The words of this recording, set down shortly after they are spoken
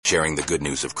sharing the good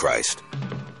news of Christ.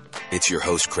 It's your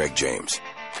host, Craig James,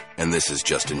 and this is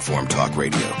Just Informed Talk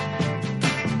Radio.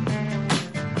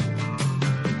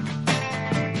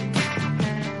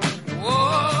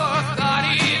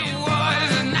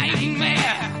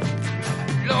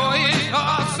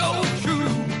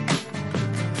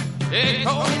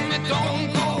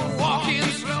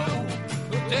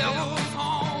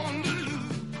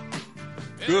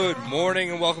 Good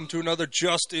morning and welcome to another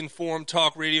Just Informed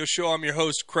Talk Radio show. I'm your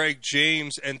host, Craig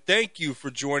James, and thank you for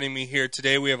joining me here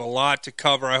today. We have a lot to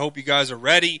cover. I hope you guys are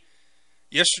ready.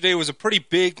 Yesterday was a pretty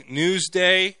big news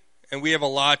day, and we have a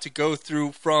lot to go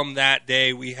through from that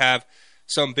day. We have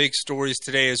some big stories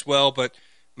today as well, but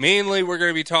mainly we're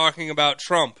going to be talking about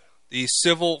Trump. The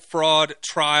civil fraud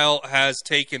trial has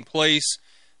taken place.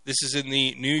 This is in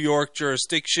the New York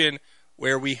jurisdiction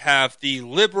where we have the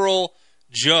liberal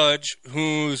judge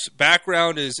whose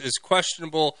background is as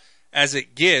questionable as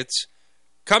it gets,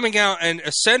 coming out and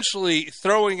essentially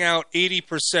throwing out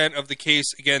 80% of the case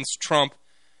against Trump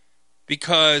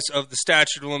because of the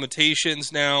statute of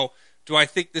limitations. Now, do I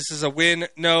think this is a win?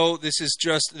 No, this is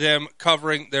just them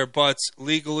covering their butts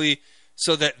legally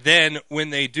so that then when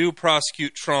they do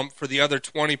prosecute Trump for the other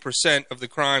 20% of the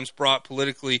crimes brought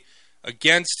politically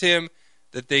against him,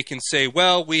 that they can say,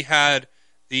 well, we had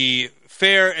the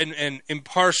fair and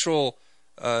impartial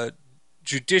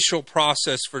judicial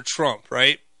process for Trump,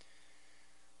 right?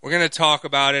 We're going to talk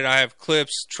about it. I have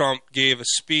clips. Trump gave a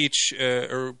speech,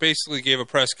 or basically gave a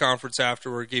press conference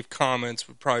afterward, gave comments,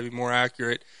 would probably be more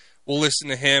accurate. We'll listen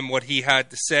to him, what he had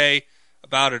to say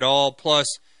about it all. Plus,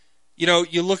 you know,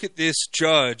 you look at this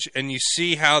judge and you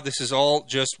see how this is all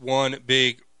just one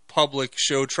big public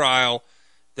show trial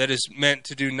that is meant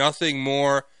to do nothing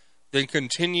more than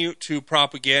continue to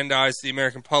propagandize the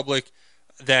American public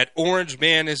that Orange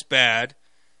Man is bad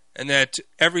and that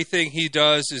everything he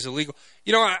does is illegal.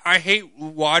 You know, I hate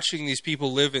watching these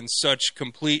people live in such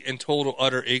complete and total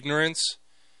utter ignorance.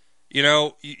 You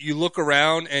know, you look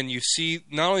around and you see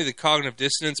not only the cognitive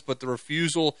dissonance, but the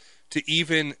refusal to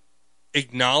even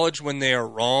acknowledge when they are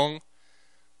wrong.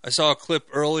 I saw a clip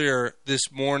earlier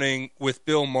this morning with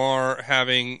Bill Maher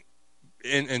having,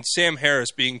 and Sam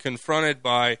Harris being confronted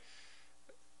by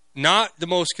not the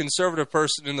most conservative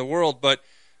person in the world, but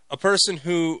a person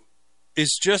who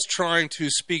is just trying to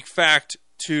speak fact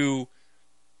to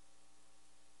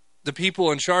the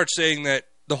people in charge, saying that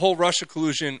the whole Russia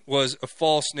collusion was a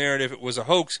false narrative, it was a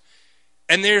hoax,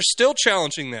 and they're still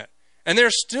challenging that. And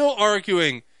they're still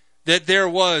arguing that there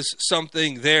was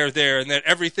something there, and that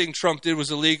everything Trump did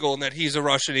was illegal and that he's a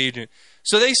Russian agent.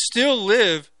 So they still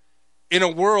live in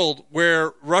a world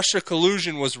where Russia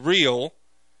collusion was real,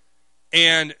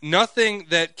 and nothing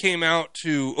that came out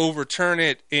to overturn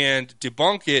it and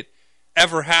debunk it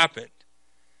ever happened.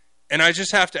 And I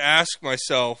just have to ask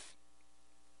myself,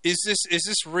 is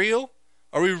this real?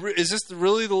 Is this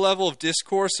really the level of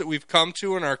discourse that we've come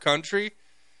to in our country,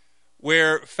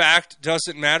 where fact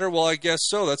doesn't matter? Well, I guess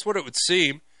so. That's what it would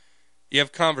seem. You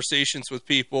have conversations with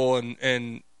people,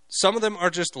 and some of them are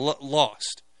just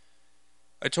lost.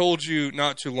 I told you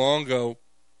not too long ago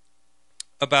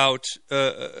about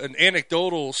an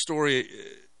anecdotal story,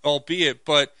 albeit,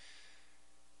 but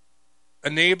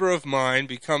a neighbor of mine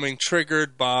becoming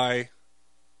triggered by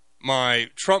my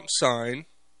Trump sign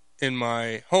in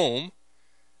my home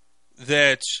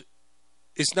that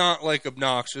is not like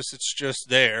obnoxious, it's just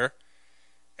there.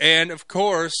 And of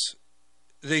course,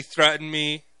 they threatened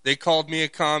me, they called me a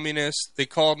communist, they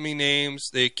called me names,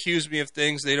 they accused me of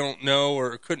things they don't know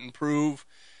or couldn't prove.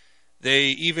 They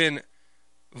even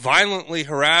violently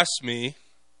harassed me,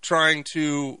 trying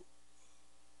to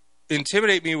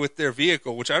intimidate me with their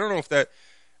vehicle, which I don't know if that,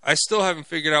 I still haven't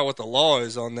figured out what the law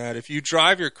is on that. If you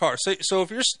drive your car, so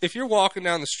if you're walking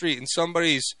down the street and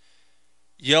somebody's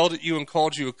yelled at you and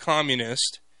called you a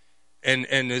communist and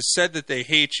has said that they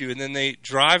hate you, and then they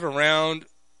drive around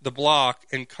the block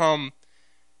and come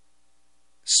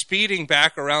speeding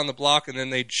back around the block, and then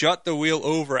they jut the wheel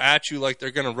over at you like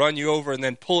they're going to run you over and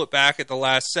then pull it back at the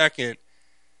last second,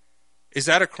 is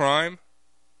that a crime?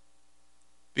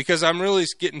 Because I'm really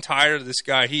getting tired of this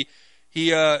guy. He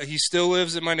still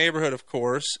lives in my neighborhood, of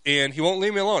course, and he won't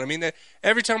leave me alone. I mean,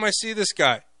 every time I see this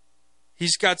guy,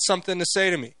 he's got something to say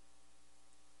to me.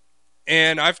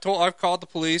 And I've called the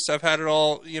police. I've had it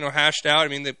all, hashed out. I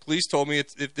mean, the police told me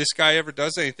if this guy ever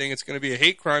does anything, it's going to be a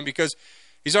hate crime because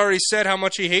he's already said how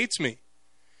much he hates me.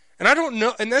 And I don't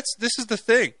know, and this is the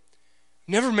thing.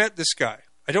 Never met this guy.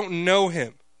 I don't know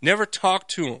him. Never talked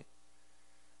to him.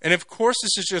 And of course,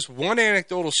 this is just one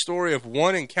anecdotal story of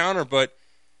one encounter, but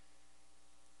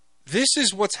this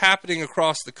is what's happening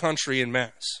across the country en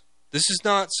masse. This is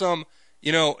not some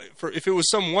if it was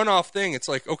some one-off thing, it's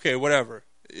like, okay, whatever.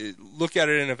 Look at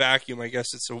it in a vacuum, I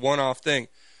guess it's a one-off thing.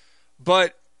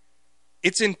 But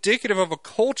it's indicative of a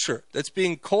culture that's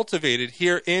being cultivated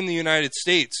here in the United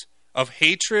States of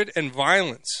hatred and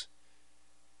violence.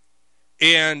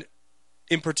 And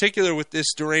in particular with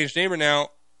this deranged neighbor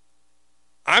now,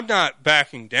 I'm not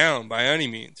backing down by any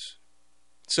means.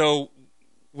 So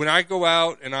when I go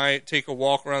out and I take a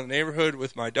walk around the neighborhood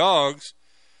with my dogs,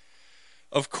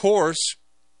 of course,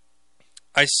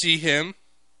 I see him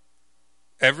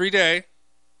every day,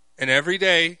 and every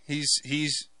day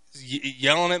he's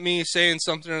yelling at me, saying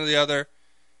something or the other.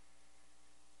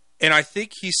 And I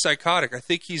think he's psychotic. I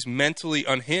think he's mentally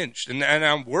unhinged. And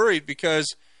I'm worried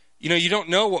because, you don't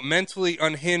know what mentally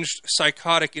unhinged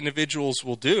psychotic individuals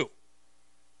will do.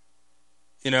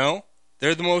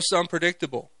 They're the most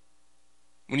unpredictable.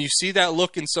 When you see that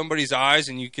look in somebody's eyes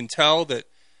and you can tell that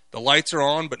the lights are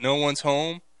on but no one's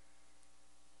home,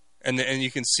 and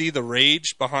you can see the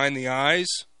rage behind the eyes,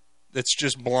 that's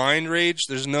just blind rage.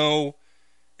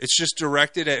 It's just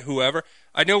directed at whoever.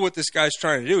 I know what this guy's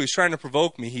trying to do. He's trying to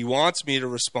provoke me. He wants me to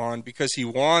respond because he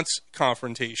wants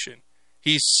confrontation.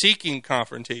 He's seeking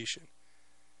confrontation.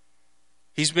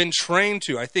 He's been trained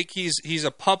to. I think he's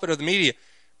a puppet of the media.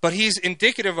 But he's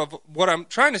indicative of, what I'm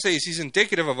trying to say is he's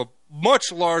indicative of a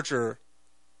much larger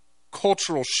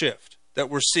cultural shift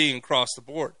that we're seeing across the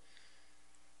board.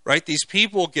 Right? These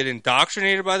people get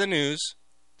indoctrinated by the news.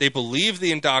 They believe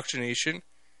the indoctrination.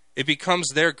 It becomes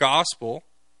their gospel.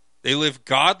 They live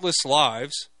godless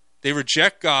lives. They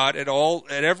reject God at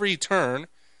every turn.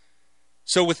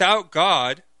 So without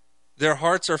God, their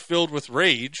hearts are filled with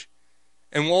rage.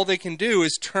 And all they can do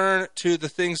is turn to the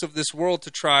things of this world to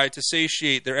try to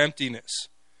satiate their emptiness.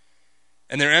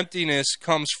 And their emptiness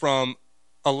comes from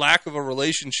a lack of a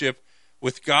relationship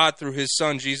with God through his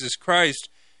Son, Jesus Christ.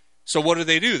 So what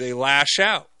do? They lash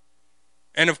out.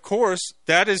 And of course,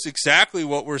 that is exactly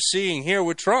what we're seeing here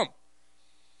with Trump.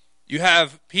 You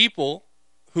have people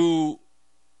who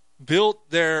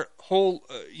built their whole,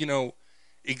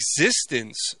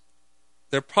 existence,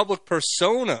 their public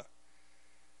persona,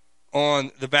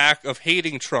 on the back of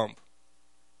hating Trump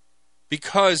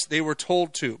because they were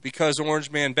told to, because Orange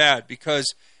Man bad,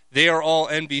 because they are all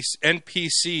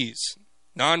NPCs,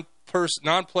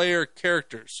 non-player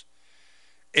characters.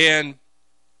 And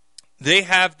they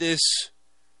have this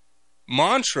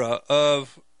mantra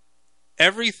of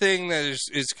everything that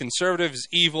is conservative is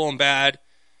evil and bad.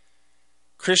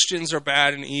 Christians are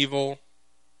bad and evil.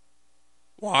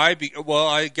 Why? Well,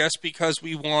 I guess because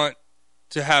we want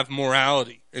to have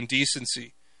morality and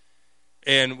decency,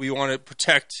 and we want to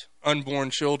protect unborn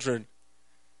children,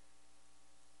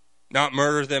 not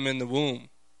murder them in the womb.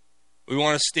 We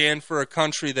want to stand for a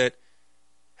country that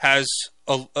has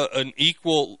an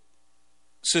equal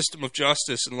system of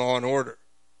justice and law and order.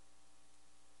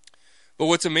 But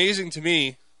what's amazing to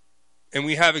me, and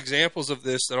we have examples of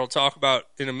this that I'll talk about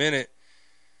in a minute,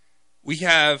 we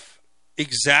have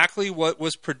exactly what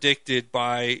was predicted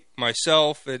by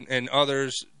myself and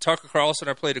others. Tucker Carlson,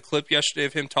 I played a clip yesterday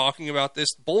of him talking about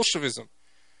this. Bolshevism,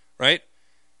 right?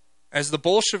 As the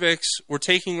Bolsheviks were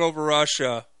taking over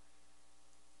Russia,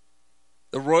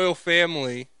 the royal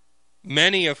family,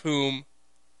 many of whom,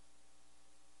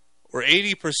 or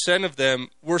 80% of them,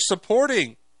 were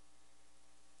supporting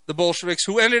the Bolsheviks,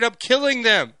 who ended up killing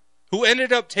them, who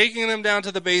ended up taking them down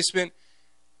to the basement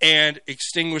and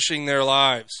extinguishing their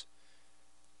lives.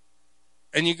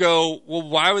 And you go, well,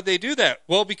 why would they do that?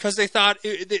 Well, because they thought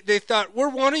we're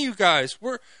one of you guys.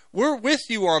 We're with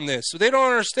you on this. So they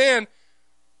don't understand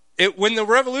it. When the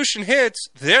revolution hits,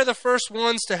 they're the first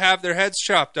ones to have their heads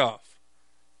chopped off.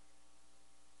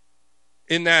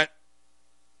 In that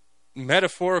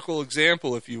metaphorical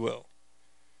example, if you will.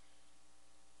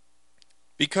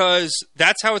 Because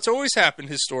that's how it's always happened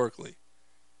historically.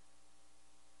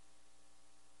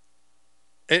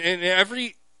 In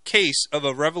every case of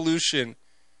a revolution,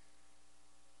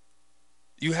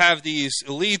 you have these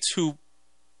elites who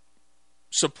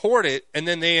support it, and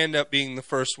then they end up being the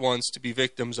first ones to be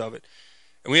victims of it.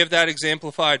 And we have that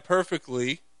exemplified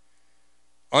perfectly,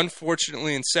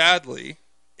 unfortunately and sadly,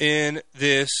 in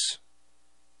this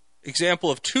example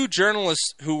of two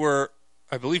journalists who were,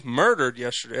 I believe, murdered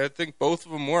yesterday. I think both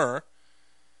of them were.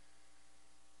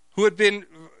 Who had been,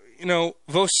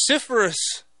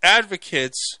 vociferous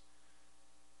advocates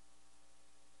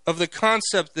of the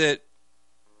concept that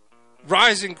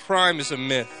rising crime is a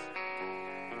myth,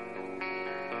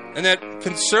 and that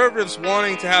conservatives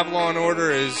wanting to have law and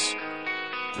order is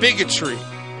bigotry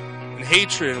and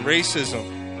hatred and racism.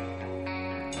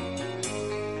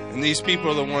 And these people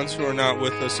are the ones who are not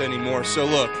with us anymore. So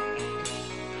look,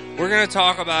 We're going to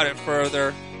talk about it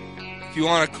further. If you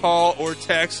want to call or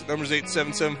text, the number is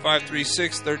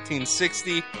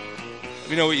 877-536-1360. Let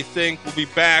me know what you think. We'll be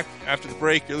back after the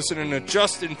break. You're listening to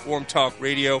Just Informed Talk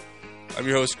Radio. I'm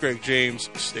your host, Craig James.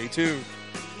 Stay tuned.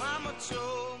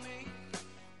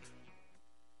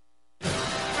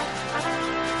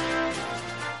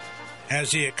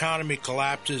 As the economy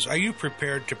collapses, are you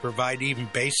prepared to provide even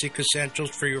basic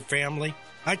essentials for your family?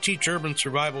 I teach urban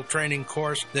survival training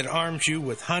course that arms you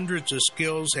with hundreds of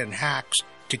skills and hacks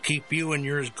to keep you and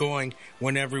yours going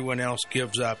when everyone else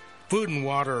gives up. Food and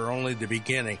water are only the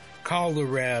beginning. Call the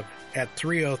Rev at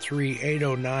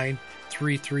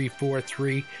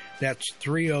 303-809-3343. That's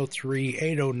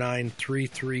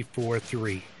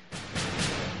 303-809-3343.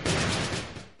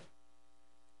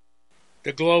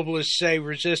 The globalists say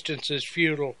resistance is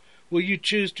futile. Will you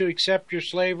choose to accept your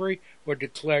slavery or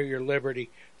declare your liberty?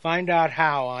 Find out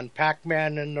how on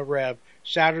Pac-Man and the Rev,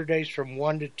 Saturdays from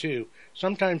 1 to 2.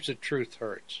 Sometimes the truth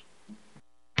hurts.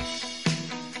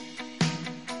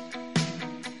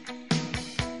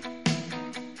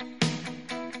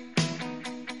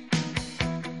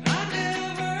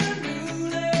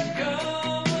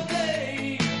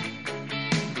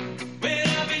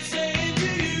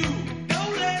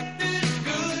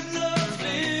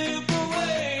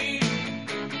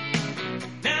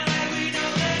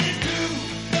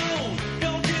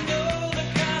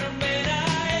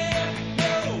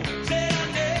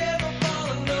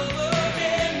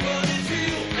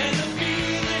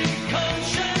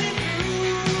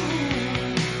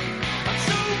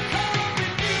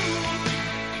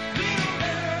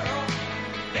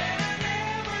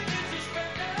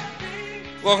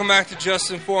 Welcome back to Just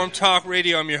Informed Talk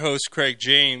Radio. I'm your host, Craig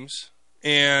James.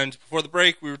 And before the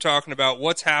break, we were talking about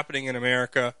what's happening in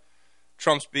America.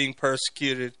 Trump's being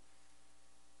persecuted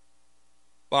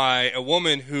by a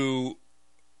woman who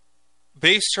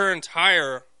based her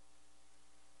entire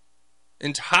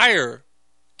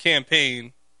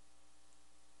campaign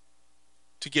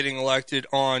to getting elected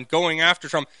on going after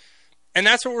Trump. And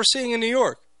that's what we're seeing in New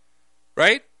York,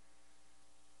 right?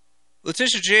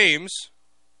 Letitia James,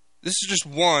 this is just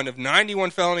one of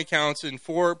 91 felony counts in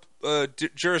 4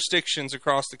 jurisdictions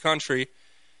across the country.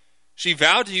 She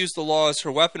vowed to use the law as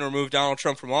her weapon to remove Donald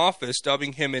Trump from office,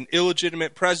 dubbing him an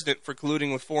illegitimate president for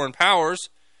colluding with foreign powers.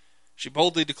 She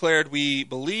boldly declared, "We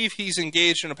believe he's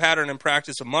engaged in a pattern and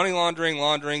practice of money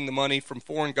laundering the money from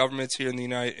foreign governments here in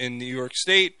New York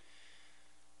State.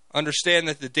 Understand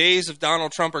that the days of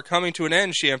Donald Trump are coming to an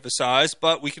end," she emphasized,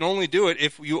 "but we can only do it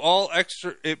if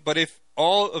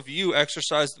all of you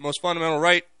exercise the most fundamental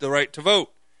right, the right to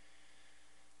vote."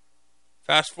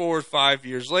 Fast forward 5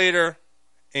 years later,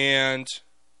 and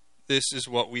this is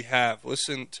what we have.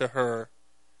 Listen to her.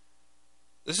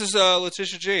 This is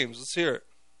Letitia James. Let's hear it.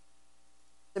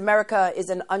 America is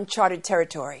an uncharted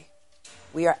territory.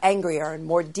 We are angrier and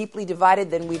more deeply divided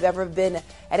than we've ever been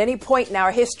at any point in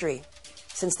our history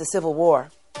since the Civil War.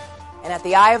 And at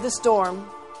the eye of the storm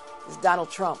is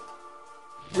Donald Trump,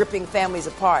 ripping families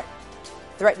apart,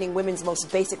 threatening women's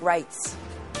most basic rights,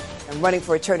 and running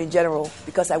for Attorney General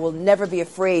because I will never be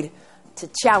afraid to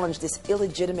challenge this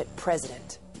illegitimate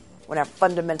president when our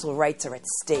fundamental rights are at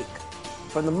stake.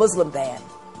 From the Muslim ban,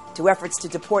 to efforts to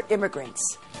deport immigrants,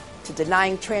 to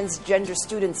denying transgender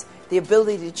students the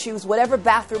ability to choose whatever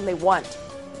bathroom they want,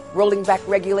 rolling back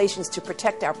regulations to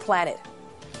protect our planet,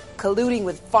 colluding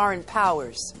with foreign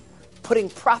powers, putting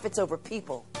profits over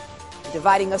people,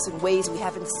 dividing us in ways we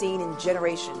haven't seen in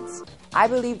generations. I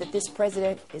believe that this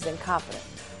president is incompetent.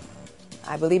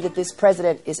 I believe that this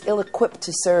president is ill-equipped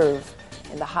to serve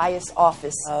in the highest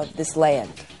office of this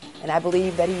land. And I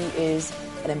believe that he is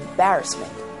an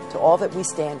embarrassment to all that we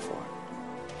stand for.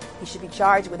 He should be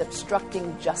charged with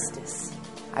obstructing justice.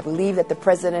 I believe that the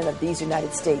president of these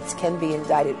United States can be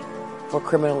indicted for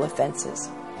criminal offenses.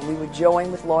 And we would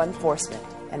join with law enforcement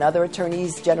and other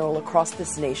attorneys general across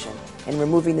this nation in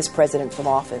removing this president from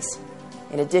office.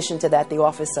 In addition to that, the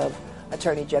office of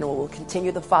Attorney General will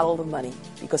continue to follow the money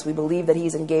because we believe that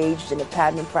he's engaged in a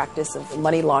pattern and practice of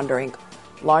money laundering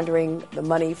the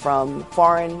money from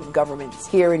foreign governments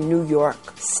here in New York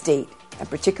State, and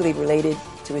particularly related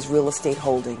to his real estate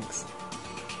holdings.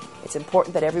 It's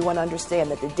important that everyone understand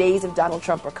that the days of Donald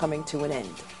Trump are coming to an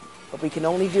end, but we can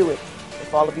only do it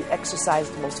if all of you exercise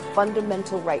the most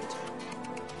fundamental right,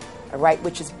 a right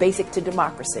which is basic to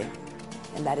democracy,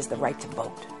 and that is the right to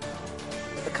vote.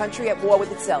 With the country at war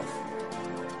with itself,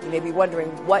 you may be wondering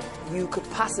what you could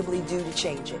possibly do to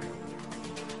change it.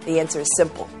 The answer is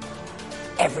simple: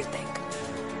 everything.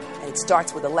 And it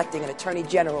starts with electing an Attorney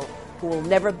General who will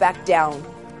never back down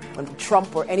when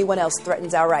Trump or anyone else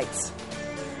threatens our rights.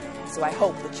 So I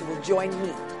hope that you will join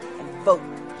me vote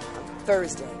on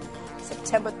Thursday,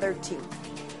 September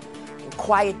 13th, in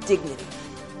quiet dignity,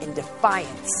 in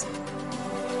defiance.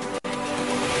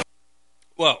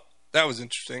 Well, that was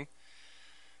interesting.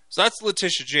 So that's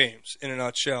Letitia James in a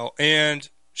nutshell. And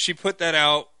she put that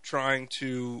out trying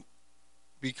to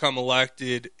become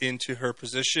elected into her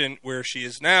position where she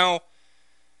is now,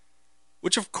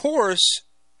 which of course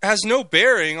has no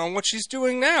bearing on what she's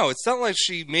doing now. It's not like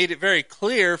she made it very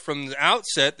clear from the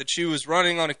outset that she was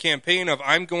running on a campaign of,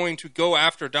 I'm going to go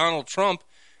after Donald Trump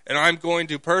and I'm going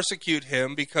to persecute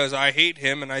him because I hate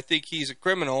him and I think he's a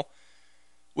criminal,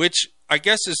 which I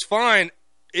guess is fine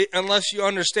unless you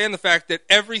understand the fact that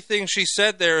everything she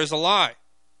said there is a lie.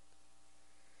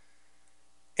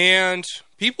 And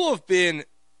people have been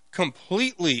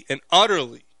completely and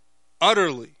utterly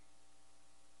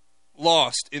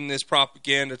lost in this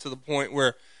propaganda to the point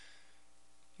where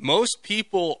most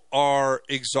people are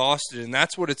exhausted, and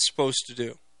that's what it's supposed to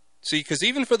do. See, because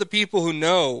even for the people who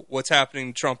know what's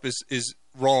happening to Trump is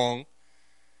wrong,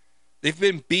 they've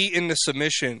been beaten to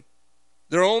submission.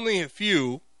 There are only a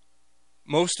few,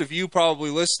 most of you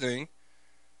probably listening,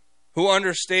 who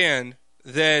understand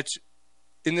that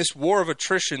in this war of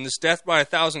attrition, this death by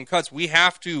 1,000 cuts, we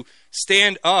have to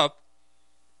stand up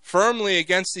firmly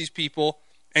against these people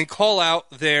and call out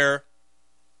their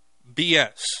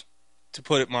BS, to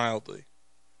put it mildly.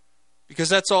 Because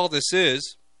that's all this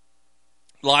is.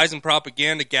 Lies and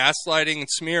propaganda, gaslighting and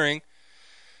smearing.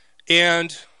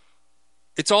 And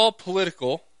it's all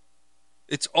political.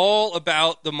 It's all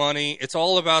about the money. It's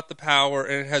all about the power.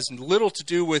 And it has little to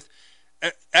do with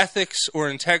ethics or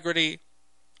integrity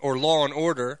or law and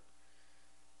order.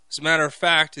 As a matter of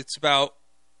fact, it's about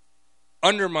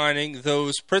undermining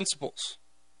those principles.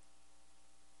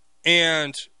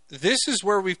 And this is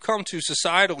where we've come to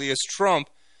societally as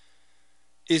Trump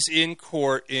is in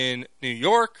court in New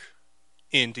York,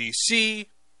 in D.C.,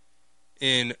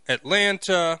 in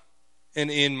Atlanta,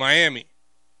 and in Miami.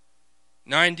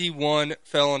 91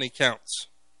 felony counts.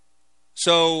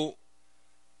 So,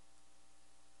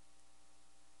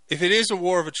 if it is a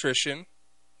war of attrition,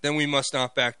 then we must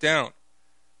not back down.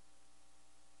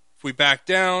 If we back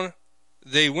down,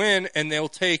 they win, and they'll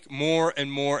take more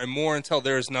and more and more until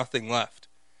there is nothing left.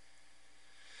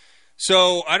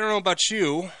 So, I don't know about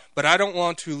you, but I don't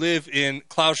want to live in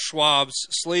Klaus Schwab's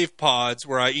slave pods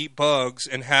where I eat bugs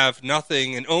and have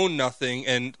nothing and own nothing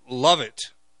and love it,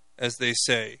 as they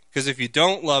say. Because if you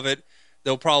don't love it,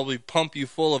 they'll probably pump you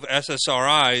full of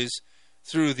SSRIs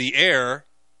through the air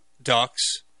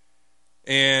ducts,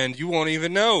 and you won't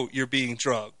even know you're being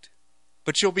drugged.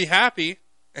 But you'll be happy,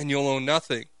 and you'll own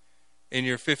nothing in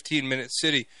your 15-minute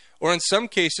city. Or in some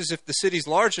cases, if the city's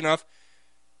large enough,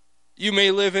 you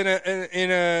may live in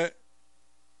a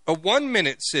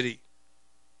 1-minute city.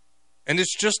 And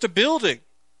it's just a building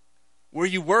where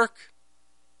you work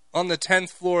on the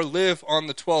 10th floor, live on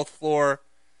the 12th floor.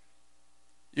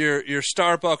 Your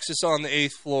Starbucks is on the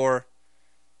 8th floor,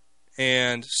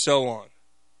 and so on.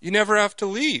 You never have to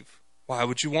leave. Why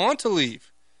would you want to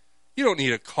leave? You don't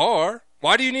need a car.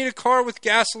 Why do you need a car with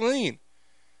gasoline?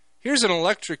 Here's an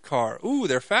electric car. Ooh,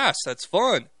 they're fast. That's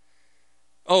fun.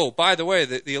 Oh, by the way,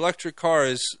 the electric car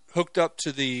is hooked up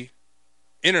to the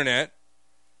internet,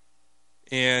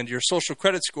 and your social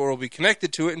credit score will be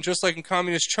connected to it. And just like in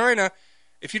communist China,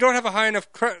 if you don't have a high enough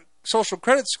social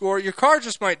credit score, your car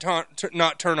just might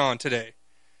not turn on today.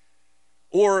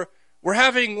 Or we're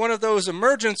having one of those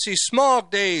emergency smog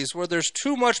days where there's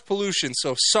too much pollution,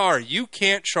 so sorry, you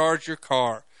can't charge your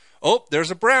car. Oh,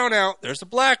 there's a brownout, there's a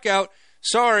blackout.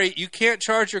 Sorry, you can't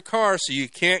charge your car, so you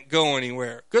can't go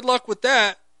anywhere. Good luck with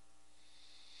that.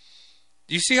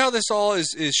 Do you see how this all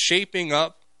is shaping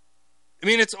up? I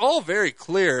mean, it's all very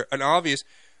clear and obvious,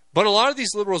 but a lot of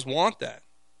these liberals want that.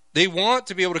 They want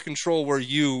to be able to control where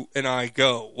you and I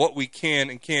go, what we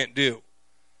can and can't do,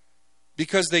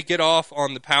 because they get off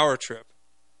on the power trip.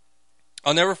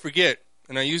 I'll never forget,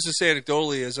 and I use this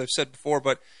anecdotally, as I've said before,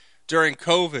 but during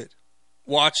COVID,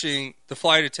 watching the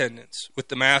flight attendants with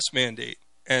the mask mandate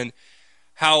and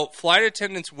how flight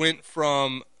attendants went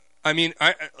from,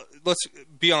 let's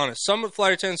be honest, some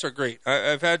flight attendants are great.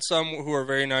 I've had some who are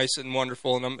very nice and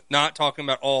wonderful, and I'm not talking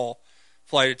about all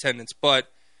flight attendants,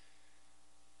 but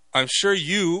I'm sure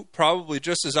you, probably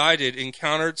just as I did,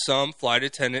 encountered some flight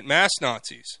attendant mask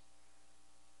Nazis.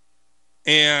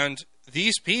 And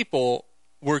these people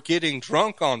were getting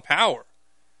drunk on power.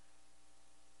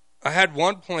 I had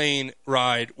one plane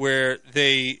ride where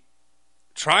they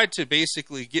tried to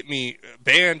basically get me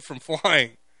banned from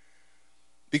flying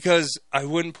because I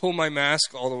wouldn't pull my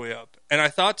mask all the way up. And I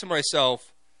thought to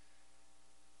myself,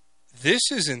 this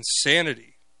is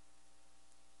insanity.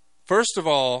 First of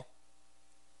all,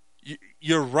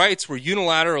 your rights were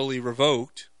unilaterally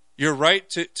revoked. Your right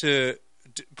to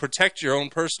protect your own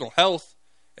personal health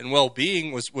and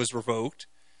well-being was revoked.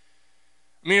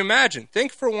 I mean, imagine,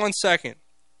 think for 1 second,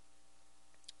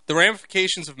 the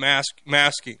ramifications of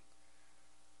masking,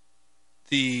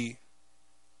 the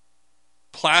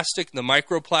plastic, the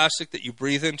microplastic that you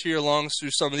breathe into your lungs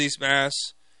through some of these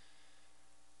masks,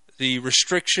 the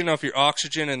restriction of your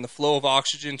oxygen and the flow of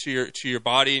oxygen to your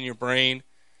body and your brain,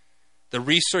 the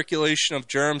recirculation of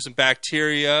germs and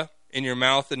bacteria in your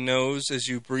mouth and nose as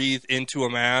you breathe into a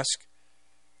mask.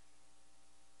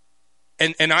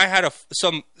 And I had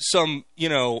some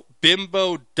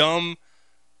bimbo, dumb,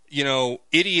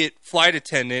 idiot flight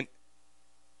attendant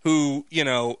who,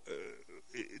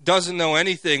 doesn't know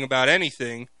anything about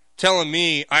anything, telling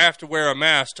me I have to wear a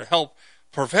mask to help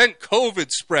prevent COVID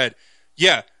spread.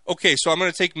 Yeah, okay, so I'm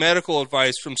going to take medical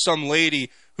advice from some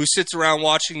lady who sits around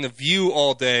watching The View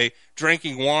all day,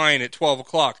 drinking wine at 12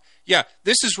 o'clock. Yeah,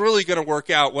 this is really going to work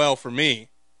out well for me.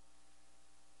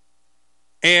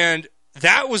 And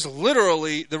that was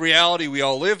literally the reality we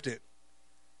all lived in.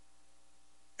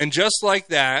 And just like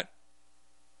that,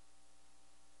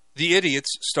 the idiots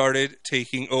started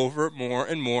taking over more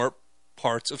and more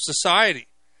parts of society.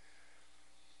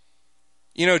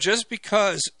 Just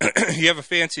because you have a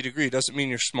fancy degree doesn't mean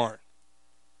you're smart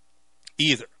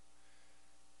either.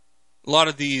 A lot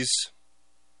of these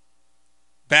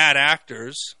bad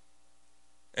actors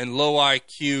and low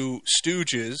IQ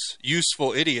stooges,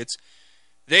 useful idiots,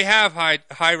 they have high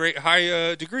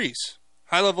degrees,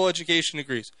 high level education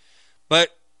degrees, but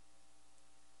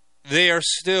they are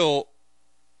still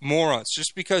morons.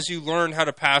 Just because you learn how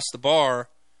to pass the bar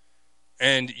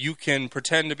and you can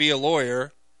pretend to be a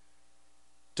lawyer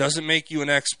doesn't make you an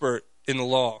expert in the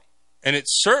law. And it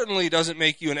certainly doesn't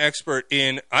make you an expert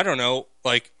in, I don't know,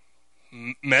 like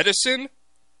medicine.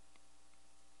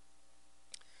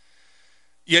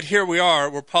 Yet here we are,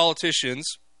 we're politicians,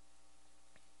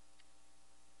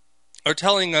 are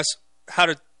telling us how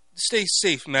to stay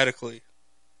safe medically.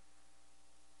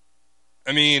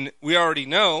 I mean, we already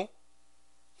know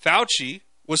Fauci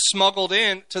was smuggled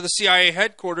in to the CIA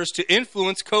headquarters to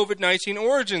influence COVID-19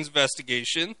 origins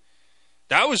investigation.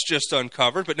 That was just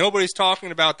uncovered, but nobody's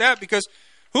talking about that because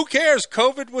who cares?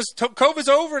 COVID's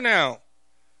over now.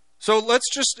 So let's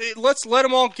let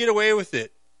them all get away with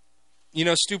it.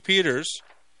 Stu Peters,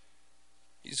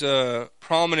 he's a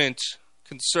prominent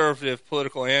conservative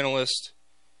political analyst,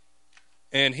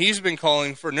 and he's been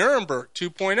calling for Nuremberg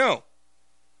 2.0,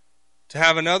 to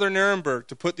have another Nuremberg,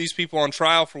 to put these people on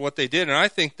trial for what they did, and I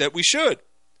think that we should.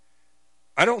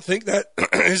 I don't think that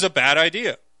is a bad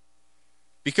idea,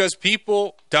 because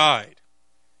people died,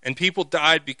 and people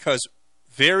died because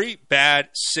very bad,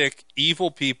 sick, evil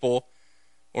people,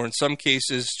 or in some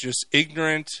cases just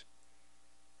ignorant,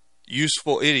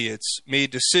 useful idiots,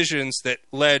 made decisions that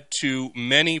led to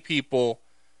many people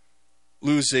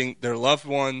losing their loved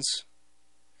ones.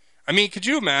 I mean, could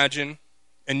you imagine,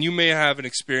 and you may have an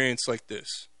experience like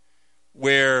this,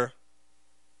 where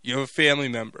you have a family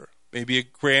member, maybe a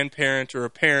grandparent or a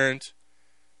parent,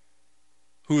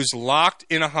 who is locked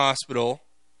in a hospital,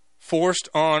 forced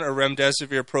on a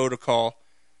remdesivir protocol,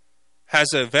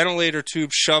 has a ventilator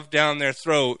tube shoved down their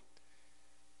throat,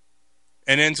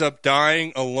 and ends up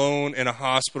dying alone in a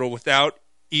hospital without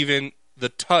even the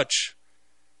touch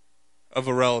of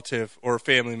a relative or a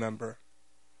family member.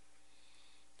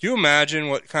 Do you imagine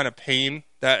what kind of pain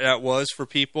that was for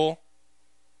people?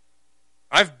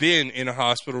 I've been in a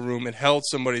hospital room and held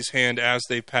somebody's hand as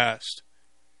they passed.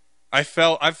 I've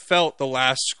felt the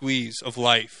last squeeze of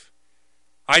life.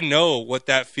 I know what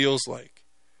that feels like.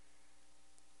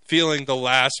 Feeling the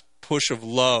last push of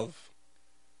love.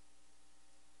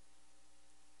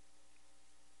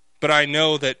 But I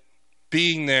know that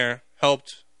being there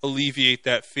helped alleviate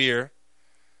that fear.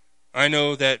 I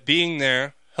know that being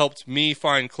there helped me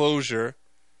find closure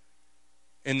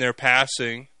in their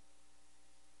passing.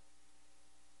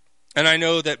 And I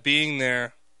know that being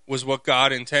there was what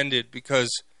God intended, because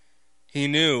He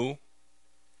knew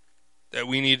that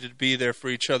we needed to be there for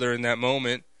each other in that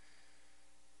moment.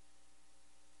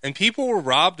 And people were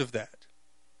robbed of that.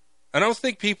 I don't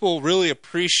think people really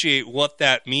appreciate what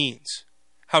that means,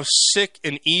 how sick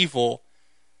and evil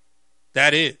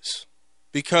that is.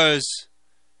 Because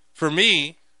for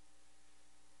me,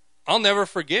 I'll never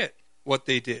forget what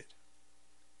they did.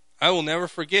 I will never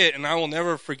forget, and I will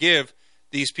never forgive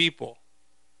these people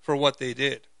for what they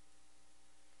did.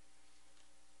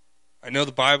 I know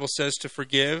the Bible says to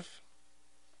forgive,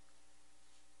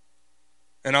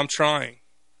 and I'm trying.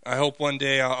 I hope one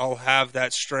day I'll have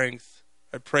that strength.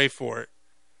 I pray for it.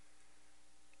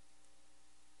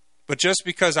 But just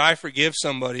because I forgive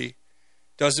somebody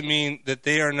doesn't mean that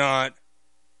they are not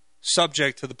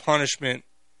subject to the punishment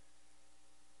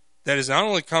that is not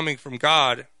only coming from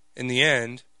God in the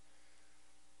end,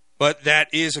 but that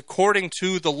is according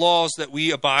to the laws that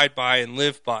we abide by and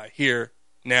live by here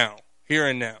and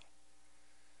now.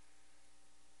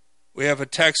 We have a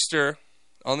texter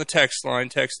on the text line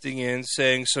texting in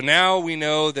saying, so now we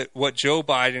know that what Joe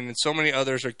Biden and so many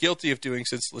others are guilty of doing,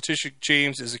 since Letitia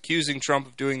James is accusing Trump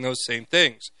of doing those same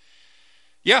things.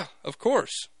 Yeah, of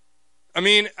course. I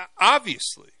mean,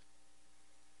 obviously.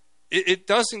 It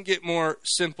doesn't get more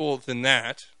simple than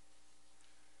that.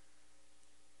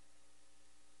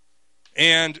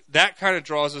 And that kind of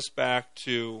draws us back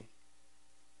to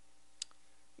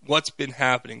what's been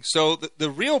happening. So the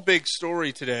real big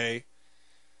story today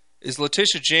is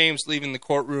Letitia James leaving the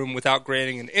courtroom without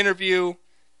granting an interview.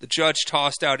 The judge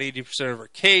tossed out 80% of her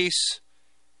case.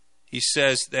 He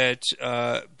says that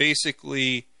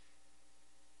basically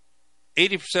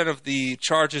 80% of the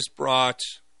charges brought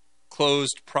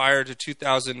closed prior to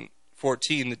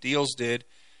 2014, the deals did.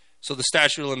 So the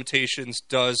statute of limitations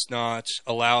does not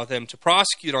allow them to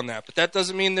prosecute on that. But that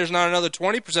doesn't mean there's not another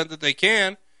 20% that they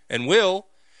can and will,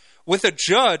 with a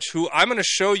judge who I'm going to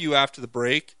show you after the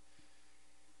break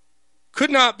could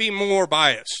not be more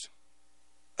biased.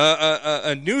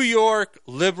 A New York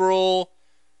liberal,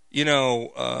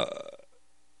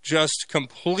 just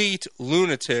complete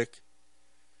lunatic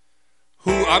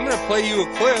who I'm going to play you a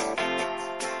clip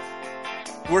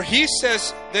where he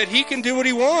says that he can do what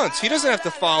he wants. He doesn't have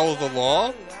to follow the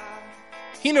law.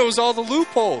 He knows all the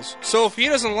loopholes. So if he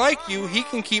doesn't like you, he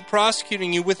can keep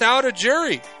prosecuting you without a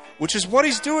jury, which is what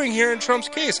he's doing here in Trump's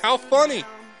case. How funny.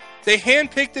 They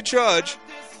handpicked a judge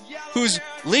whose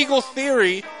legal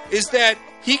theory is that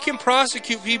he can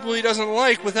prosecute people he doesn't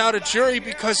like without a jury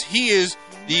because he is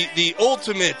the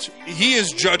ultimate. He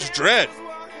is Judge Dredd.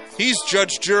 He's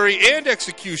judge, jury, and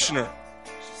executioner.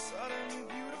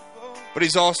 But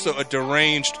he's also a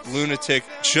deranged lunatic,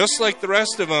 just like the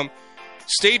rest of them.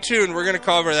 Stay tuned. We're going to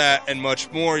cover that and much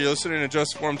more. You're listening to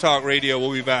Just Informed Talk Radio.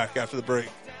 We'll be back after the break.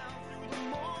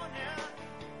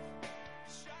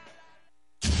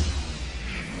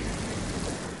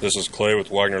 This is Clay with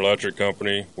Wagner Electric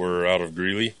Company. We're out of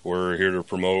Greeley. We're here to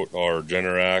promote our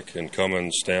Generac and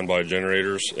Cummins standby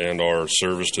generators and our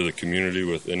service to the community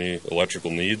with any electrical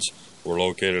needs. We're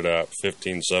located at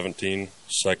 1517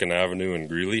 2nd Avenue in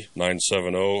Greeley,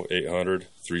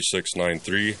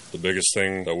 970-800-3693. The biggest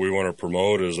thing that we want to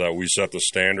promote is that we set the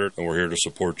standard, and we're here to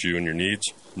support you and your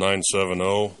needs.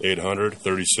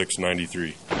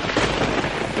 970-800-3693.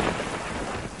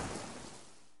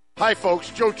 Hi folks,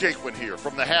 Joe Jaquin here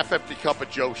from the Half Empty Cup of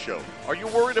Joe show. Are you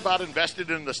worried about investing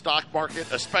in the stock market,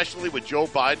 especially with Joe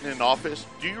Biden in office?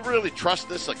 Do you really trust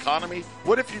this economy?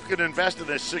 What if you could invest in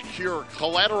a secure,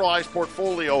 collateralized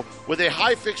portfolio with a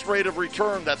high fixed rate of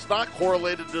return that's not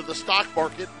correlated to the stock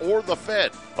market or the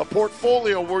Fed? A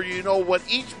portfolio where you know what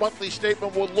each monthly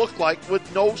statement will look like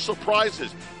with no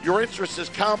surprises. Your interest is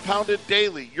compounded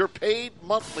daily, you're paid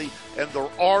monthly, and there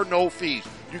are no fees.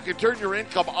 You can turn your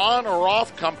income on or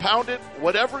off, compound it,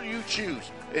 whatever you choose.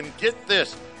 And get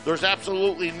this, there's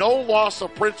absolutely no loss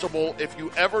of principal if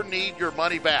you ever need your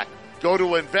money back. Go to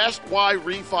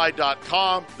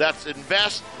investyrefi.com. That's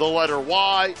invest, the letter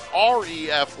Y,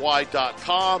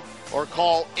 REFY.com, or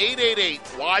call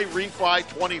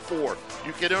 888-YREFI24.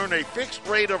 You can earn a fixed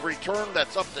rate of return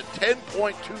that's up to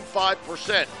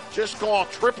 10.25%. Just call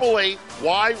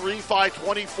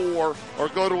 888-YREFI24 or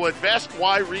go to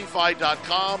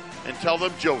investyrefi.com and tell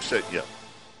them Joe sent you.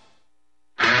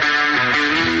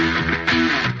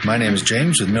 My name is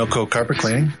James with Milco Carpet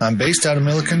Cleaning. I'm based out of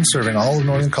Milliken, serving all of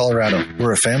northern Colorado.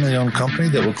 We're a family-owned company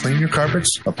that will clean your carpets,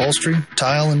 upholstery,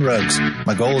 tile, and rugs.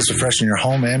 My goal is to freshen your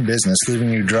home and business,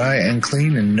 leaving you dry and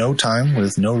clean in no time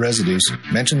with no residues.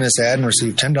 Mention this ad and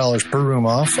receive $10 per room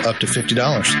off, up to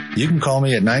 $50. You can call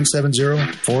me at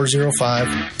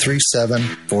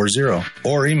 970-405-3740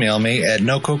 or email me at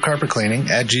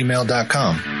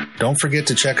nococarpetcleaning@gmail.com. Don't forget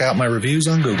to check out my reviews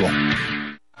on Google.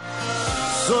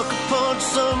 Sucker punch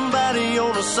somebody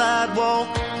on a sidewalk,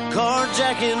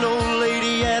 carjacking old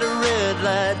lady at a red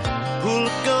light, pull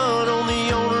a gun on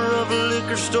the owner of a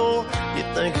liquor store. You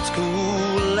think it's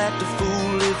cool, act a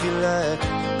fool if you like.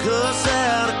 Cuss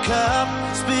out a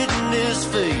cop, spit in his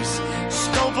face,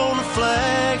 stomp on the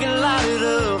flag and light it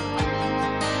up.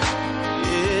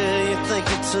 Yeah, you think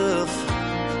you're tough.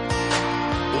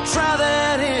 Well, try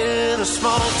that in a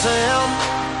small town,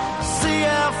 see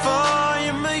how far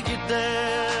you make it down.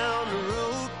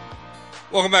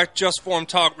 Welcome back to Just Form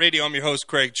Talk Radio. I'm your host,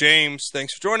 Craig James.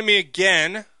 Thanks for joining me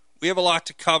again. We have a lot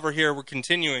to cover here. We're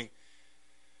continuing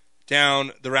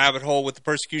down the rabbit hole with the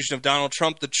persecution of Donald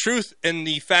Trump, the truth and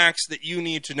the facts that you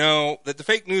need to know that the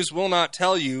fake news will not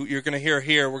tell you, you're going to hear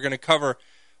here. We're going to cover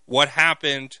what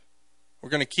happened. We're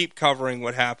going to keep covering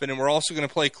what happened, and we're also going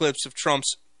to play clips of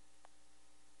Trump's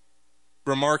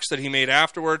remarks that he made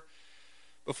afterward.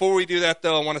 Before we do that,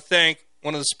 though, I want to thank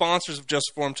one of the sponsors of Just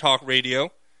Informed Talk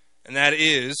Radio, and that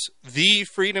is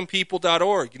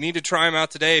thefreedompeople.org. You need to try them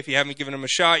out today if you haven't given them a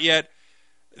shot yet.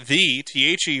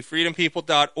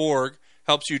 Freedompeople.org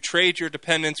helps you trade your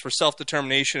dependence for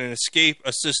self-determination and escape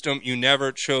a system you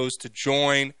never chose to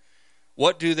join.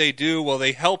 What do? Well,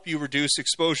 they help you reduce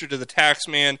exposure to the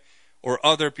taxman or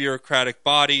other bureaucratic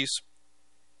bodies.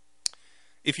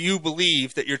 If you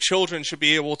believe that your children should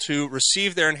be able to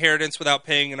receive their inheritance without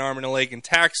paying an arm and a leg in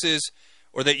taxes,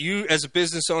 or that you as a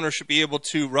business owner should be able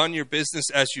to run your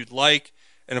business as you'd like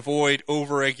and avoid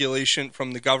over-regulation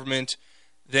from the government,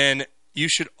 then you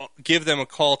should give them a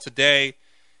call today.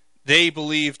 They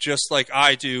believe, just like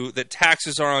I do, that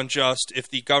taxes are unjust if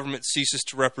the government ceases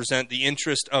to represent the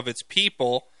interest of its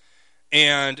people.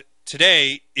 And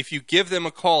today, if you give them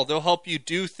a call, they'll help you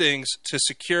do things to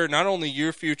secure not only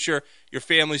your future, your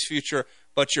family's future,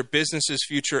 but your business's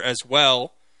future as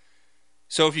well.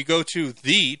 So if you go to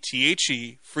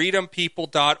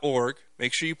freedompeople.org,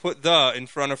 make sure you put the in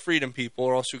front of Freedom People,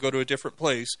 or else you go to a different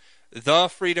place,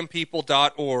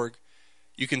 thefreedompeople.org.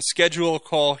 You can schedule a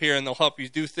call here, and they'll help you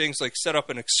do things like set up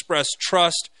an express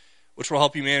trust, which will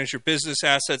help you manage your business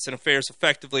assets and affairs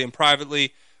effectively and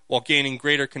privately while gaining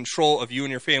greater control of you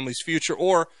and your family's future,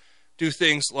 or do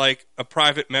things like a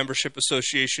private membership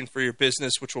association for your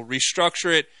business, which will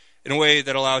restructure it in a way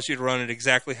that allows you to run it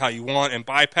exactly how you want and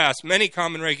bypass many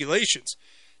common regulations.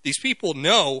 These people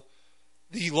know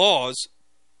the laws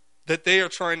that they are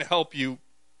trying to help you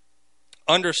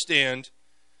understand,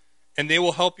 and they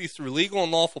will help you through legal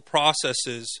and lawful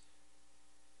processes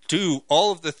do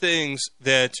all of the things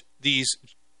that these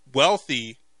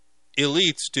wealthy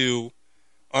elites do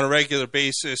on a regular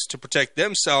basis to protect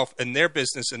themselves and their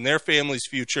business and their family's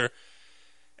future.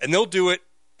 And they'll do it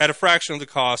at a fraction of the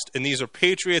cost. And these are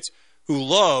patriots who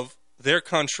love their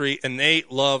country, and they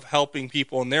love helping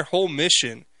people. And their whole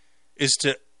mission is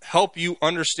to help you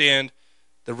understand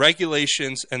the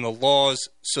regulations and the laws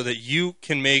so that you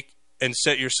can make and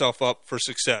set yourself up for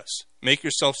success. Make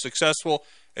yourself successful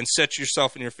and set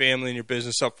yourself and your family and your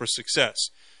business up for success.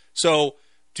 So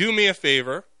do me a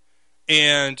favor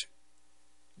and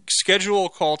schedule a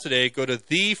call today. Go to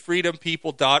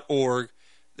thefreedompeople.org.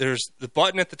 There's the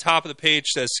button at the top of the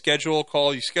page that says schedule a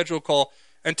call. You schedule a call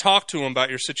and talk to them about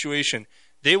your situation.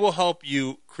 They will help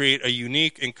you create a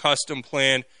unique and custom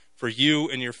plan for you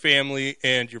and your family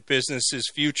and your business's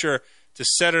future to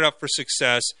set it up for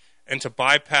success and to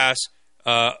bypass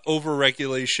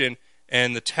over-regulation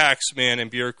and the taxman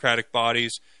and bureaucratic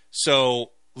bodies.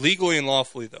 So legally and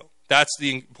lawfully, though, that's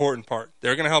the important part.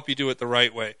 They're going to help you do it the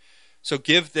right way. So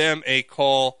give them a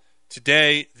call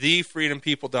today,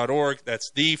 thefreedompeople.org. That's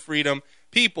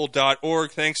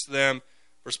thefreedompeople.org. Thanks to them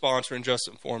for sponsoring Just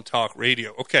Informed Talk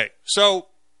Radio. Okay, so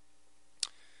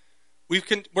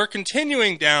we're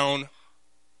continuing down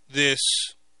this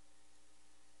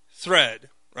thread,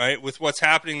 right, with what's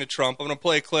happening to Trump. I'm going to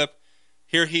play a clip.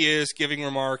 Here he is giving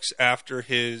remarks after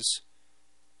his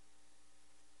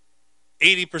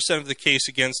 80% of the case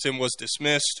against him was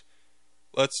dismissed.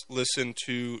 Let's listen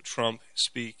to Trump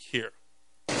speak here.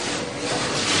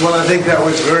 Well, I think that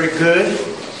was very good.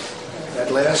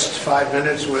 That last 5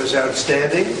 minutes was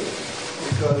outstanding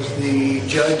because the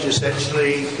judge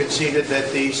essentially conceded that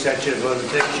the statute of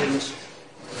limitations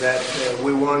that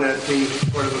we won at the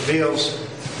Court of Appeals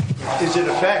is in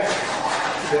effect.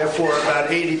 Therefore, about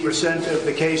 80% of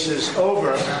the case is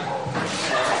over.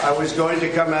 I was going to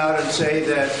come out and say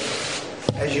that,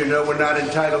 as you know, we're not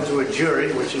entitled to a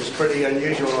jury, which is pretty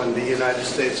unusual in the United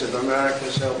States of America,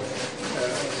 so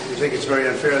I think it's very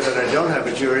unfair that I don't have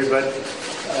a jury, but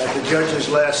the judge's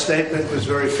last statement was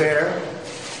very fair,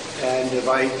 and if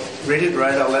I read it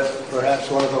right, I'll let perhaps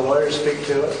one of the lawyers speak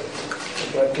to it.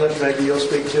 But Cliff, maybe you'll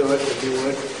speak to it if you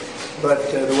would.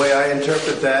 But the way I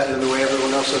interpret that, and the way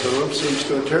everyone else in the room seems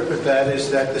to interpret that,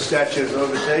 is that the statute of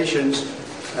limitations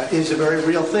is a very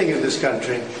real thing in this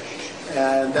country.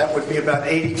 And that would be about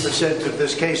 80% of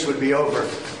this case would be over.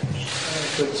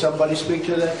 Could somebody speak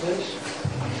to that, please?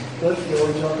 Cliff, you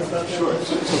want to talk about that? Sure.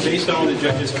 So based on the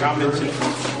judge's comments,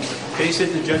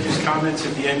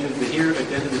 at the end of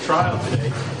the trial today,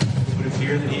 it would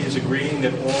appear that he is agreeing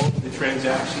that all the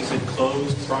transactions that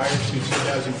closed prior to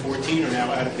 2014 are now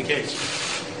out of the case.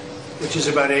 Which is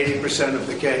about 80% of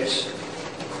the case.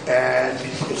 And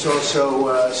it's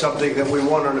also something that we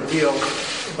won on appeal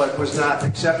but was not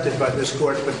accepted by this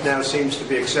court, but now seems to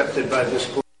be accepted by this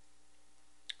court.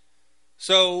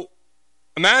 So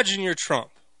imagine you're Trump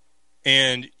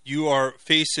and you are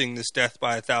facing this death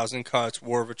by 1,000 cuts,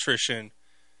 war of attrition,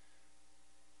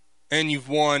 and you've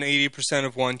won 80%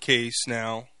 of one case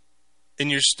now, and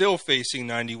you're still facing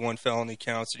 91 felony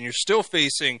counts, and you're still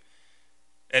facing,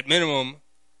 at minimum,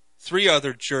 3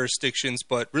 other jurisdictions,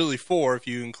 but really 4 if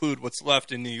you include what's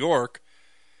left in New York.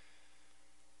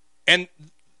 And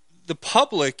the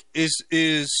public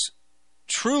is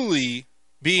truly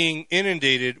being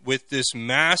inundated with this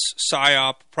mass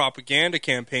psyop propaganda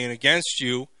campaign against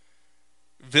you,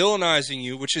 villainizing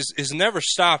you, which is never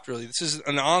stopped, really. This is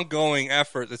an ongoing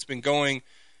effort that's been going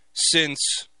since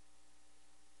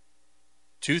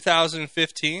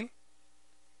 2015,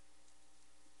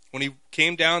 when he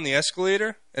came down the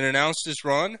escalator and announced his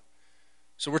run.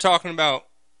 So we're talking about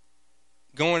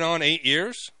going on 8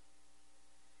 years.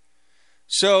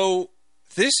 So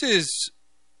this is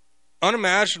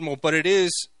unimaginable, but it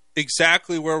is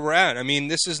exactly where we're at. I mean,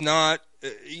 this is not,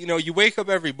 you wake up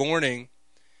every morning,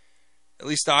 at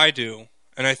least I do,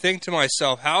 and I think to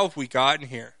myself, how have we gotten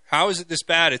here? How is it this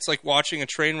bad? It's like watching a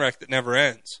train wreck that never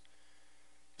ends.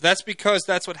 That's because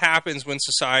that's what happens when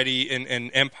society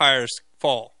and empires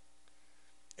fall.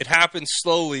 It happens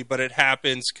slowly, but it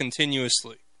happens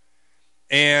continuously.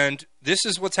 And this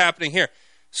is what's happening here.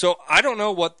 So I don't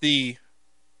know what the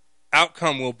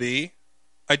outcome will be.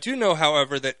 I do know,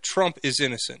 however, that Trump is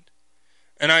innocent.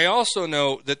 And I also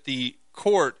know that the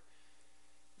court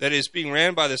that is being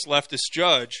ran by this leftist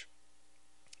judge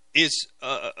is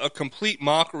a complete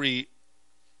mockery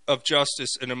of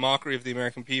justice and a mockery of the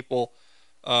American people,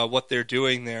 what they're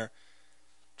doing there.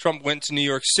 Trump went to New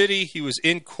York City. He was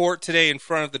in court today in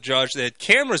front of the judge. They had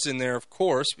cameras in there, of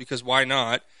course, because why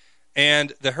not?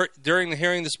 And during the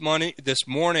hearing this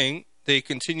morning, they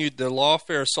continued the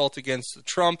lawfare assault against the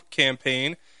Trump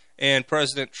campaign and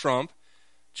President Trump.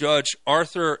 Judge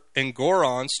Arthur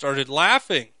Engoron started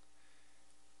laughing.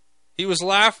 He was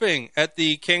laughing at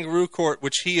the kangaroo court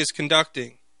which he is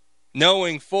conducting,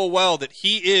 knowing full well that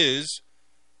he is,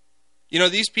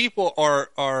 these people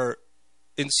are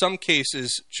in some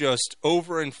cases just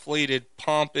overinflated,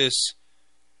 pompous.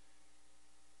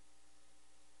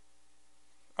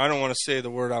 I don't want to say the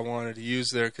word I wanted to use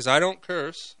there because I don't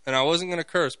curse, and I wasn't going to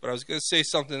curse, but I was going to say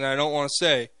something that I don't want to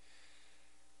say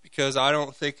because I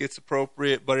don't think it's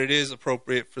appropriate, but it is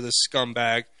appropriate for this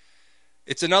scumbag.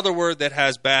 It's another word that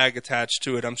has bag attached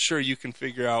to it. I'm sure you can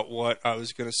figure out what I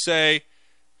was going to say,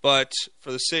 but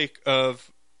for the sake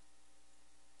of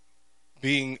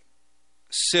being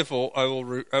civil, I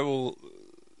will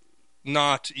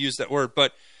not use that word.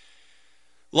 But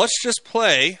let's just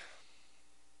play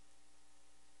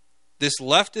this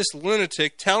leftist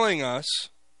lunatic telling us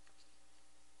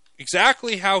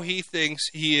exactly how he thinks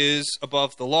he is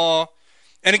above the law.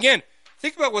 And again,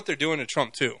 think about what they're doing to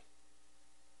Trump, too.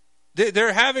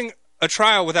 They're having a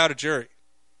trial without a jury.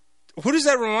 Who does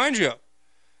that remind you of?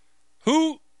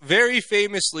 Who very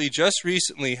famously just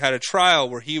recently had a trial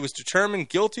where he was determined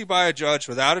guilty by a judge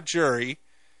without a jury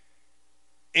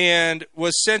and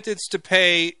was sentenced to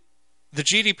pay the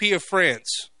GDP of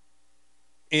France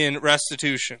in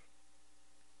restitution?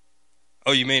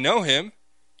 Oh, you may know him.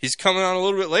 He's coming on a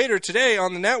little bit later today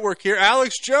on the network here.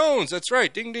 Alex Jones. That's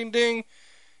right. Ding, ding, ding.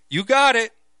 You got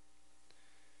it.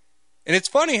 And it's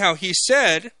funny how he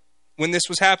said when this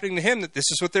was happening to him that this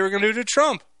is what they were going to do to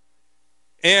Trump.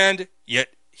 And yet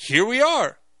here we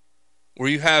are, where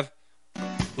you have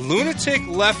lunatic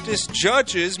leftist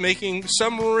judges making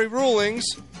summary rulings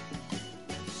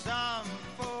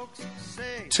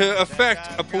to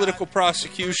affect a political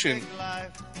prosecution,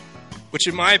 which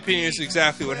in my opinion is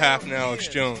exactly what happened to Alex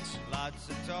Jones.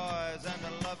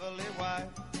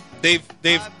 They've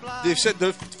said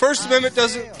the First Amendment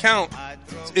doesn't count.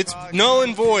 It's null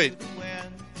and void.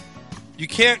 You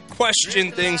can't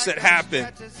question things that happen,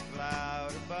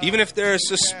 even if they're as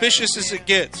suspicious as it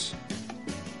gets.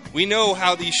 We know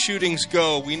how these shootings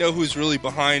go. We know who's really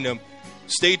behind them.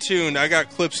 Stay tuned. I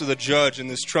got clips of the judge in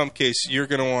this Trump case you're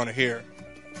going to want to hear.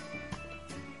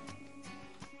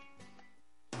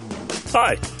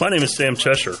 Hi, my name is Sam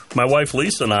Cheshire. My wife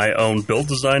Lisa and I own Build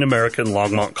Design America in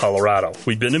Longmont, Colorado.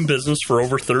 We've been in business for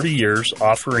over 30 years,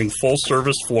 offering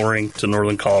full-service flooring to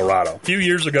Northern Colorado. A few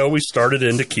years ago, we started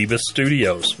into Kibis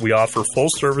Studios. We offer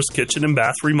full-service kitchen and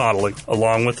bath remodeling,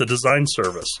 along with a design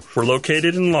service. We're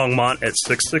located in Longmont at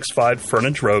 665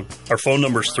 Frontage Road. Our phone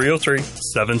number is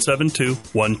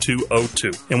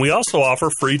 303-772-1202. And we also offer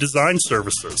free design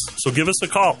services. So give us a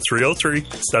call,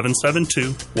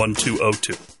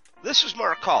 303-772-1202. This is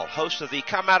Mark Call, host of the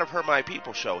Come Out of Her My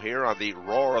People show here on the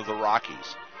Roar of the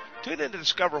Rockies. Tune in to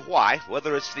discover why,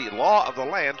 whether it's the law of the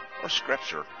land or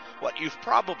Scripture, what you've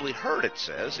probably heard it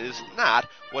says is not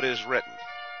what is written.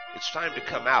 It's time to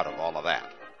come out of all of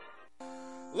that.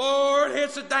 Lord,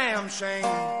 it's a damn shame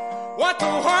what the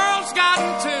world's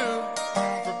gotten to.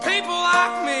 For people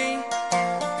like me,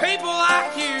 people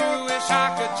like you, wish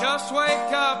I could just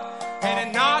wake up and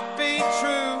it not be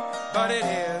true, but it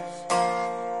is.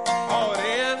 Oh, it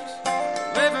is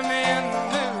living in the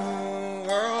new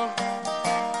world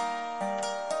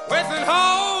with an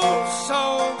whole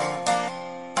soul.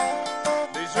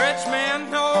 These rich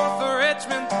men know the rich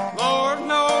men, Lord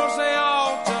knows they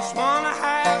all just want to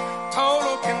have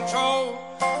total control.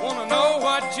 Want to know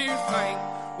what you think,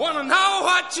 want to know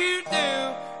what you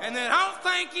do, and they don't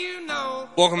think you know.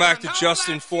 Welcome back to Just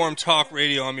Informed Talk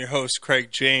Radio. I'm your host,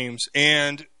 Craig James,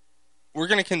 and we're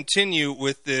going to continue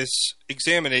with this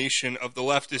examination of the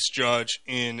leftist judge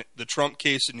in the Trump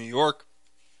case in New York.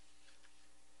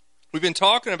 We've been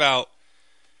talking about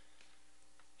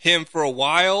him for a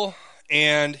while,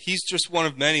 and he's just one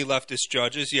of many leftist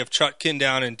judges. You have Chutkin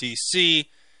down in D.C.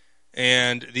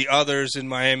 and the others in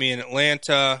Miami and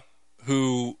Atlanta,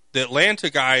 who the Atlanta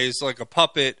guy is like a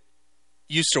puppet,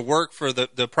 used to work for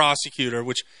the prosecutor,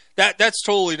 which that's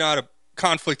totally not a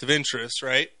conflict of interest,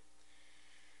 right?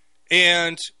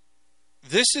 And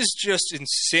this is just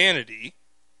insanity,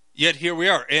 yet here we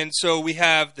are. And so we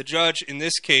have the judge in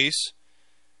this case,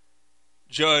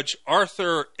 Judge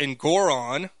Arthur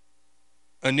Engoron,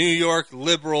 a New York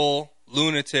liberal,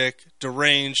 lunatic,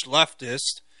 deranged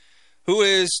leftist, who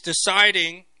is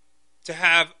deciding to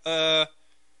have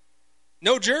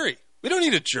no jury. We don't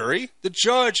need a jury. The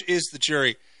judge is the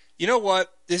jury. You know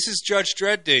what? This is Judge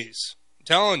Dredd days. I'm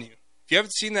telling you. If you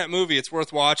haven't seen that movie, it's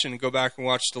worth watching, and go back and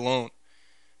watch Stallone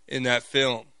in that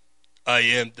film. I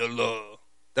am the law.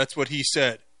 That's what he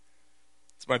said.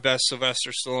 It's my best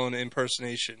Sylvester Stallone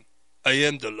impersonation. I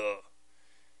am the law.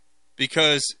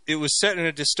 Because it was set in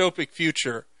a dystopic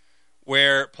future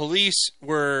where police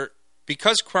were,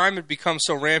 because crime had become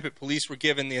so rampant, police were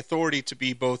given the authority to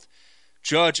be both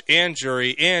judge and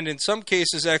jury, and in some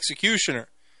cases executioner.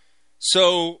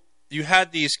 So you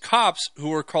had these cops who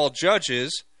were called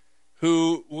judges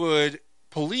who would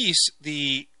police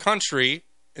the country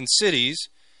and cities,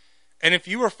 and if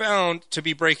you were found to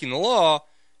be breaking the law,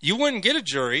 you wouldn't get a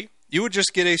jury. You would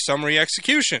just get a summary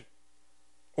execution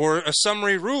or a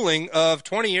summary ruling of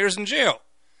 20 years in jail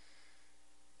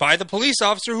by the police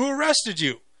officer who arrested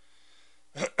you,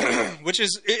 which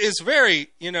is very,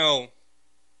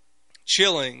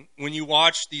 chilling when you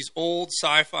watch these old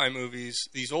sci-fi movies,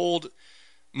 these old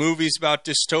movies about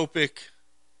dystopic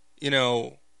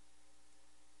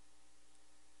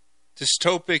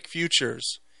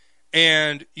futures,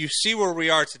 and you see where we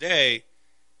are today,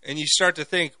 and you start to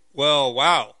think, well,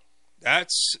 wow, that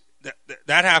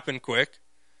happened quick.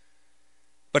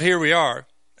 But here we are.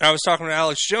 And I was talking to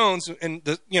Alex Jones, and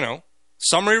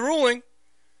summary ruling,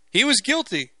 he was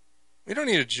guilty. We don't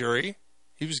need a jury.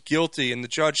 He was guilty, and the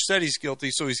judge said he's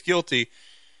guilty, so he's guilty.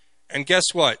 And guess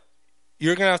what?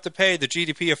 You're going to have to pay the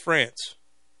GDP of France,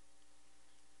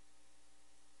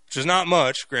 which is not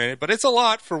much, granted, but it's a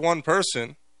lot for one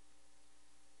person,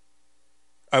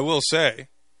 I will say.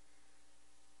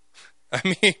 I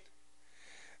mean,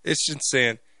 it's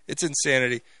insane. It's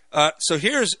insanity. So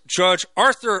here's Judge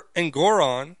Arthur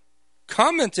Engoron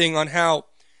commenting on how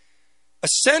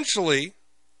essentially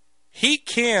he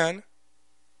can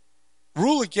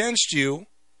rule against you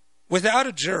without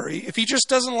a jury if he just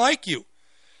doesn't like you,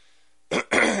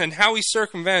 and how he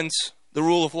circumvents the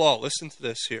rule of law. Listen to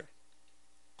this here.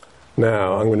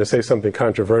 Now, I'm going to say something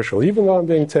controversial, even though I'm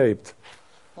being taped.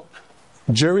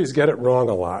 Juries get it wrong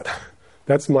a lot.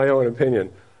 That's my own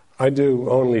opinion. I do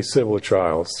only civil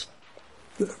trials,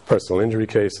 personal injury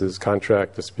cases,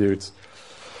 contract disputes.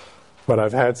 But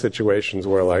I've had situations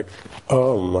where, like,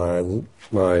 oh,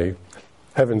 my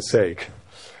heaven's sake,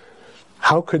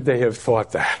 how could they have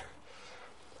thought that?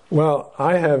 Well,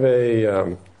 I have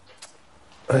a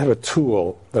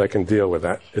tool that I can deal with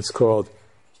that. It's called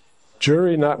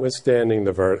judgment notwithstanding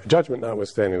the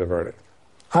verdict.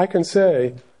 I can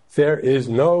say there is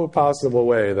no possible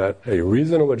way that a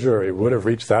reasonable jury would have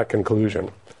reached that conclusion.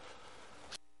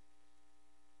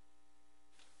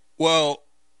 Well,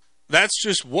 that's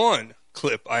just one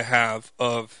clip I have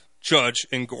of Judge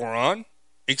Engoron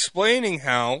explaining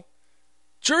how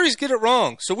juries get it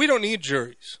wrong, so we don't need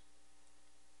juries.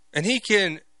 And he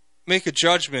can make a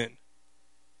judgment.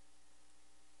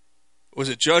 Was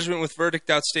it judgment with verdict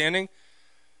outstanding?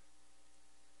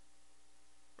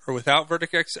 Or without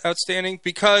verdict outstanding?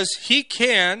 Because he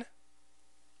can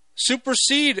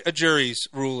supersede a jury's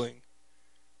ruling.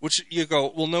 Which you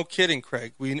go, well, no kidding,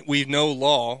 Craig. We know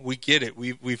law. We get it.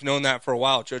 We've known that for a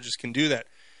while. Judges can do that.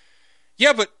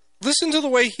 Yeah, but listen to the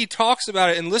way he talks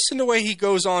about it, and listen to the way he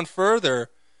goes on further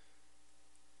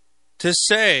to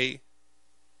say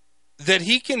that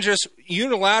he can just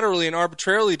unilaterally and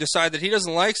arbitrarily decide that he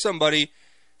doesn't like somebody,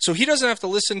 so he doesn't have to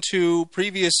listen to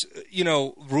previous,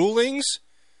 rulings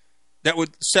that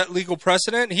would set legal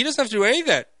precedent. He doesn't have to do any of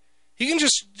that. He can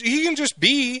just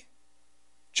be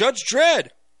Judge Dredd.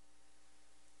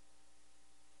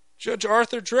 Judge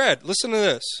Arthur Dredd. Listen to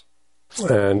this.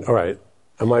 And, all right,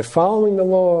 am I following the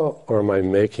law or am I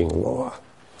making law?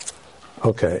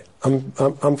 Okay,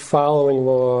 I'm following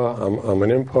law. I'm an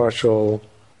impartial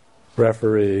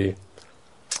referee,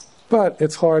 but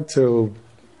it's hard to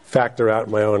factor out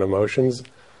my own emotions.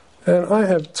 And I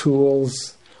have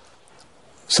tools.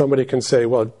 Somebody can say,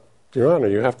 well, Your Honor,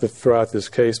 you have to throw out this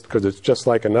case because it's just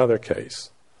like another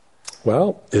case.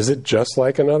 Well, is it just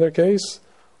like another case?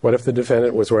 What if the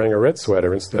defendant was wearing a red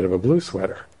sweater instead of a blue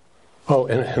sweater? Oh,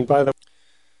 and by the way,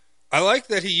 I like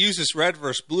that he uses red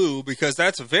versus blue because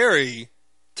that's very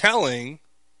telling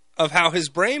of how his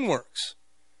brain works.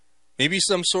 Maybe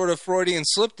some sort of Freudian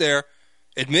slip there,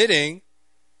 admitting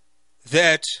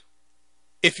that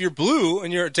if you're blue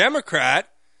and you're a Democrat,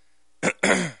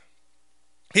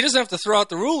 he doesn't have to throw out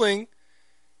the ruling,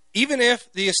 even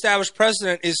if the established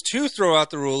precedent is to throw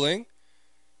out the ruling,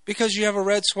 because you have a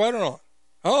red sweater on.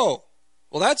 Oh,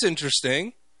 well, that's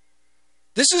interesting.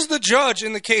 This is the judge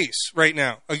in the case right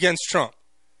now against Trump.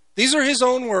 These are his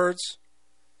own words.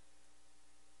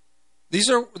 This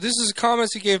is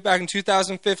comments he gave back in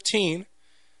 2015.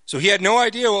 So he had no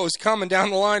idea what was coming down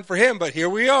the line for him, but here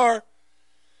we are.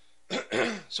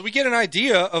 So we get an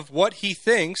idea of what he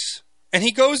thinks, and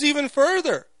he goes even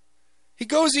further.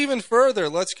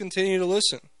 Let's continue to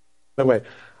listen. By the way,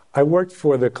 I worked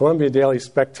for the Columbia Daily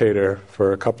Spectator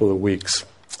for a couple of weeks.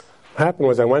 What happened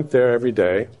was I went there every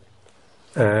day,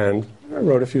 and I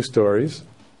wrote a few stories.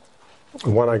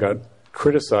 One I got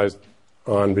criticized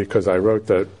on because I wrote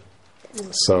that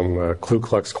some Ku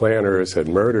Klux Klanners had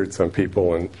murdered some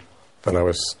people, and I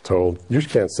was told, you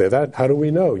can't say that. How do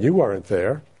we know? You weren't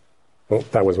there. Well,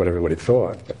 that was what everybody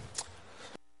thought.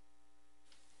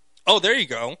 Oh, there you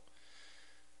go.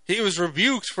 He was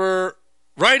rebuked for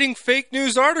writing fake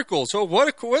news articles. Oh, what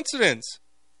a coincidence.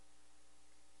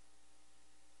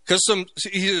 Because some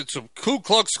Ku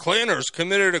Klux Klanners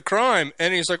committed a crime,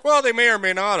 and he's like, well, they may or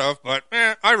may not have, but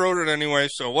I wrote it anyway,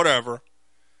 so whatever.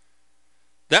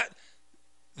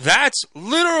 That's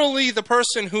literally the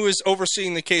person who is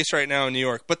overseeing the case right now in New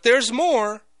York. But there's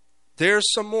more. There's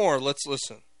some more. Let's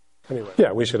listen. Anyway.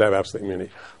 Yeah, we should have absolute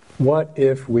immunity. What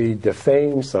if we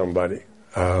defame somebody?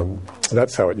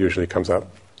 That's how it usually comes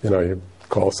up. You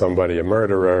call somebody a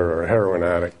murderer or a heroin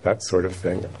addict, that sort of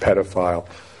thing, a pedophile.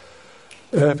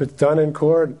 And if it's done in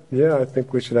court, yeah, I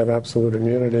think we should have absolute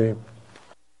immunity.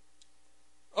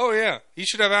 Oh, yeah. He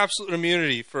should have absolute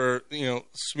immunity for,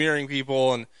 smearing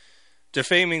people and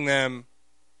defaming them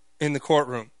in the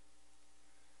courtroom.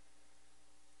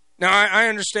 Now, I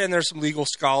understand there's some legal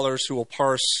scholars who will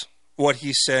parse what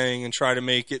he's saying and try to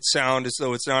make it sound as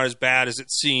though it's not as bad as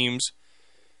it seems.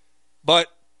 But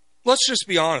let's just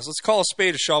be honest. Let's call a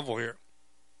spade a shovel here.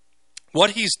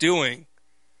 What he's doing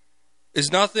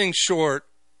is nothing short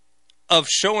of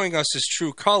showing us his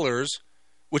true colors,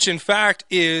 which in fact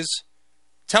is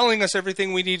telling us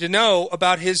everything we need to know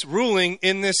about his ruling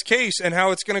in this case and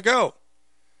how it's going to go.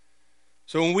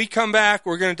 So when we come back,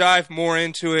 we're going to dive more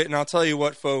into it, and I'll tell you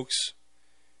what, folks,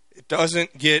 it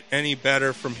doesn't get any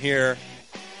better from here.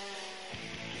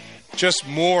 Just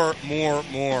more.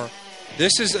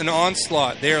 This is an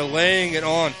onslaught. They are laying it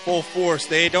on full force.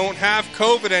 They don't have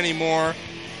COVID anymore.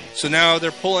 So now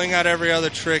they're pulling out every other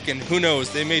trick, and who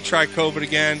knows, they may try COVID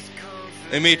again.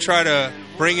 They may try to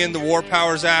bring in the War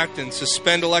Powers Act and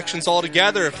suspend elections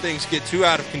altogether if things get too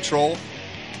out of control.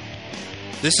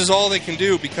 This is all they can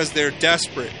do because they're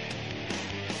desperate.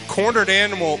 Cornered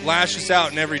animal lashes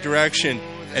out in every direction,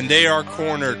 and they are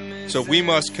cornered. So we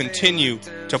must continue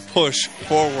to push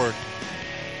forward.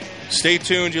 Stay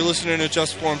tuned. You're listening to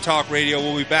Just Informed Talk Radio.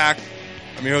 We'll be back.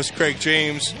 I'm your host, Craig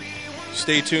James.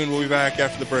 Stay tuned. We'll be back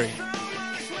after the break.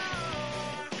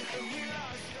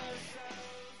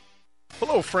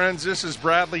 Hello, friends. This is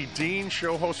Bradley Dean,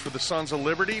 show host for the Sons of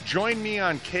Liberty. Join me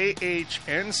on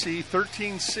KHNC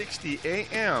 1360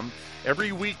 AM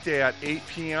every weekday at 8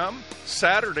 p.m.,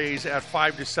 Saturdays at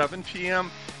 5 to 7 p.m.,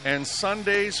 and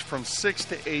Sundays from 6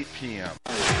 to 8 p.m.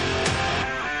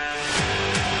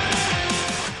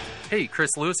 Hey,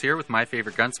 Chris Lewis here with My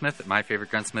Favorite Gunsmith at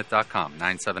myfavoritegunsmith.com,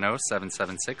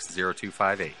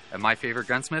 970-776-0258. At My Favorite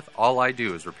Gunsmith, all I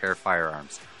do is repair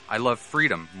firearms. I love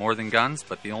freedom more than guns,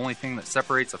 but the only thing that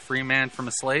separates a free man from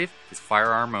a slave is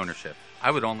firearm ownership.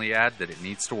 I would only add that it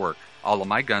needs to work. All of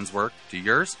my guns work. Do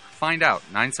yours? Find out.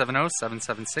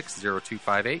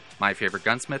 970-776-0258. My Favorite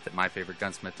Gunsmith at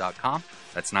myfavoritegunsmith.com.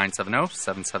 That's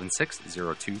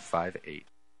 970-776-0258.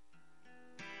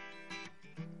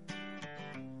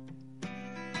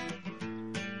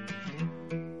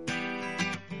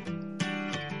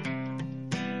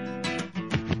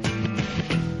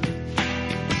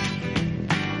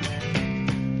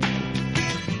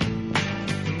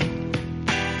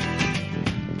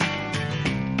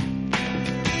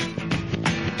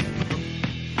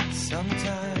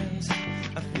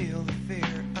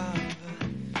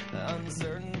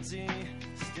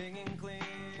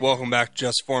 Welcome back to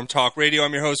Just Informed Talk Radio.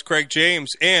 I'm your host, Craig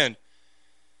James, and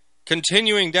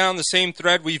continuing down the same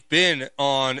thread we've been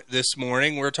on this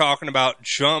morning, we're talking about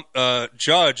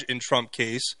judge in Trump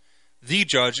case, the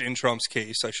judge in Trump's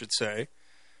case, I should say,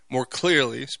 more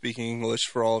clearly, speaking English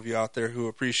for all of you out there who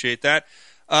appreciate that.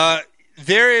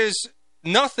 There is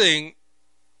nothing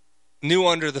new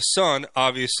under the sun,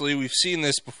 obviously. We've seen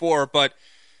this before, but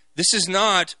this is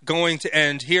not going to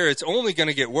end here. It's only going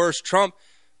to get worse. Trump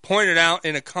pointed out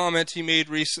in a comment he made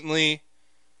recently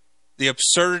the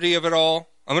absurdity of it all.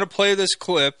 I'm going to play this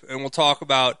clip, and we'll talk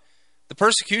about the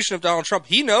persecution of Donald Trump.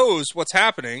 He knows what's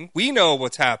happening. We know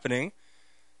what's happening.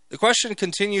 The question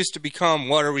continues to become,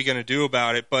 what are we going to do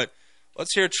about it? But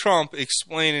let's hear Trump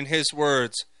explain in his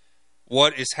words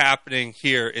what is happening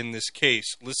here in this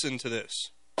case. Listen to this.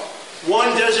 One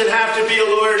doesn't have to be a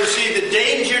lawyer to see the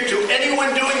danger to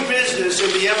anyone doing business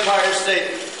in the Empire State.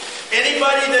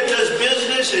 Anybody that does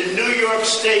business in New York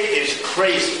State is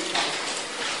crazy.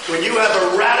 When you have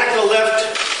a radical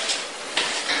left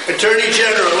attorney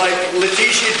general like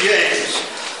Letitia James,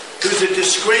 who's a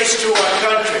disgrace to our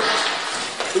country,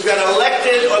 who got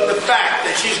elected on the fact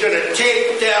that she's going to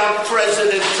take down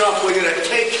President Trump, we're going to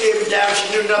take him down, she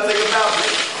knew nothing about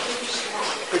it.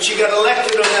 But she got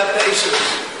elected on that basis.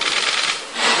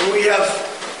 And we have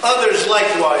others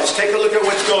likewise. Take a look at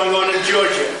what's going on in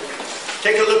Georgia.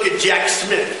 Take a look at Jack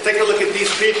Smith. Take a look at these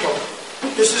people.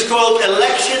 This is called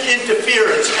election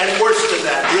interference, and worse than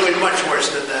that, really much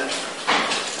worse than that.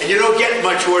 And you don't get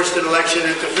much worse than election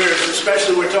interference,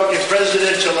 especially we're talking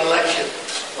presidential election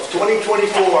of 2024.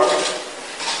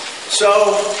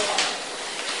 So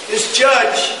this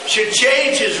judge should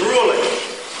change his ruling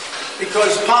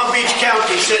because Palm Beach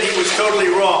County said he was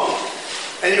totally wrong,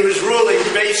 and he was ruling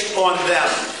based on them.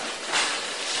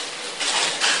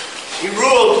 He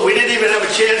ruled we didn't even have a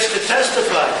chance to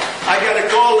testify. I got a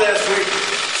call last week,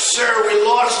 sir, we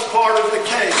lost part of the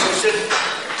case. I said,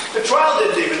 the trial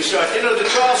didn't even start. You know, the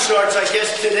trial starts, I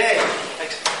guess, today.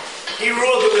 He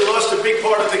ruled that we lost a big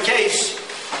part of the case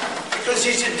because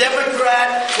he's a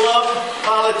Democrat club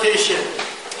politician.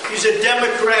 He's a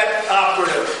Democrat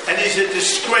operative, and he's a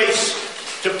disgrace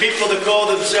to people that call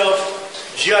themselves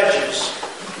judges.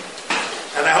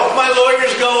 And I hope my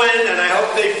lawyers go in, and I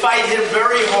hope they fight him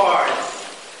very hard,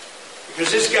 because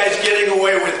this guy's getting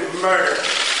away with murder.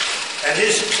 And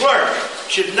his clerk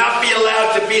should not be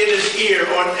allowed to be in his ear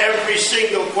on every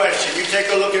single question. You take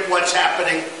a look at what's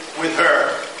happening with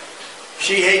her.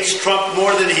 She hates Trump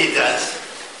more than he does.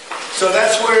 So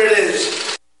that's where it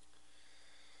is.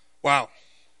 Wow.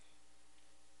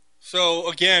 So,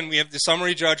 again, we have the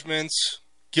summary judgments,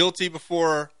 guilty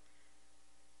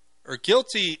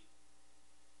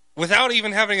without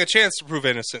even having a chance to prove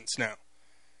innocence now.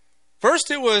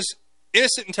 First it was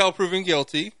innocent until proven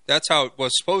guilty. That's how it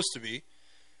was supposed to be.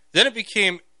 Then it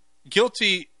became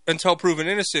guilty until proven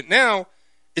innocent. Now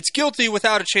it's guilty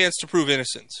without a chance to prove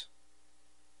innocence.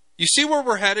 You see where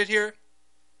we're headed here?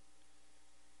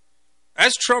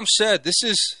 As Trump said, this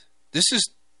is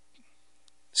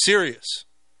serious.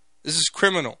 This is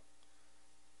criminal.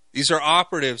 These are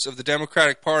operatives of the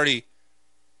Democratic Party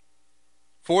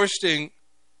foisting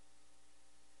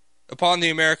upon the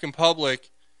American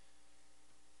public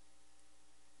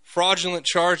fraudulent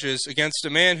charges against a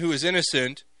man who is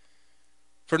innocent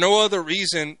for no other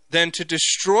reason than to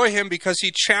destroy him because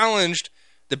he challenged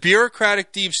the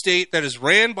bureaucratic deep state that is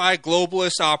ran by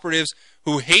globalist operatives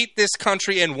who hate this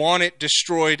country and want it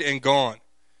destroyed and gone.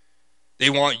 They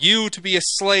want you to be a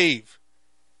slave.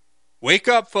 Wake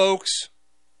up, folks.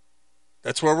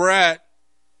 That's where we're at.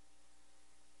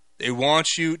 They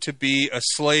want you to be a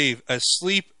slave,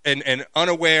 asleep and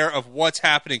unaware of what's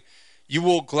happening. You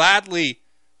will gladly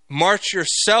march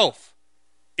yourself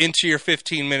into your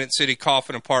 15-minute city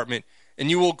coffin apartment,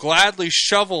 and you will gladly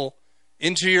shovel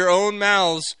into your own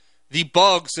mouths the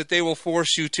bugs that they will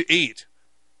force you to eat.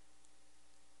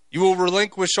 You will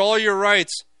relinquish all your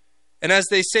rights, and as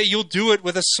they say, you'll do it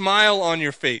with a smile on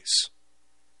your face.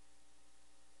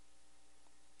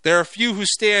 There are few who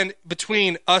stand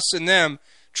between us and them.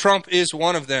 Trump is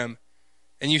one of them.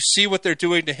 And you see what they're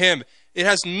doing to him. It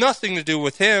has nothing to do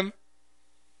with him.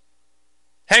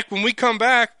 Heck, when we come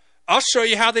back, I'll show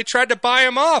you how they tried to buy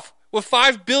him off with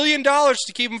 $5 billion to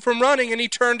keep him from running, and he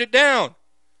turned it down.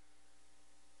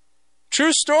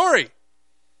 True story.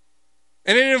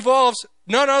 And it involves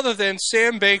none other than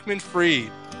Sam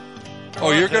Bankman-Fried.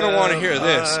 Oh, you're going to want to hear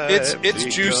this.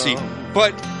 It's juicy.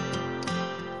 But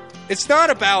it's not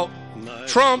about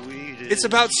Trump. It's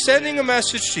about sending a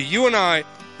message to you and I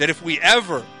that if we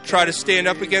ever try to stand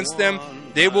up against them,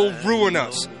 they will ruin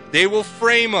us. They will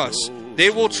frame us. They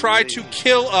will try to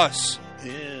kill us.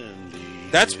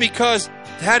 That's because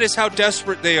that is how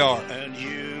desperate they are.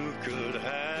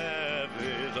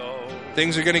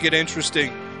 Things are going to get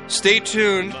interesting. Stay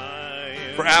tuned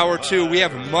for Hour 2. We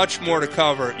have much more to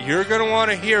cover. You're going to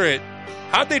want to hear it.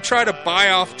 How'd they try to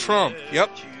buy off Trump? Yep.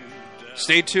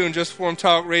 Stay tuned. Just Informed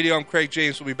Talk Radio. I'm Craig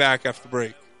James. We'll be back after the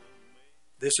break.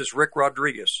 This is Rick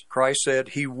Rodriguez. Christ said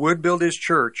he would build his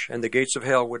church, and the gates of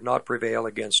hell would not prevail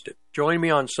against it. Join me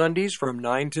on Sundays from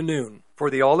 9 to noon for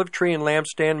the Olive Tree and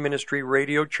Lampstand Ministry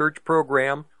Radio Church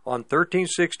program on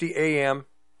 1360 AM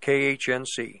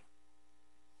KHNC.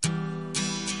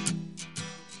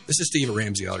 This is Steve at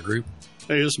Ramsey Auto Group.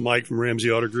 Hey, this is Mike from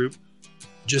Ramsey Auto Group.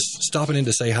 Just stopping in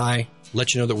to say hi,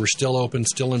 let you know that we're still open,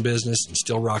 still in business, and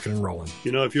still rocking and rolling.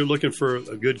 You know, if you're looking for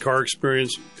a good car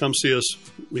experience, come see us.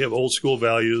 We have old school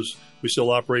values. We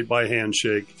still operate by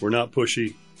handshake. We're not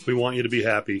pushy. We want you to be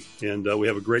happy, and we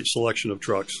have a great selection of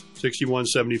trucks.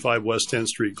 6175 West 10th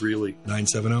Street, Greeley.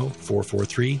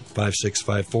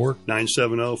 970-443-5654.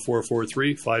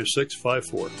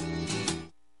 970-443-5654.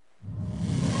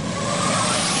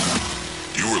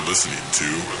 You are listening to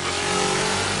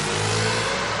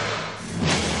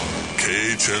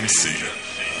KHNC,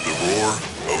 the roar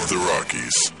of the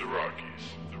Rockies.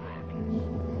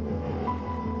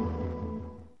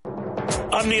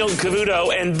 I'm Neil Cavuto,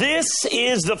 and this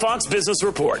is the Fox Business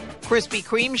Report. Krispy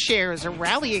Kreme shares are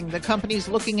rallying. The company's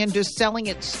looking into selling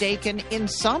its stake in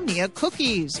Insomnia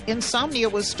Cookies. Insomnia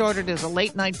was started as a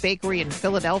late-night bakery in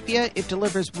Philadelphia. It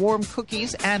delivers warm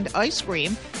cookies and ice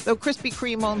cream. Though Krispy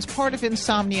Kreme owns part of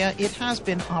Insomnia, it has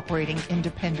been operating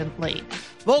independently.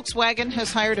 Volkswagen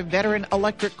has hired a veteran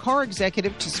electric car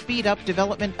executive to speed up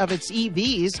development of its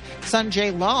EVs.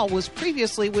 Sanjay Lal was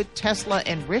previously with Tesla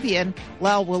and Rivian.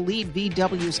 Lal will lead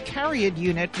VW's Cariad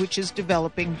unit, which is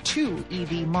developing 2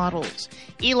 EV models.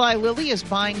 Eli Lilly is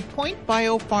buying Point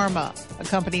Biopharma, a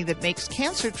company that makes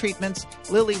cancer treatments.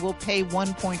 Lilly will pay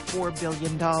 $1.4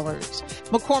 billion.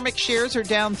 McCormick shares are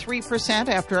down 3%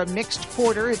 after a mixed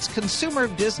quarter. Its consumer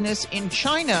business in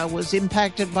China was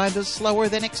impacted by the slower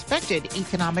than expected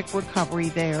economic recovery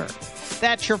there.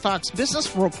 That's your Fox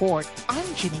Business Report.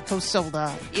 I'm Ginny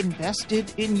Cosolda,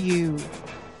 invested in you.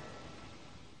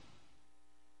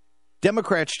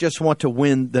 Democrats just want to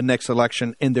win the next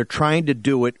election, and they're trying to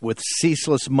do it with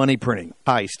ceaseless money printing.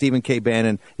 Hi, Stephen K.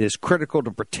 Bannon. It is critical to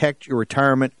protect your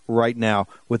retirement right now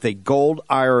with a gold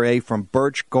IRA from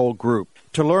Birch Gold Group.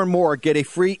 To learn more, get a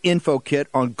free info kit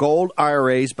on gold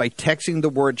IRAs by texting the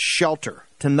word SHELTER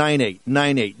to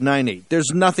 989898. There's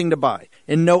nothing to buy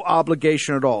and no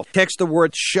obligation at all. Text the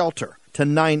word SHELTER to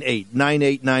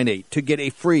 989898 to get a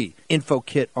free info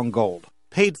kit on gold.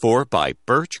 Paid for by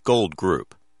Birch Gold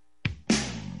Group.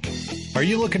 Are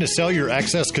you looking to sell your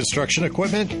excess construction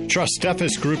equipment? Trust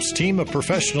Steffes Group's team of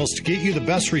professionals to get you the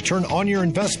best return on your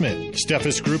investment.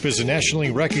 Steffes Group is a nationally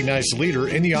recognized leader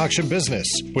in the auction business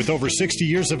with over 60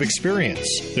 years of experience.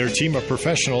 Their team of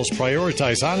professionals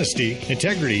prioritize honesty,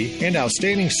 integrity, and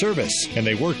outstanding service, and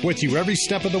they work with you every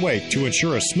step of the way to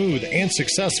ensure a smooth and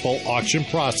successful auction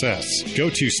process. Go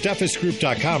to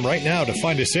SteffesGroup.com right now to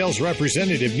find a sales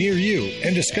representative near you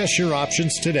and discuss your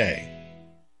options today.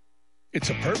 It's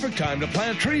a perfect time to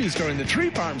plant trees during the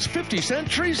Tree Farm's 50-cent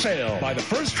tree sale. Buy the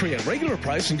first tree at regular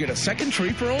price and get a second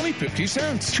tree for only 50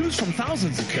 cents. Choose from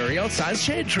thousands of carry-out size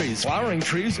shade trees, flowering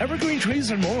trees, evergreen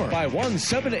trees, and more. Buy one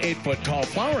 7 to 8 foot tall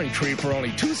flowering tree for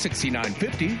only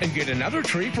 $269.50 and get another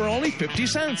tree for only 50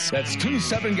 cents. That's 2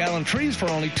 7-gallon trees for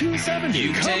only $2.70.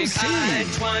 You Come take see.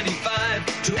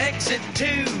 I-25 to exit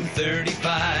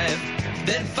 235,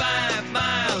 then 5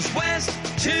 miles west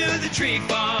to the Tree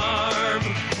Farm.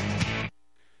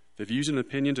 The views and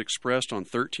opinions expressed on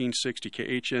 1360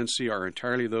 KHNC are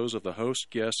entirely those of the host,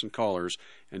 guests, and callers,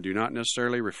 and do not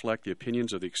necessarily reflect the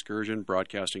opinions of the Excursion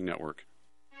Broadcasting Network.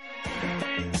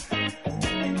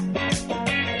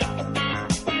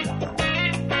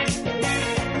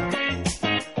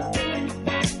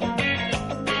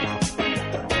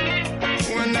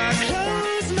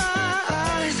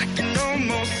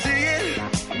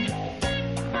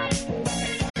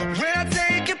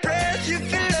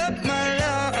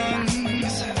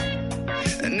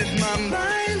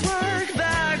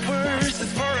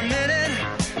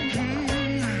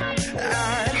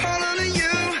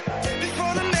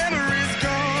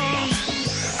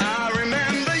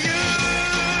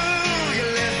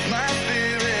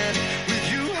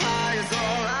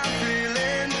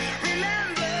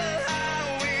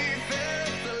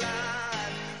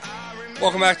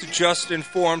 Welcome back to Just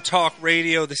Informed Talk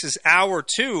Radio. This is hour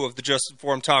 2 of the Just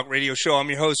Informed Talk Radio Show.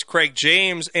 I'm your host, Craig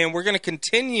James, and we're going to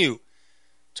continue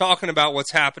talking about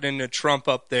what's happening to Trump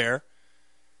up there.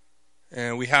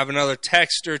 And we have another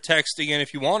texter texting in.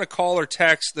 If you want to call or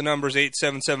text, the number is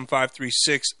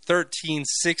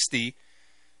 877-536-1360.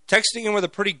 Texting in with a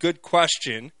pretty good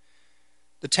question.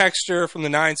 The texter from the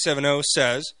 970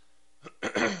 says,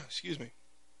 excuse me,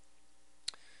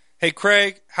 "Hey,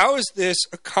 Craig, how is this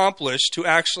accomplished to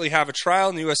actually have a trial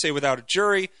in the USA without a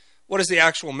jury? What is the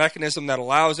actual mechanism that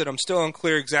allows it? I'm still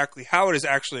unclear exactly how it is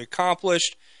actually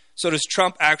accomplished. So does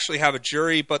Trump actually have a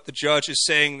jury, but the judge is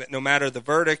saying that no matter the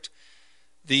verdict,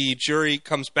 the jury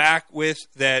comes back with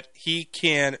that he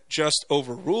can just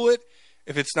overrule it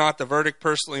if it's not the verdict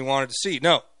personally wanted to see?"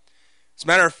 No. As a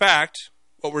matter of fact,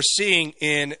 what we're seeing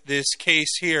in this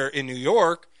case here in New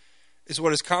York is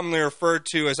what is commonly referred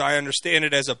to, as I understand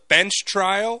it, as a bench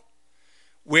trial,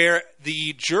 where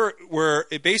where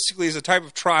it basically is a type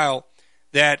of trial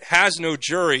that has no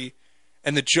jury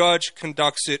and the judge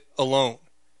conducts it alone.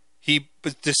 He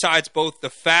decides both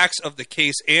the facts of the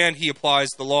case and he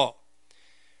applies the law.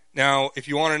 Now, if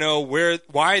you want to know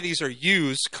why these are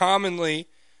used, commonly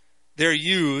they're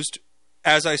used,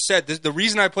 as I said, the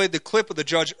reason I played the clip of the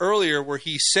judge earlier where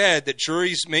he said that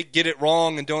juries may get it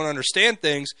wrong and don't understand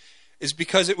things is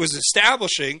because it was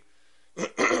establishing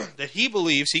that he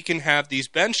believes he can have these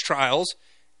bench trials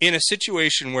in a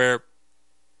situation where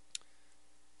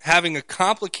having a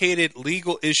complicated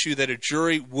legal issue that a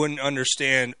jury wouldn't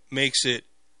understand makes it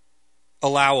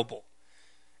allowable.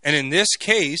 And in this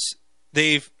case,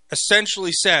 they've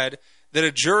essentially said that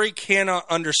a jury cannot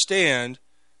understand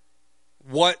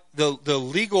what the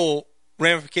legal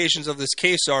ramifications of this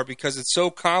case are because it's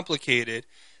so complicated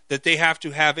that they have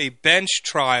to have a bench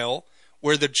trial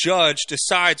where the judge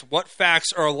decides what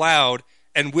facts are allowed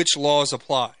and which laws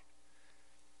apply.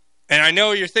 And I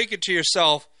know you're thinking to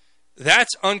yourself,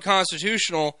 that's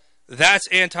unconstitutional, that's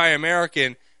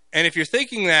anti-American, and if you're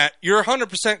thinking that, you're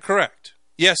 100% correct.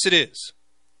 Yes, it is.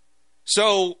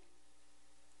 So,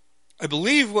 I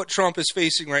believe what Trump is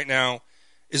facing right now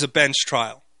is a bench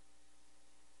trial,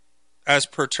 as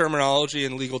per terminology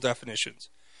and legal definitions.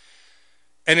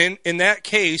 And in that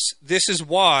case, this is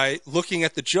why looking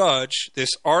at the judge,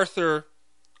 this Arthur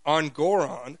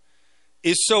Engoron,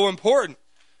 is so important.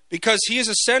 Because he is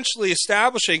essentially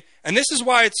establishing, and this is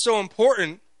why it's so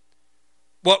important,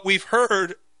 what we've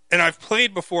heard, and I've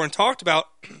played before and talked about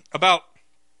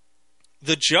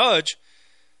the judge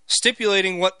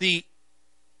stipulating what the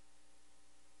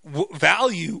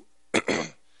value,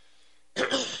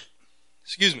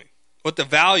 excuse me, what the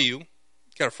value,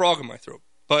 got a frog in my throat,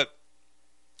 but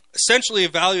essentially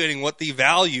evaluating what the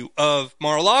value of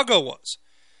Mar-a-Lago was.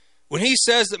 When he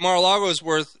says that Mar-a-Lago is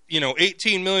worth,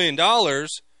 $18 million,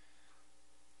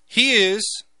 he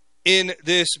is, in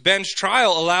this bench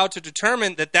trial, allowed to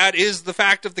determine that that is the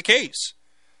fact of the case,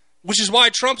 which is why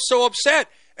Trump's so upset,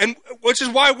 and which is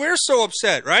why we're so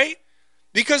upset, right?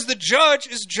 Because the judge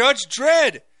is Judge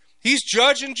Dredd. He's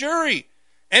judge and jury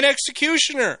and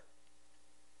executioner.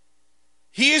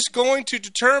 He is going to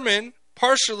determine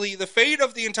partially the fate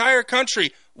of the entire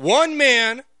country. One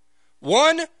man,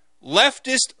 one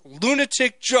leftist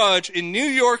lunatic judge in New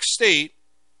York State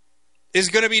is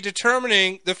going to be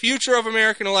determining the future of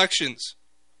American elections,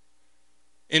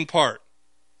 in part,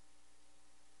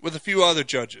 with a few other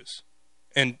judges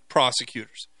and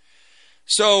prosecutors.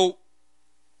 So,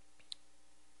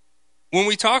 when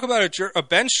we talk about a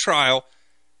bench trial,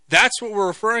 that's what we're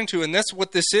referring to, and that's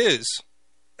what this is,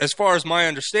 as far as my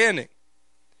understanding.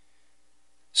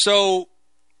 So,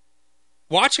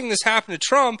 watching this happen to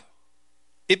Trump,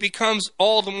 it becomes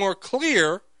all the more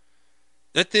clear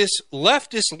that this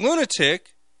leftist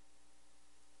lunatic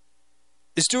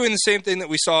is doing the same thing that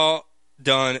we saw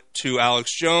done to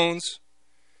Alex Jones.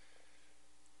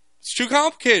 It's too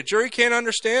complicated. Jury can't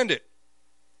understand it.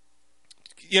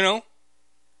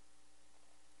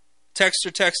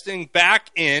 Texter texting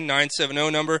back in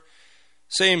 970 number.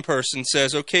 Same person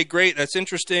says, okay, great, that's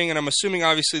interesting, and I'm assuming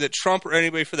obviously that Trump or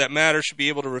anybody for that matter should be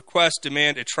able to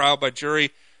demand a trial by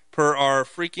jury per our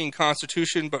freaking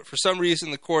Constitution, but for some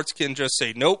reason the courts can just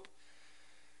say nope.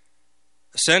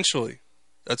 Essentially,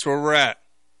 that's where we're at.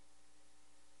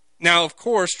 Now, of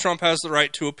course, Trump has the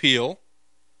right to appeal,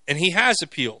 and he has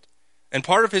appealed, and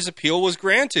part of his appeal was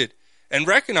granted and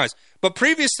recognized. But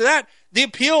previous to that, the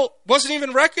appeal wasn't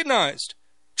even recognized.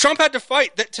 Trump had to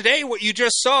fight. That today, what you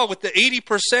just saw with the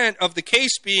 80% of the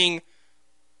case being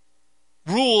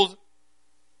ruled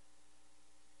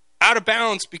out of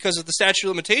bounds because of the statute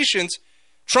of limitations,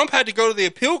 Trump had to go to the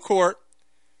appeal court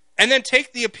and then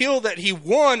take the appeal that he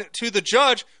won to the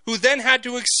judge, who then had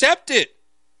to accept it.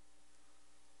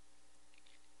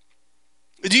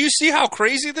 Do you see how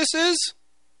crazy this is?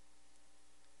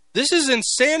 This is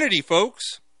insanity,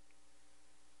 folks.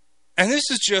 And this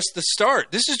is just the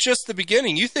start. This is just the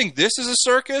beginning. You think this is a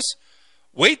circus?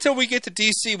 Wait till we get to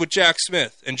D.C. with Jack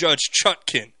Smith and Judge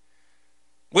Chutkin.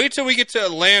 Wait till we get to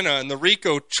Atlanta and the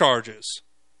RICO charges.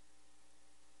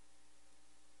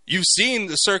 You've seen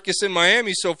the circus in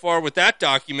Miami so far with that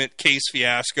document case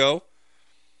fiasco.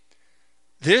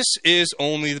 This is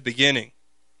only the beginning.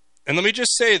 And let me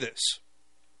just say this,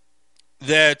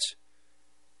 that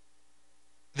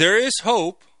there is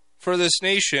hope for this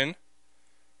nation,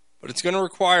 but it's going to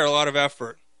require a lot of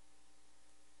effort.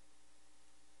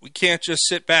 We can't just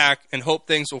sit back and hope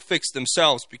things will fix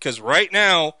themselves, because right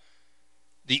now,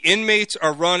 the inmates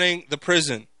are running the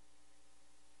prison.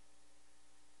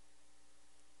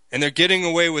 And they're getting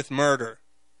away with murder.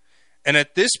 And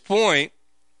at this point,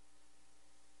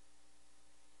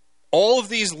 all of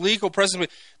these legal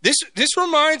precedents, this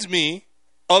reminds me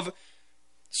of,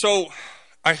 so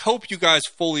I hope you guys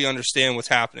fully understand what's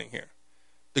happening here,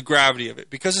 the gravity of it,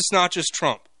 because it's not just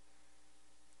Trump.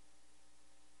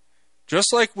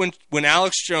 Just like when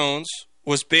Alex Jones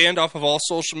was banned off of all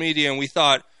social media and we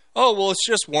thought, oh, well, it's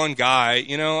just one guy,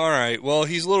 you know, all right, well,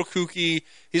 he's a little kooky,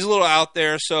 he's a little out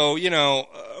there, so, you know,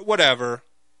 whatever.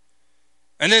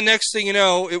 And then next thing you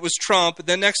know, it was Trump, and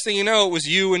then next thing you know, it was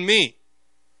you and me.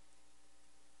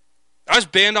 I was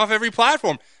banned off every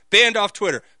platform, banned off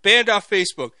Twitter, banned off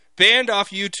Facebook, banned off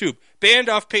YouTube, banned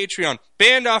off Patreon,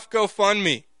 banned off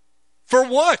GoFundMe. For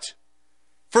what?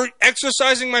 For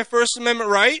exercising my First Amendment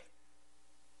right?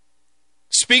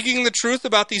 Speaking the truth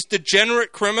about these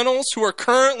degenerate criminals who are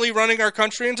currently running our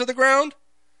country into the ground?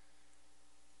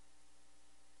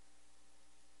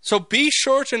 So be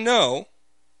sure to know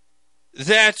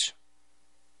that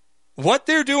what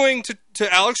they're doing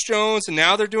to Alex Jones and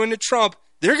now they're doing to Trump,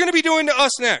 they're going to be doing to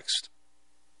us next.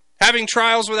 Having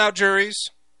trials without juries,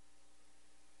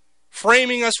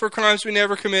 framing us for crimes we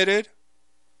never committed.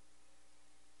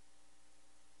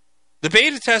 The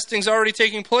beta testing is already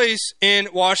taking place in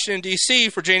Washington, D.C.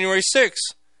 for January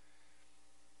 6th.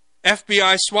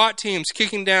 FBI SWAT teams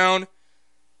kicking down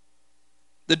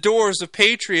the doors of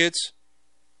patriots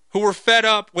who were fed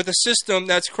up with a system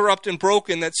that's corrupt and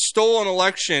broken, that stole an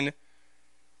election,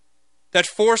 that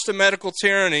forced a medical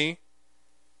tyranny,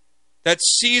 that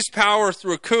seized power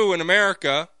through a coup in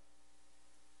America.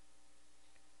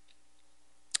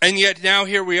 And yet now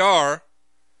here we are,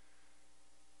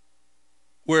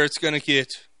 where it's going to get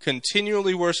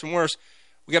continually worse and worse.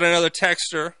 We got another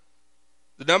texter.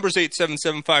 The number's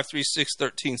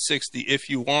 877-536-1360 if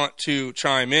you want to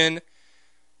chime in.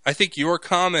 I think your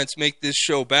comments make this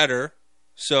show better.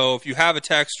 So if you have a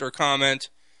text or a comment,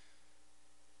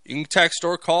 you can text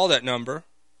or call that number.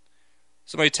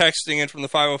 Somebody texting in from the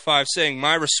 505 saying,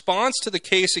 my response to the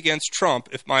case against Trump,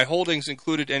 if my holdings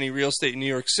included any real estate in New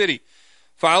York City,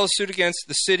 file a suit against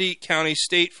the city, county,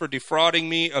 state for defrauding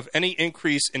me of any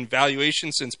increase in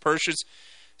valuation since purchase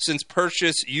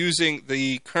using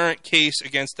the current case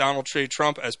against Donald J.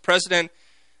 Trump as president.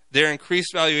 Their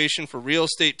increased valuation for real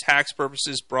estate tax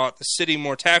purposes brought the city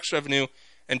more tax revenue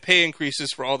and pay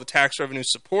increases for all the tax revenue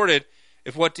supported.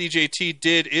 If what DJT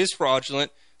did is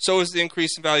fraudulent, so is the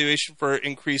increase in valuation for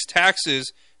increased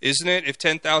taxes, isn't it? If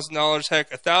 $10,000,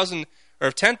 heck, 1,000, or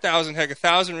if 10,000, heck,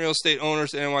 1,000 real estate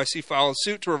owners in NYC filed a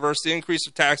suit to reverse the increase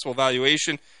of taxable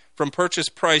valuation from purchase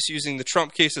price using the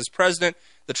Trump case as president,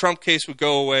 the Trump case would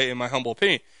go away, in my humble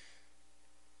opinion.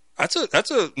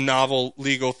 That's a novel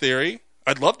legal theory.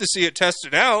 I'd love to see it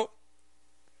tested out.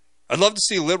 I'd love to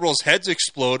see liberals' heads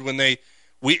explode when they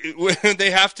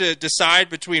have to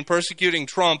decide between persecuting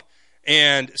Trump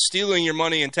and stealing your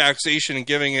money in taxation and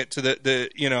giving it to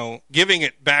giving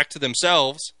it back to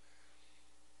themselves.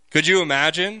 Could you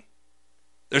imagine?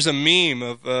 There's a meme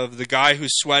of the guy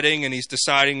who's sweating and he's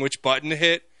deciding which button to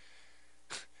hit.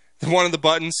 One of the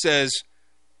buttons says,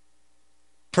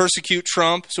 persecute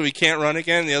Trump so he can't run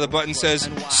again. The other button says,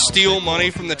 steal money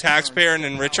from the taxpayer and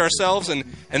enrich ourselves. And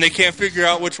they can't figure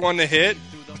out which one to hit.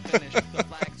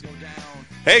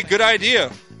 Hey, good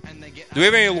idea. Do we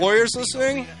have any lawyers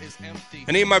listening?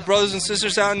 Any of my brothers and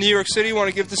sisters out in New York City want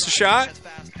to give this a shot?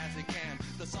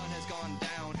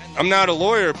 I'm not a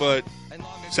lawyer, but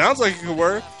sounds like it could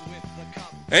work.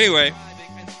 Anyway,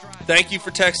 thank you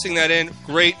for texting that in.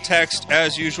 Great text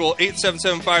as usual.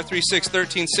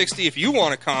 877-536-1360 if you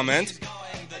want to comment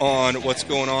on what's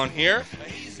going on here.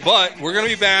 But we're going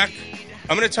to be back.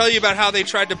 I'm going to tell you about how they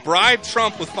tried to bribe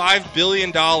Trump with $5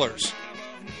 billion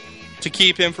to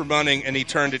keep him from running, and he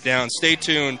turned it down. Stay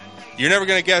tuned. You're never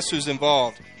going to guess who's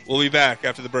involved. We'll be back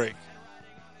after the break.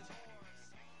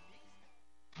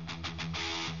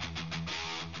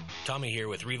 Tommy here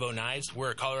with Revo Knives.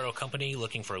 We're a Colorado company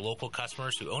looking for local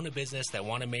customers who own a business that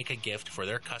want to make a gift for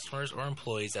their customers or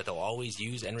employees that they'll always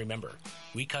use and remember.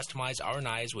 We customize our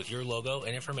knives with your logo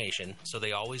and information so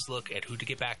they always look at who to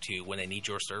get back to when they need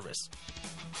your service.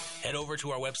 Head over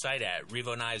to our website at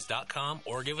revoknives.com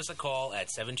or give us a call at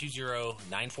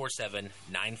 720-947-9599.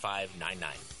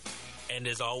 And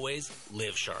as always,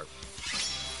 live sharp.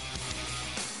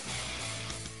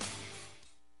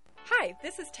 Hi,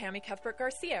 this is Tammy Cuthbert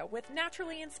Garcia with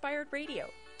Naturally Inspired Radio.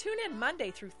 Tune in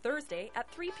Monday through Thursday at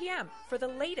 3 p.m. for the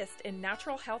latest in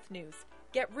natural health news.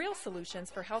 Get real solutions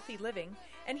for healthy living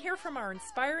and hear from our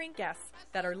inspiring guests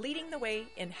that are leading the way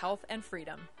in health and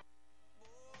freedom.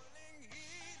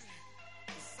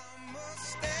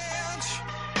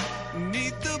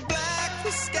 Neath the black,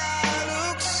 the sky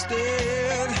looks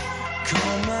dead.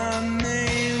 Call my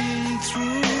name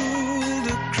through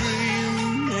the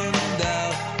cream and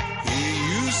I'll hear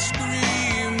you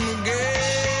scream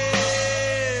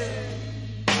again.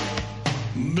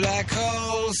 Black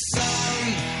hole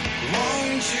sun,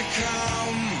 won't you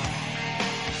come?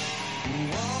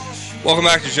 Welcome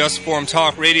back to Just Informed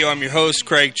Talk Radio. I'm your host,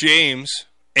 Craig James,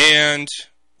 and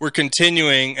we're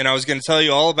continuing, and I was going to tell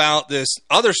you all about this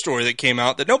other story that came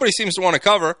out that nobody seems to want to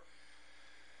cover.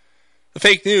 The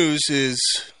fake news is,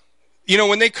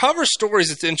 when they cover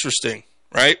stories, it's interesting,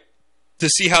 right, to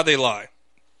see how they lie.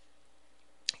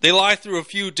 They lie through a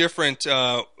few different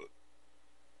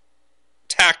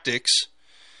tactics.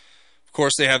 Of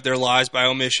course, they have their lies by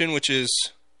omission, which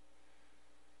is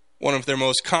one of their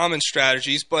most common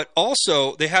strategies, but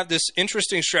also they have this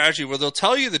interesting strategy where they'll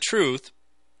tell you the truth,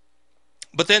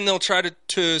 but then they'll try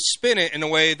to spin it in a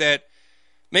way that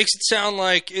makes it sound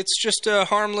like it's just a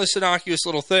harmless, innocuous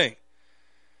little thing.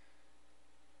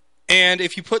 And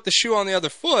if you put the shoe on the other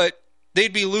foot,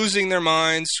 they'd be losing their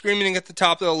minds, screaming at the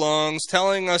top of their lungs,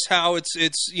 telling us how it's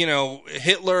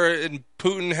Hitler and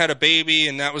Putin had a baby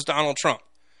and that was Donald Trump.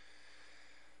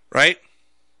 Right?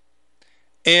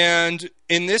 And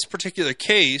in this particular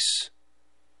case,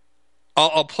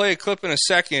 I'll play a clip in a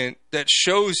second that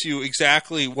shows you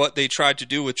exactly what they tried to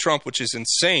do with Trump, which is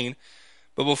insane.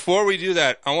 But before we do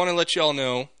that, I want to let you all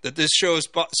know that this show is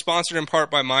sponsored in part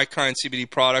by My Kind CBD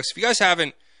products. If you guys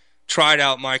haven't tried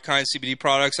out My Kind CBD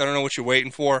products, I don't know what you're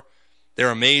waiting for. They're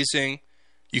amazing.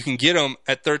 You can get them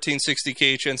at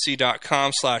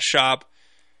 1360khnc.com/shop.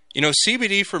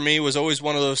 CBD for me was always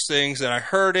one of those things that I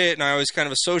heard it and I always kind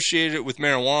of associated it with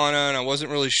marijuana and I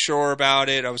wasn't really sure about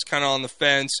it. I was kind of on the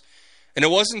fence. And it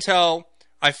wasn't until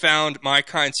I found My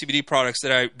Kind CBD products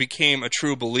that I became a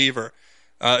true believer.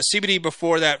 CBD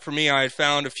before that, for me, I had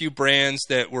found a few brands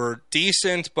that were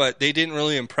decent, but they didn't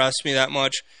really impress me that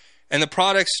much. And the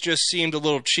products just seemed a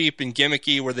little cheap and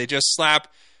gimmicky where they just slap,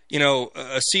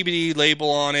 a CBD label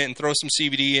on it and throw some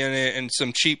CBD in it and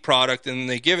some cheap product and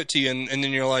they give it to you. And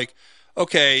then you're like,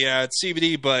 okay, yeah, it's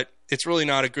CBD, but it's really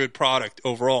not a good product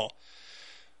overall.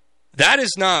 That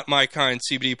is not My Kind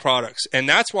CBD products, and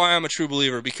that's why I'm a true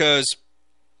believer, because,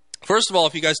 first of all,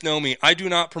 if you guys know me, I do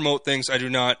not promote things I do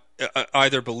not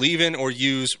either believe in or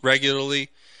use regularly,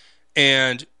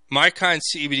 and My Kind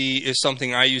CBD is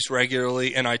something I use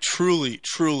regularly, and I truly,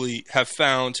 truly have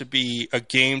found to be a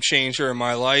game changer in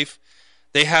my life.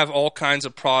 They have all kinds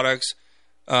of products.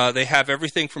 They have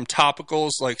everything from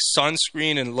topicals like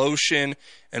sunscreen and lotion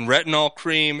and retinol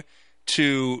cream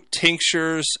to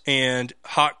tinctures and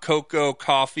hot cocoa,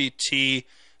 coffee, tea,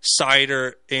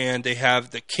 cider, and they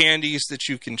have the candies that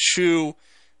you can chew.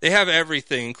 They have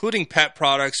everything, including pet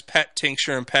products, pet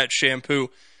tincture, and pet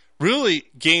shampoo. Really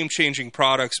game-changing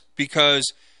products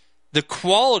because the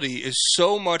quality is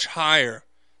so much higher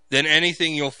than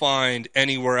anything you'll find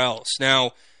anywhere else.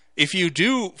 Now, if you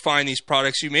do find these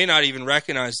products, you may not even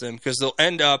recognize them because they'll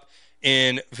end up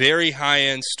in very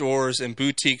high-end stores and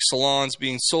boutique salons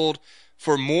being sold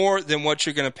for more than what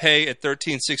you're going to pay at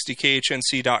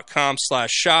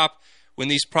 1360khnc.com/shop. When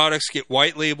these products get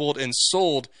white labeled and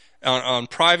sold on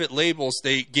private labels,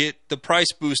 they get the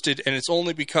price boosted, and it's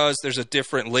only because there's a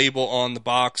different label on the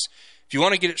box. If you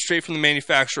want to get it straight from the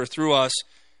manufacturer through us,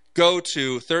 go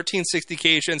to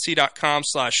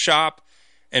 1360khnc.com/shop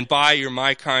and buy your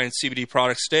My Kind CBD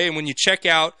products today. And when you check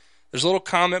out, there's a little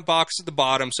comment box at the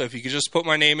bottom, so if you could just put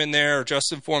my name in there or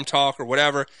Just Informed Talk or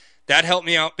whatever, that helped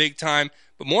me out big time.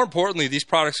 But more importantly, these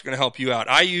products are going to help you out.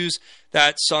 I use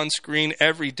that sunscreen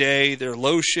every day, their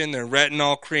lotion, their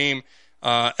retinol cream,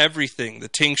 everything, the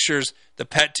tinctures, the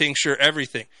pet tincture,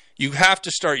 everything. You have to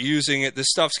start using it. This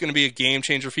stuff's going to be a game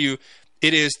changer for you.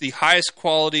 It is the highest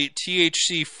quality,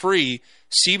 THC-free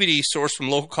CBD sourced from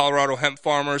local Colorado hemp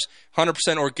farmers,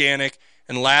 100% organic,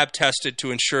 and lab tested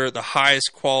to ensure the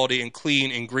highest quality and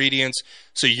clean ingredients.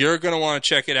 So you're going to want to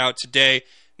check it out today.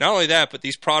 Not only that, but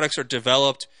these products are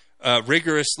developed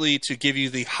rigorously to give you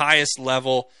the highest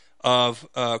level of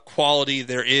quality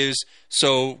there is.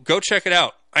 So go check it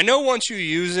out. I know once you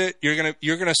use it, you're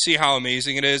gonna see how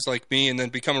amazing it is, like me, and then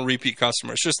become a repeat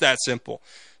customer. It's just that simple.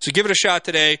 So give it a shot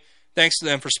today. Thanks to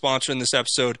them for sponsoring this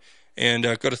episode. And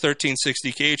go to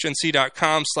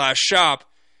 1360khnc.com/shop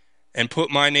and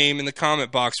put my name in the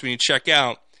comment box when you check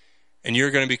out, and you're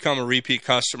going to become a repeat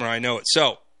customer. I know it.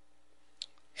 So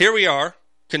here we are,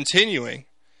 continuing.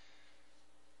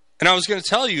 And I was going to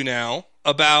tell you now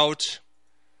about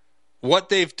what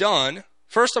they've done.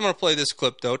 First, I'm going to play this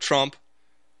clip, though, Trump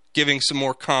giving some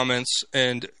more comments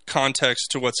and context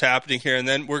to what's happening here. And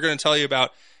then we're going to tell you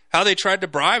about how they tried to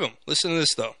bribe him. Listen to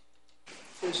this, though.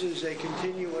 This is a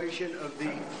continuation of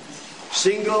the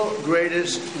single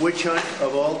greatest witch hunt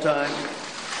of all time.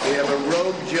 We have a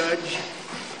rogue judge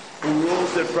who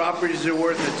rules that properties are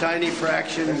worth a tiny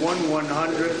fraction,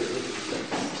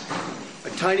 1/100th, a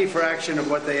tiny fraction of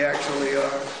what they actually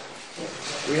are.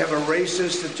 We have a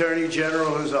racist attorney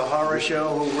general who's a horror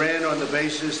show, who ran on the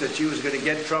basis that she was going to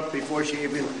get Trump before she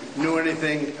even knew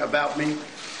anything about me.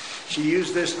 She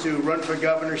used this to run for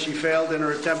governor. She failed in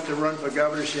her attempt to run for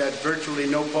governor. She had virtually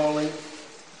no polling.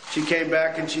 She came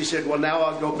back and she said, well, now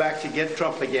I'll go back to get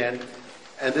Trump again.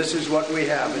 And this is what we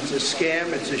have. It's a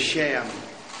scam. It's a sham.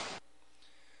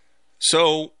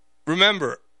 So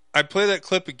remember, I play that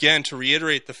clip again to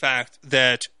reiterate the fact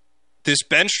that this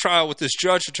bench trial with this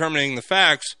judge determining the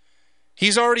facts,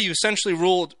 he's already essentially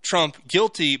ruled Trump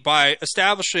guilty by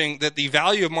establishing that the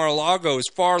value of Mar-a-Lago is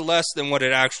far less than what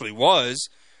it actually was,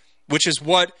 which is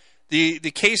what the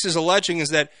case is alleging, is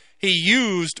that he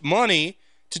used money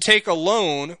to take a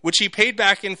loan, which he paid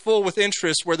back in full with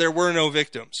interest where there were no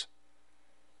victims.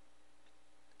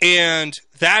 And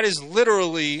that is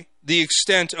literally the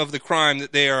extent of the crime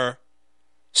that they are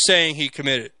saying he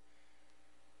committed.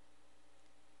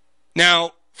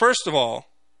 Now, first of all,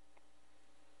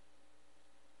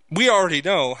 we already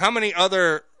know how many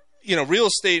other, real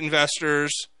estate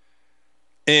investors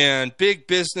and big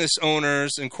business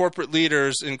owners and corporate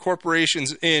leaders and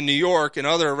corporations in New York and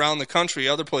around the country,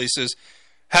 other places,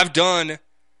 have done.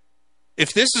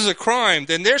 If this is a crime,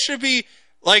 then there should be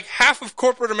like half of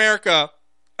corporate America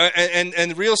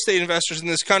and real estate investors in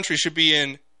this country should be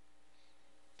in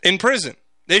prison.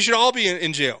 They should all be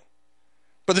in jail.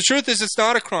 But the truth is, it's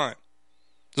not a crime.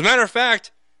 As a matter of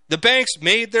fact, the banks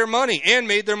made their money and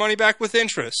made their money back with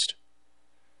interest.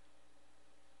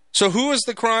 So who is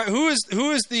the crime? Who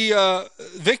is the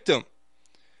victim?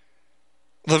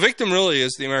 The victim really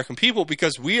is the American people,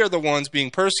 because we are the ones being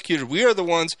persecuted. We are the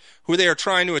ones who they are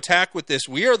trying to attack with this.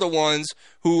 We are the ones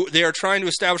who they are trying to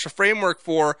establish a framework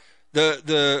for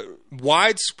the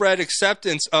widespread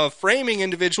acceptance of framing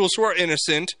individuals who are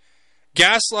innocent,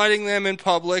 gaslighting them in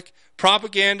public,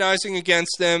 propagandizing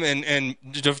against them, and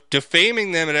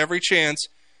defaming them at every chance,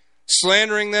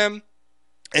 slandering them,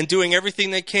 and doing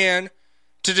everything they can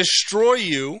to destroy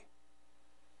you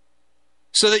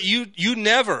so that you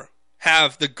never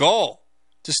have the gall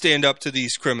to stand up to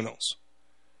these criminals.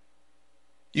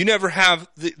 You never have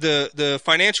the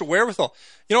financial wherewithal.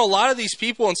 A lot of these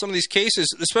people in some of these cases,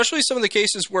 especially some of the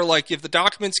cases where, like, if the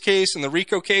documents case and the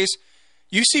RICO case,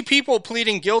 you see people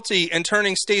pleading guilty and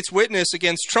turning state's witness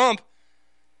against Trump.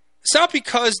 It's not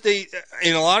because they,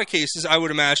 in a lot of cases, I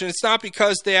would imagine, it's not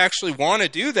because they actually want to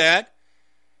do that.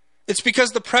 It's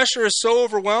because the pressure is so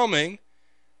overwhelming,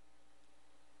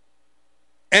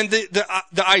 and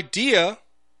the idea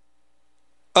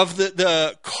of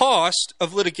the cost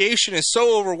of litigation is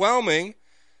so overwhelming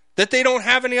that they don't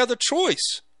have any other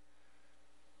choice.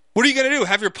 What are you going to do?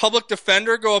 Have your public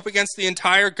defender go up against the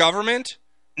entire government,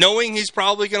 knowing he's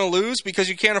probably going to lose because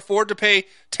you can't afford to pay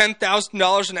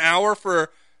 $10,000 an hour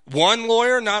for one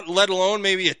lawyer, not let alone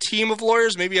maybe a team of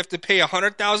lawyers? Maybe you have to pay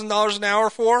 $100,000 an hour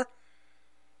for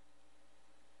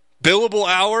billable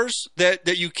hours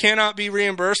that you cannot be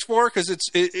reimbursed for because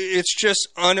it's just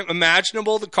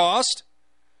unimaginable, the cost.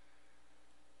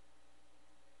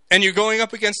 And you're going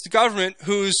up against the government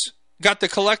who's got the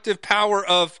collective power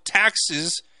of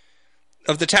taxes,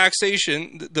 of the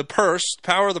taxation, the purse,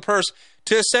 power of the purse,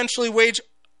 to essentially wage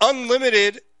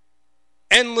unlimited,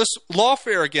 endless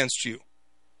lawfare against you.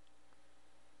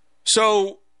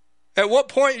 So at what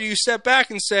point do you step back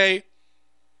and say,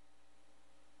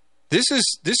 this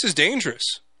is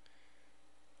dangerous?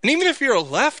 And even if you're a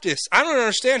leftist, I don't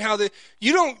understand how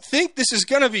you don't think this is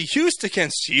going to be used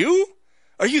against you?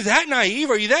 Are you that naive?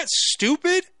 Are you that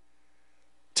stupid?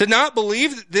 To not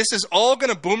believe that this is all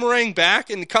going to boomerang back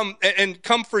and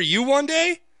come for you one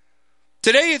day?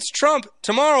 Today it's Trump.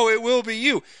 Tomorrow it will be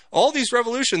you. All these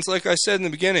revolutions, like I said in the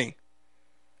beginning,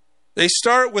 they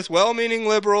start with well-meaning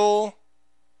liberal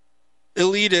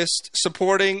elitists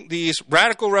supporting these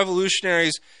radical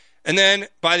revolutionaries, and then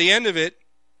by the end of it,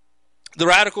 the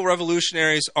radical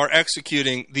revolutionaries are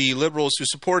executing the liberals who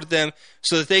supported them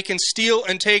so that they can steal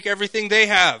and take everything they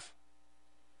have.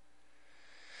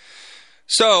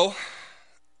 So,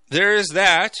 there is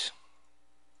that.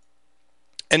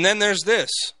 And then there's this.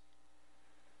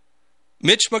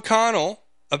 Mitch McConnell,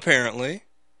 apparently,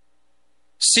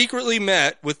 secretly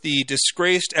met with the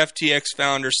disgraced FTX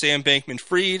founder Sam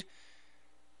Bankman-Fried,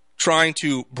 trying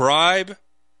to bribe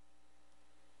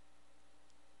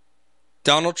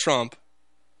Donald Trump.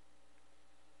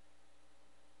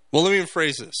 Well, let me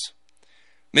rephrase this.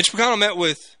 Mitch McConnell met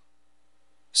with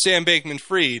Sam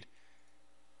Bankman-Fried,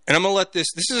 and I'm going to let this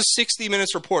is a 60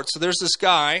 Minutes report. So there's this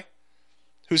guy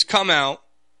who's come out,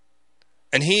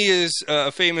 and he is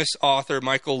a famous author,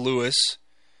 Michael Lewis,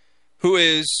 who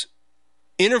is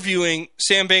interviewing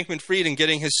Sam Bankman-Fried and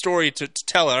getting his story to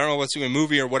tell it. I don't know what's in a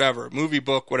movie or whatever, movie,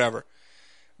 book, whatever.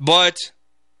 But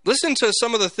listen to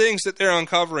some of the things that they're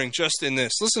uncovering just in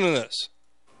this. Listen to this.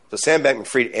 So Sam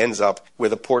Bankman-Fried ends up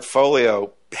with a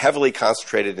portfolio heavily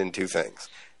concentrated in two things.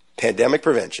 Pandemic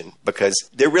prevention, because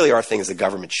there really are things the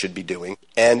government should be doing.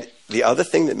 And the other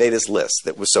thing that made his list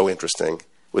that was so interesting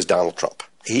was Donald Trump.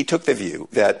 He took the view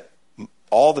that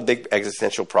all the big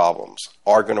existential problems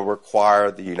are going to require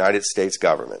the United States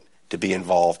government to be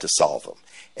involved to solve them.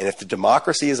 And if the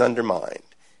democracy is undermined,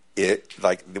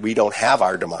 like we don't have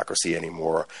our democracy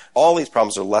anymore, all these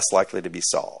problems are less likely to be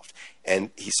solved.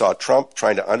 And he saw Trump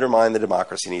trying to undermine the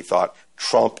democracy, and he thought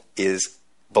Trump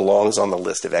belongs on the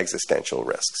list of existential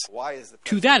risks.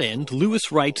 To that end,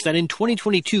 Lewis writes that in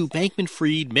 2022,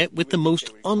 Bankman-Fried met with the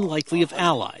most unlikely of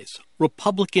allies,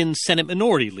 Republican Senate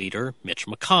Minority Leader Mitch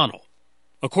McConnell.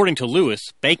 According to Lewis,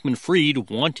 Bankman-Fried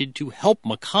wanted to help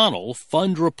McConnell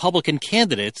fund Republican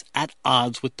candidates at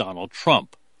odds with Donald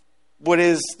Trump. What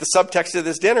is the subtext of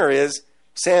this dinner is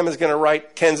Sam is going to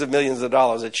write tens of millions of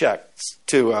dollars of checks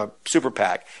to a super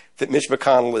PAC that Mitch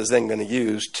McConnell is then going to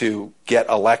use to get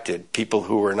elected people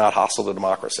who are not hostile to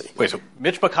democracy. Wait, so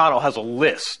Mitch McConnell has a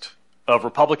list of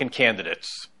Republican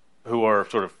candidates who are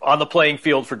sort of on the playing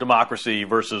field for democracy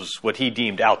versus what he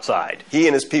deemed outside. He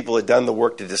and his people had done the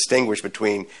work to distinguish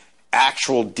between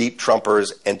actual deep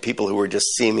Trumpers and people who were just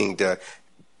seeming to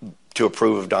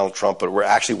approve of Donald Trump but were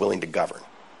actually willing to govern.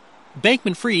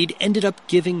 Bankman-Fried ended up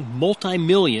giving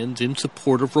multi-millions in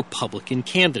support of Republican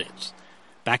candidates.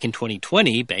 Back in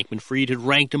 2020, Bankman-Fried had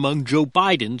ranked among Joe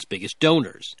Biden's biggest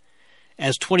donors.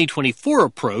 As 2024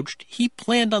 approached, he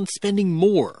planned on spending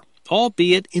more,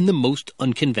 albeit in the most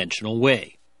unconventional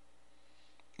way.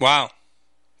 Wow.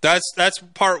 That's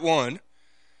part one.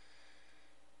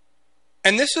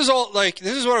 And this is all, this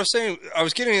is what I was saying. I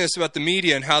was getting this about the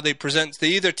media and how they present. They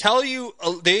either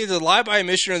lie by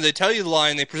omission or they tell you the lie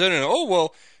and they present it,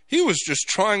 he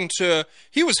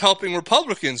was helping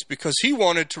Republicans because he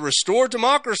wanted to restore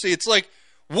democracy. It's like,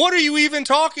 what are you even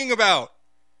talking about?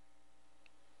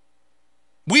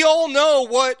 We all know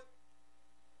what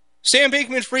Sam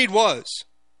Bankman-Fried was.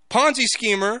 Ponzi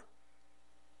schemer,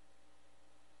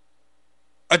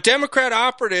 a Democrat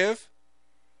operative.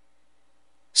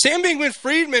 Sam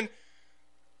Bankman-Fried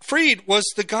was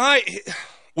the guy,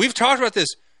 we've talked about this.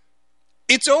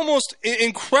 It's almost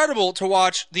incredible to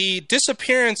watch the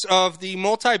disappearance of the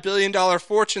multi-billion-dollar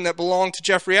fortune that belonged to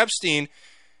Jeffrey Epstein.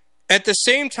 At the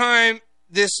same time,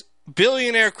 this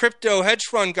billionaire crypto hedge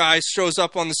fund guy shows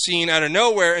up on the scene out of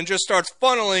nowhere and just starts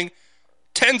funneling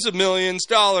tens of millions of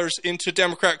dollars into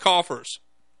Democrat coffers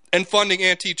and funding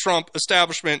anti-Trump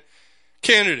establishment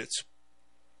candidates.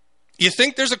 You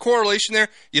think there's a correlation there?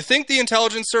 You think the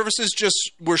intelligence services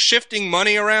just were shifting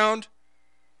money around?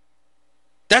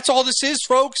 That's all this is,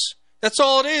 folks. That's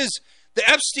all it is. The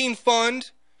Epstein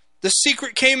Fund, the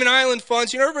secret Cayman Island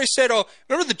funds. Everybody said,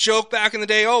 remember the joke back in the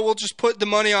day? We'll just put the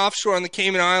money offshore on the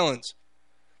Cayman Islands.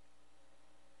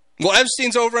 Well,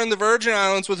 Epstein's over in the Virgin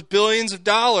Islands with billions of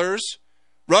dollars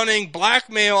running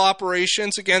blackmail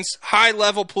operations against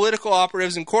high-level political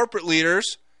operatives and corporate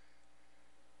leaders,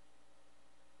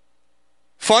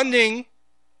 funding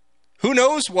who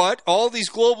knows what, all these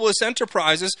globalist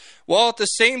enterprises, while at the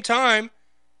same time,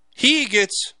 he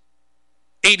gets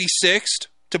 86th,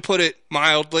 to put it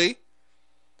mildly.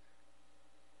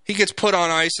 He gets put on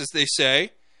ice, as they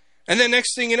say. And then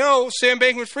next thing you know, Sam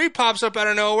Bankman-Fried pops up out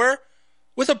of nowhere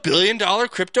with $1 billion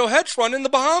crypto hedge fund in the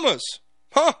Bahamas.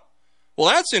 Well,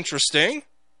 that's interesting.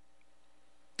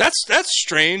 That's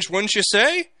strange, wouldn't you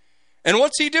say? And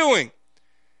what's he doing?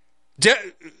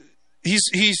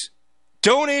 He's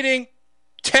donating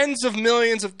tens of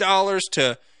millions of dollars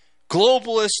to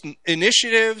globalist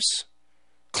initiatives,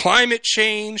 climate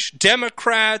change,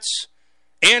 Democrats,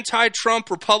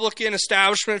 anti-Trump Republican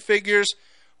establishment figures.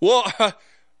 Well,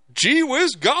 gee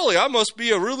whiz golly, I must be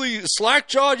a really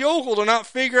slack-jawed yokel to not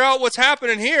figure out what's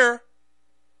happening here.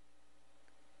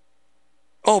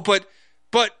 Oh, but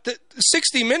the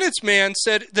 60 Minutes man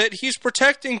said that he's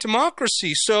protecting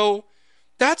democracy, so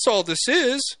that's all this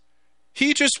is.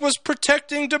 He just was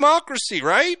protecting democracy,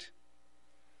 right?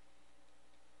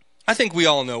 I think we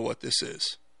all know what this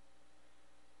is.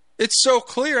 It's so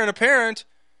clear and apparent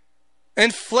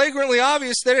and flagrantly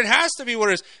obvious that it has to be what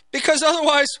it is. Because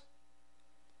otherwise,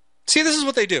 see, this is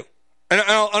what they do. And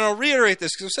I'll reiterate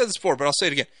this because I've said this before, but I'll say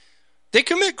it again. They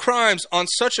commit crimes on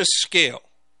such a scale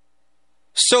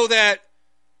so that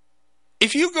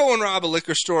if you go and rob a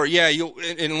liquor store, you'll,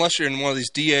 unless you're in one of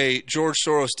these George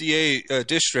Soros DA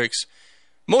districts,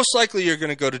 most likely you're going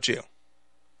to go to jail.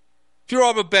 If you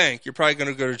rob a bank, you're probably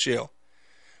going to go to jail.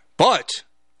 But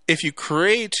if you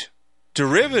create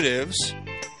derivatives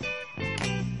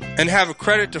and have a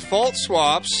credit default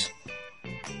swaps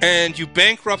and you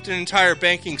bankrupt an entire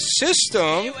banking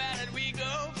system,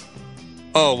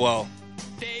 oh, well,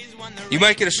 you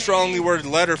might get a strongly worded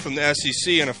letter from the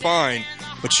SEC and a fine,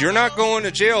 but you're not going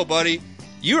to jail, buddy.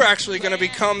 You're actually going to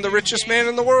become the richest man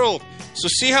in the world. So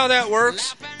see how that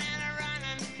works?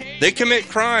 They commit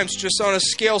crimes just on a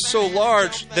scale so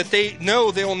large that they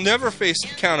know they will never face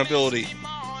accountability.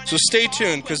 So stay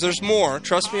tuned, because there's more.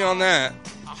 Trust me on that.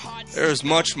 There's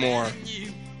much more.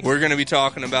 We're going to be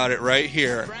talking about it right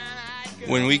here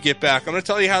when we get back. I'm going to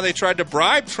tell you how they tried to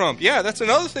bribe Trump. Yeah, that's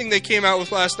another thing they came out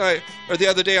with last night or the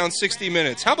other day on 60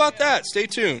 Minutes. How about that? Stay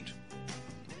tuned.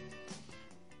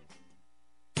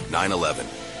 9/11,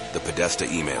 the Podesta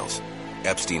emails,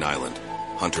 Epstein Island,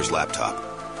 Hunter's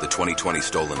laptop, the 2020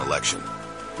 stolen election.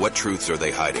 What truths are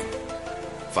they hiding?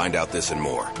 Find out this and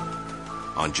more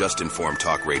on Just Informed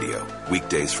Talk Radio,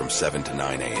 weekdays from 7 to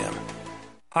 9 a.m.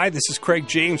 Hi, this is Craig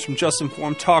James from Just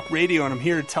Informed Talk Radio, and I'm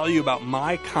here to tell you about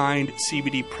My Kind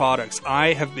CBD products.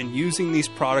 I have been using these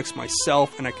products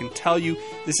myself, and I can tell you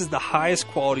this is the highest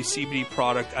quality CBD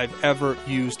product I've ever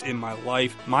used in my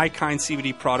life. My Kind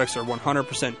CBD products are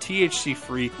 100%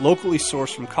 THC-free, locally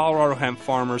sourced from Colorado hemp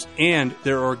farmers, and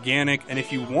they're organic. And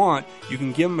if you want, you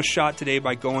can give them a shot today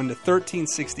by going to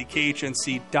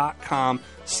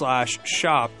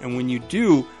 1360khnc.com/shop. And when you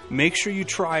do, make sure you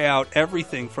try out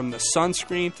everything from the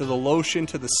sunscreen to the lotion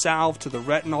to the salve to the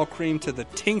retinol cream to the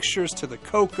tinctures to the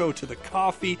cocoa to the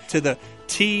coffee to the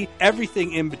tea,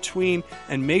 everything in between.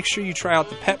 And make sure you try out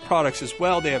the pet products as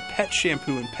well. They have pet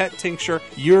shampoo and pet tincture.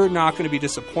 You're not going to be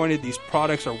disappointed. These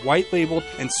products are white labeled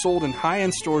and sold in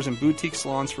high-end stores and boutique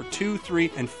salons for 2,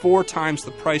 3, and 4 times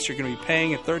the price you're going to be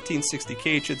paying at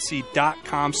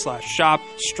 1360khnc.com/shop,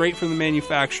 straight from the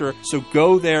manufacturer. So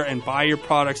go there and buy your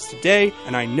products today,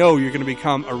 and I know you're going to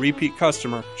become a repeat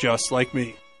customer just like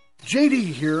me.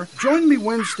 JD here. Join me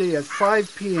Wednesday at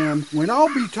 5 p.m. when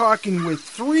I'll be talking with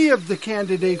 3 of the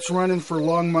candidates running for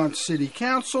Longmont City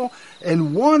Council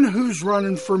and 1 who's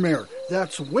running for mayor.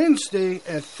 That's Wednesday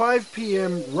at 5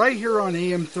 p.m. right here on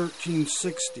AM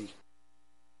 1360.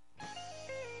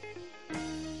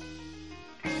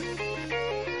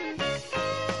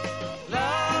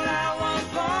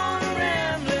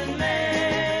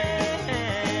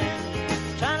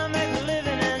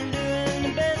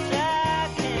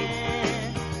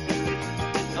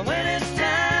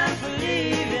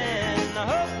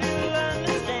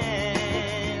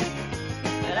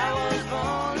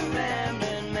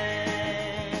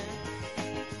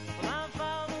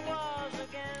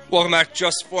 Welcome back to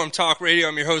Just Informed Talk Radio.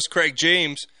 I'm your host, Craig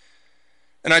James.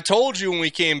 And I told you when we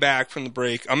came back from the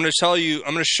break, I'm going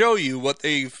to show you what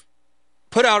they've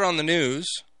put out on the news,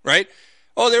 right?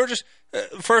 Oh, they were just,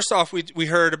 first off, we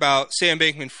heard about Sam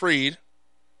Bankman-Fried,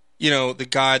 the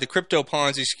guy, the crypto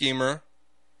Ponzi schemer,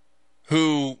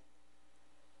 who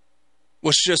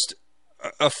was just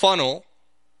a funnel,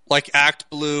 like Act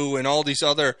Blue and all these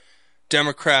other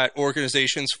Democrat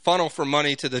organizations, funnel for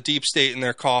money to the deep state in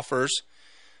their coffers.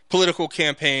 Political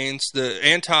campaigns, the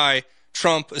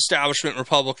anti-Trump establishment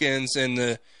Republicans and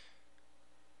the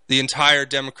entire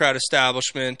Democrat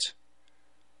establishment.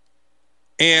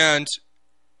 And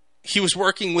he was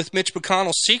working with Mitch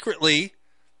McConnell secretly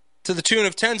to the tune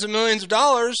of tens of millions of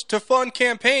dollars to fund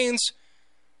campaigns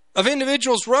of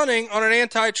individuals running on an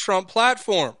anti-Trump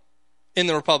platform in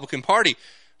the Republican Party.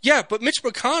 Yeah, but Mitch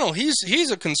McConnell,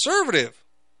 he's a conservative.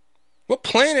 What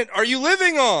planet are you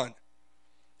living on?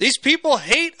 These people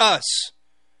hate us.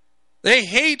 They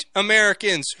hate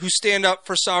Americans who stand up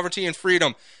for sovereignty and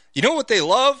freedom. You know what they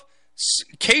love?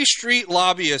 K Street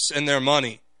lobbyists and their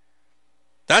money.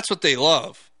 That's what they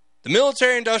love. The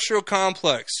military-industrial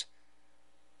complex.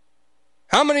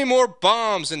 How many more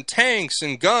bombs and tanks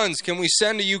and guns can we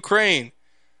send to Ukraine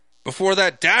before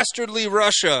that dastardly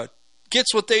Russia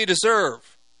gets what they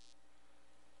deserve?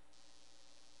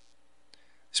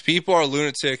 These people are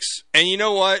lunatics. And you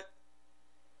know what?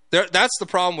 That's the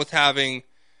problem with having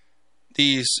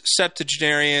these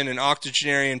septuagenarian and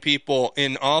octogenarian people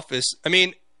in office. I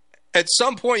mean, at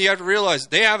some point you have to realize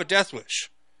they have a death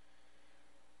wish.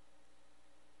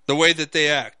 The way that they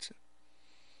act.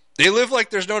 They live like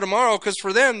there's no tomorrow because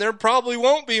for them, there probably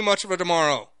won't be much of a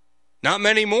tomorrow. Not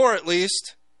many more, at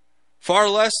least. Far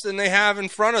less than they have in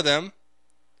front of them.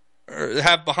 Or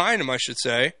have behind them, I should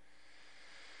say.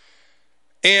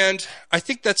 And I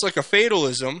think that's like a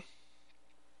fatalism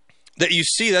that you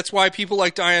see. That's why people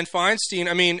like Dianne Feinstein,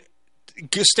 I mean,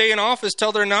 stay in office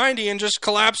till they're 90 and just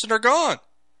collapse and are gone.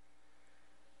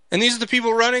 And these are the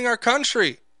people running our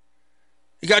country.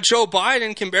 You got Joe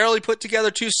Biden, can barely put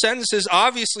together 2 sentences,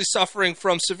 obviously suffering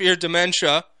from severe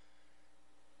dementia.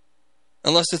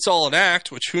 Unless it's all an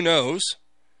act, which who knows.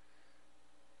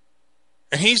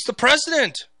 And he's the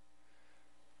president.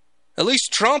 At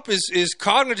least Trump is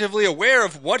cognitively aware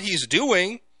of what he's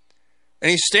doing.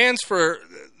 And he stands for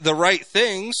the right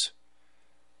things.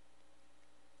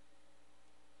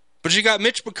 But you got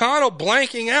Mitch McConnell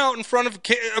blanking out in front of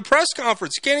a press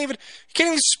conference. He can't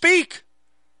even speak.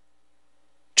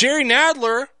 Jerry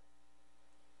Nadler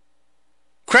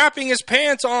crapping his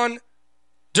pants on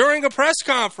during a press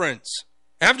conference,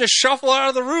 having to shuffle out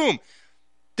of the room.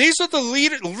 These are the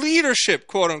leadership,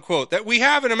 quote unquote, that we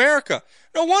have in America.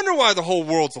 No wonder why the whole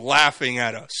world's laughing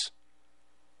at us.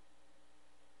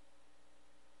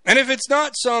 And if it's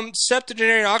not some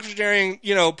septuagenarian, octogenarian,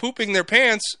 pooping their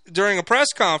pants during a press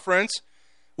conference,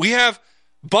 we have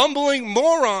bumbling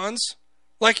morons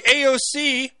like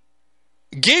AOC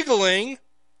giggling,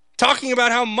 talking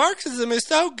about how Marxism is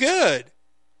so good.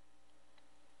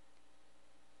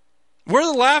 We're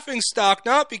the laughing stock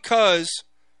not because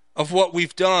of what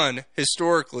we've done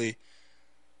historically.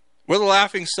 We're the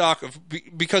laughing stock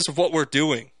because of what we're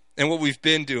doing and what we've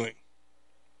been doing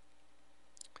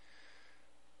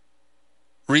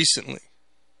recently.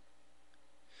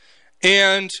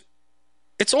 And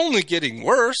it's only getting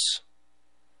worse.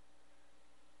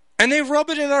 And they rub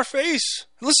it in our face.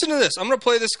 Listen to this. I'm going to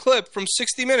play this clip from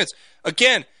 60 Minutes.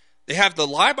 Again, they have the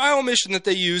lie by omission that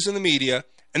they use in the media,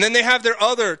 and then they have their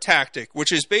other tactic,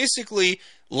 which is basically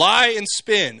lie and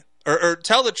spin, or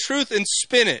tell the truth and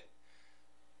spin it,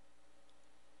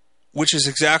 which is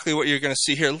exactly what you're going to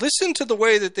see here. Listen to the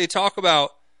way that they talk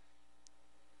about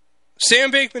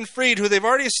Sam Bankman-Fried, who they've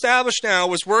already established now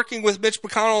was working with Mitch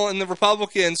McConnell and the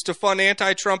Republicans to fund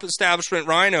anti-Trump establishment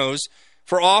rhinos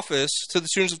for office to the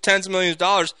tunes of tens of millions of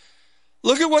dollars.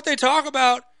 Look at what they talk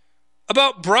about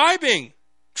bribing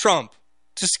Trump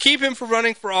to keep him from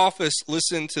running for office.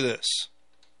 Listen to this.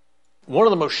 One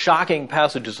of the most shocking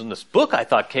passages in this book, I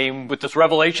thought, came with this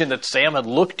revelation that Sam had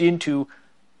looked into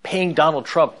paying Donald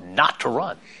Trump not to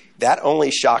run. That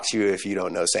only shocks you if you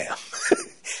don't know Sam.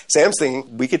 Sam's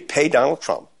thinking we could pay Donald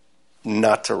Trump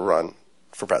not to run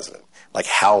for president. Like,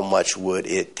 how much would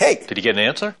it take? Did he get an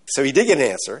answer? So he did get an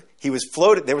answer. He was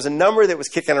floated. There was a number that was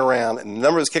kicking around, and the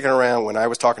number that was kicking around when I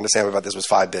was talking to Sam about this was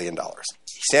 $5 billion.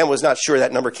 Sam was not sure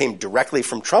that number came directly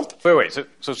from Trump. Wait.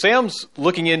 So Sam's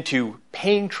looking into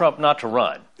paying Trump not to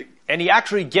run, and he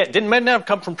actually didn't not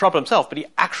come from Trump himself, but he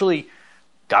actually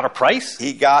got a price?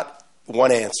 He got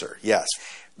one answer, yes.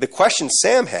 The question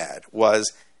Sam had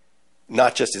was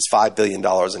not just is $5 billion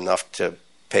enough to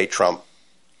pay Trump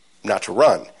not to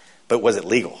run, but was it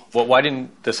legal? Well, why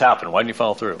didn't this happen? Why didn't he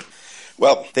follow through?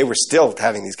 Well, they were still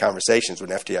having these conversations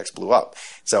when FTX blew up.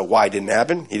 So why it didn't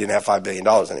happen? He didn't have $5 billion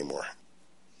anymore.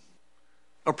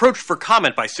 Approached for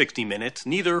comment by 60 Minutes,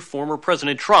 neither former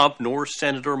President Trump nor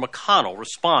Senator McConnell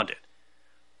responded.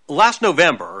 Last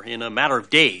November, in a matter of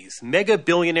days, mega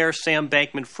billionaire Sam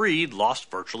Bankman-Fried lost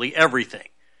virtually everything,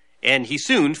 and he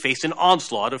soon faced an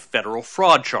onslaught of federal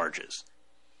fraud charges.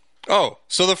 Oh,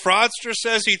 so the fraudster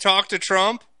says he talked to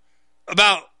Trump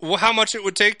about how much it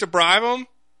would take to bribe him?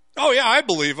 Oh, yeah, I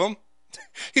believe him.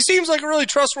 He seems like a really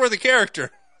trustworthy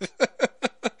character.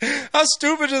 How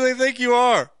stupid do they think you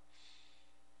are?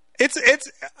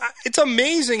 It's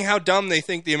amazing how dumb they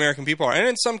think the American people are. And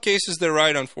in some cases, they're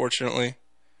right, unfortunately.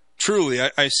 Truly,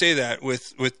 I say that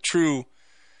with true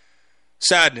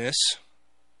sadness.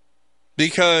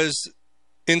 Because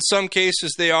in some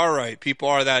cases, they are right. People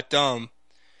are that dumb.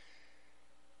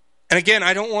 And again,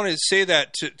 I don't want to say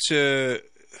that to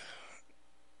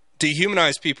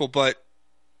dehumanize people, but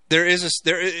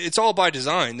it's all by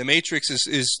design. The Matrix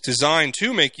is designed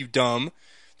to make you dumb,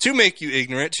 to make you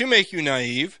ignorant, to make you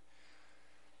naive,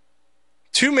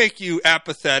 to make you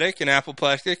apathetic and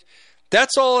apoplectic.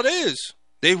 That's all it is.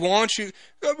 They want you.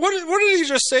 What did he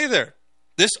just say there?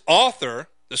 This author,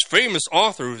 this famous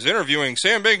author who's interviewing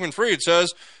Sam Bankman-Fried,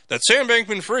 says that Sam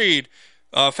Bankman-Fried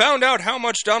found out how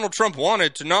much Donald Trump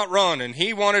wanted to not run, and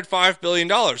he wanted $5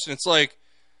 billion. And it's like,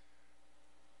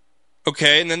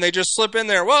 okay, and then they just slip in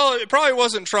there, well, it probably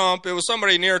wasn't Trump, it was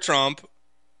somebody near Trump.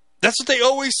 That's what they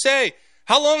always say.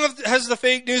 How long has the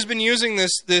fake news been using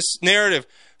this narrative?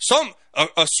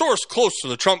 A source close to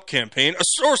the Trump campaign, a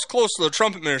source close to the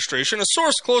Trump administration, a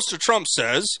source close to Trump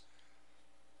says.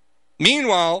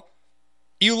 Meanwhile,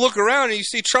 you look around and you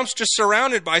see Trump's just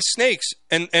surrounded by snakes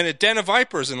and a den of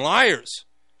vipers and liars.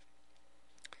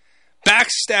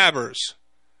 Backstabbers.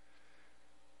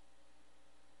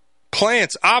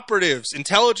 Plants, operatives,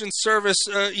 intelligence service,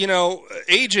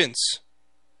 agents.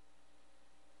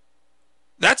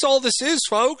 That's all this is,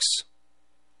 folks.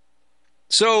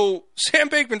 So Sam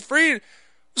Bankman-Fried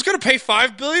was going to pay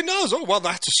 $5 billion. Oh, well,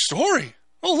 that's a story.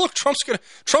 Oh, look, Trump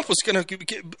was going to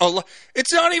get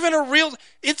it's not even a real.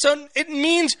 It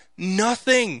means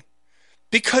nothing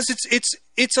because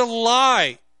it's a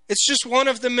lie. It's just one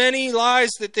of the many lies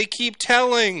that they keep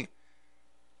telling.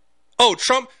 Oh,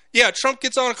 Trump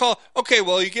gets on a call. Okay,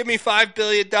 well, you give me $5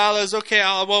 billion. Okay,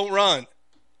 I won't run.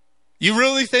 You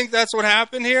really think that's what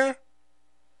happened here?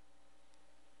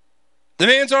 The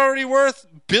man's already worth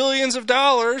billions of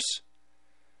dollars.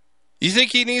 You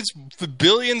think he needs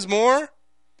billions more?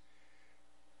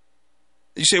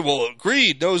 You say, well,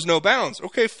 greed knows no bounds.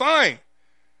 Okay, fine.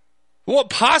 What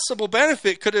possible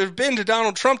benefit could it have been to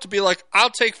Donald Trump to be like,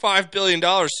 I'll take $5 billion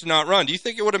to not run? Do you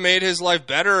think it would have made his life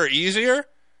better or easier?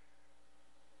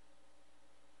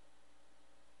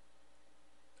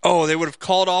 Oh, they would have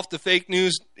called off the fake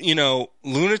news,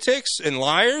 lunatics and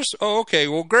liars? Oh, okay,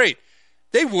 well, great.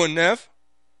 They wouldn't have.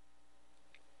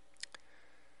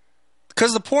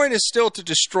 Because the point is still to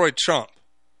destroy Trump.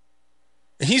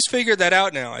 And he's figured that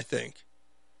out now, I think.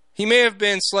 He may have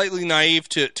been slightly naive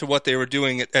to what they were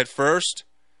doing at first,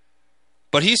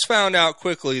 but he's found out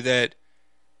quickly that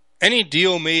any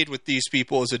deal made with these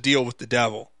people is a deal with the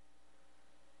devil.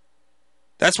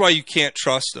 That's why you can't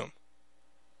trust them.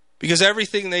 Because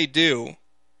everything they do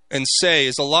and say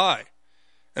is a lie.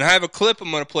 And I have a clip I'm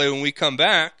going to play when we come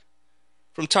back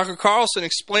from Tucker Carlson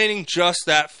explaining just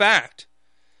that fact.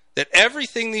 That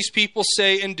everything these people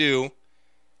say and do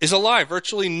is a lie.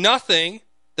 Virtually nothing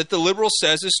that the liberal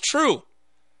says is true.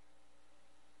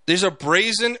 These are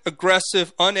brazen,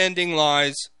 aggressive, unending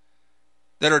lies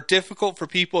that are difficult for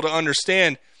people to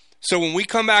understand. So when we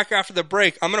come back after the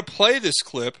break, I'm going to play this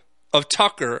clip of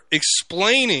Tucker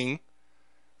explaining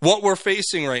what we're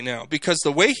facing right now. Because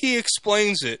the way he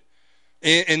explains it,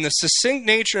 in the succinct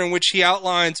nature in which he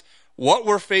outlines what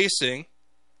we're facing,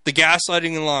 the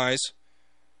gaslighting and lies,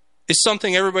 is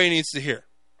something everybody needs to hear.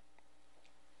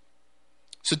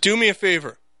 So do me a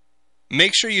favor.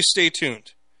 Make sure you stay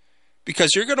tuned.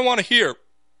 Because you're going to want to hear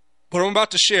what I'm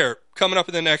about to share coming up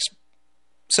in the next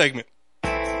segment.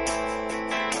 But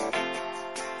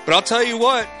I'll tell you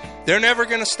what, they're never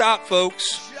going to stop,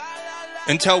 folks,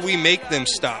 until we make them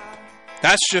stop.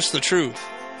 That's just the truth.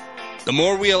 The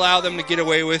more we allow them to get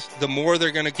away with, the more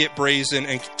they're going to get brazen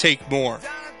and take more.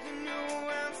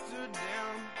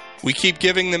 We keep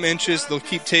giving them inches, they'll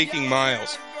keep taking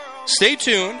miles. Stay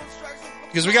tuned,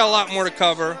 because we got a lot more to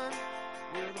cover.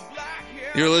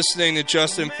 You're listening to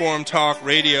Just Informed Talk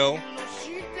Radio.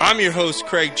 I'm your host,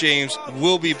 Craig James.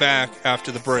 We'll be back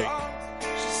after the break.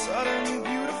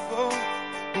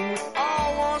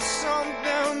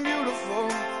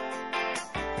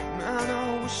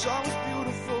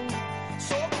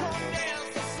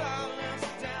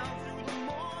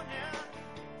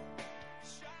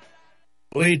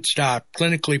 Bleed Stop,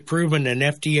 clinically proven and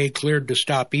FDA cleared to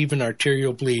stop even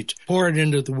arterial bleeds. Pour it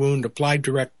into the wound, apply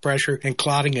direct pressure, and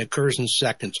clotting occurs in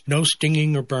seconds. No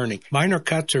stinging or burning. Minor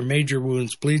cuts or major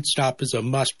wounds, Bleed Stop is a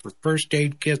must for first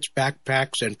aid kits,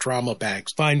 backpacks, and trauma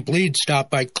bags. Find Bleed Stop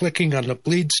by clicking on the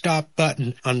Bleed Stop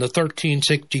button on the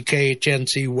 1360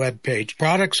 KHNC webpage.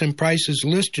 Products and prices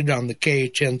listed on the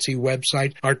KHNC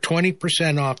website are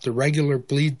 20% off the regular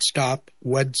Bleed Stop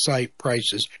website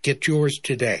prices. Get yours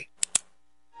today.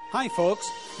 Hi, folks.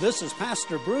 This is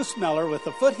Pastor Bruce Miller with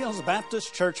the Foothills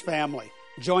Baptist Church family.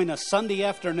 Join us Sunday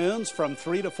afternoons from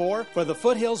 3 to 4 for the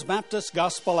Foothills Baptist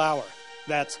Gospel Hour.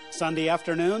 That's Sunday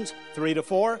afternoons, 3 to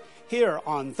 4, here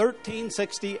on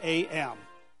 1360 AM.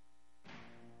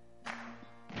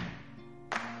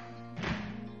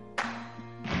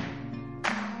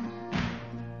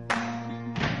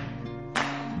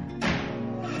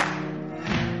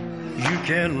 You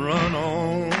can run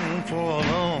on for a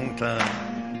long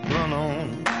time, run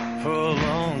on for a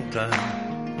long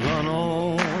time, run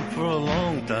on for a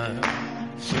long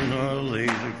time. Sooner or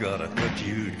later, gotta cut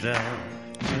you down.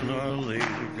 Sooner or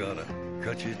later, gotta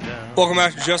cut you down. Welcome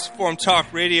back to Just Informed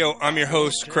Talk Radio. I'm your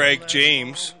host, Craig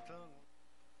James.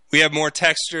 We have more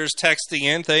texters texting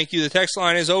in. Thank you. The text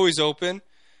line is always open.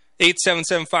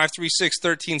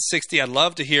 877-536-1360. I'd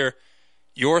love to hear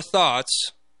your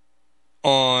thoughts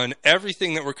on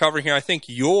everything that we're covering here. I think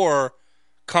your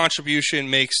contribution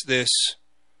makes this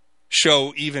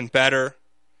show even better.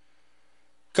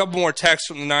 A couple more texts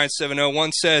from the 970.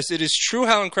 One says, it is true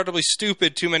how incredibly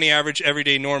stupid too many average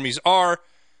everyday normies are.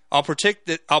 I'll predict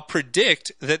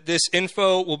that this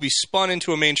info will be spun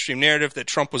into a mainstream narrative that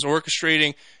Trump was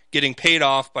orchestrating, getting paid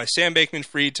off by Sam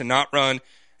Bankman-Fried to not run,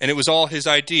 and it was all his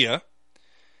idea.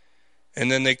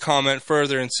 And then they comment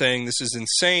further and saying this is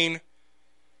insane.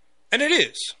 And it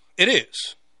is. It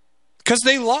is. Because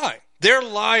they lie. They're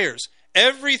liars.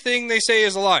 Everything they say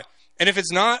is a lie. And if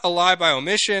it's not a lie by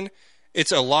omission,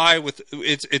 it's a lie with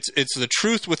it's the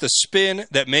truth with a spin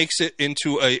that makes it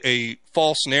into a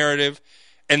false narrative.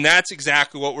 And that's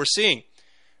exactly what we're seeing.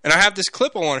 And I have this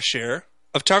clip I want to share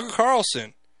of Tucker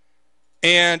Carlson.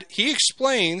 And he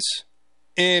explains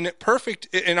in perfect,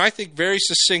 and I think very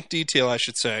succinct detail, I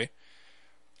should say.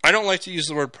 I don't like to use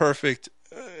the word perfect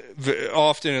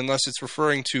often unless it's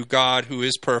referring to God, who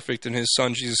is perfect, and his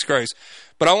son, Jesus Christ.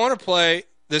 But I want to play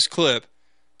this clip.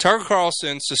 Tucker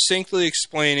Carlson succinctly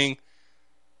explaining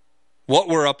what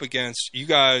we're up against. You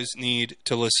guys need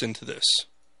to listen to this.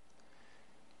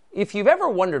 If you've ever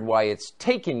wondered why it's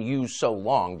taken you so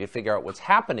long to figure out what's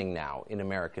happening now in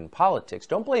American politics,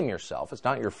 don't blame yourself. It's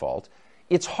not your fault.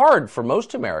 It's hard for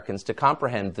most Americans to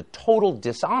comprehend the total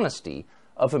dishonesty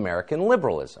of American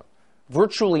liberalism.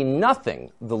 Virtually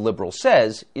nothing the liberal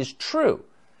says is true.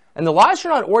 And the lies are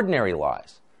not ordinary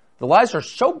lies. The lies are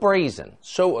so brazen,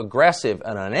 so aggressive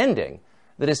and unending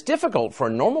that it's difficult for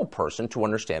a normal person to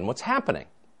understand what's happening.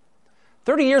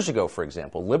 30 years ago, for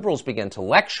example, liberals began to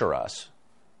lecture us,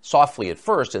 softly at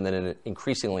first and then in an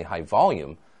increasingly high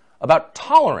volume, about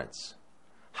tolerance.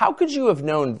 How could you have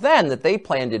known then that they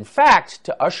planned, in fact,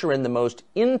 to usher in the most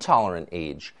intolerant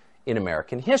age in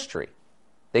American history?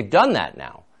 They've done that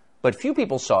now, but few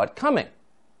people saw it coming.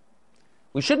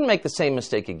 We shouldn't make the same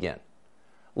mistake again.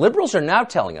 Liberals are now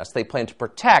telling us they plan to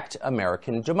protect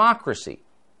American democracy,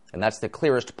 and that's the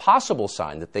clearest possible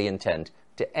sign that they intend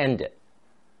to end it.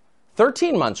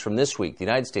 13 months from this week, the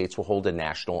United States will hold a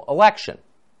national election.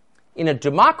 In a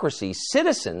democracy,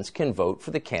 citizens can vote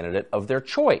for the candidate of their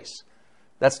choice.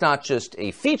 That's not just a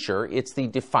feature, it's the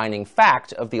defining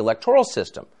fact of the electoral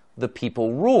system. The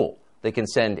people rule. They can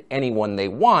send anyone they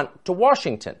want to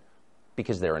Washington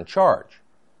because they're in charge.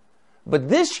 But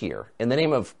this year, in the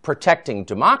name of protecting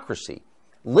democracy,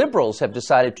 liberals have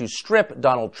decided to strip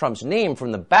Donald Trump's name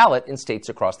from the ballot in states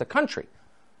across the country.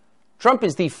 Trump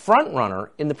is the front runner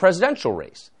in the presidential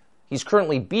race. He's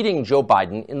currently beating Joe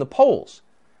Biden in the polls.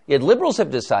 Yet liberals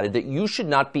have decided that you should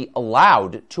not be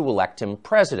allowed to elect him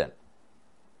president.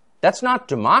 That's not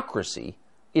democracy.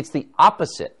 It's the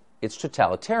opposite. It's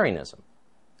totalitarianism.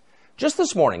 Just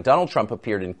this morning, Donald Trump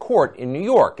appeared in court in New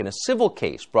York in a civil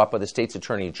case brought by the state's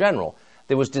attorney general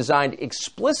that was designed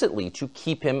explicitly to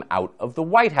keep him out of the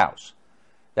White House.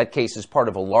 That case is part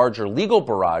of a larger legal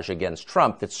barrage against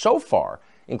Trump that so far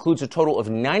includes a total of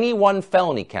 91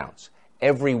 felony counts,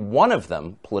 every one of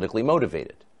them politically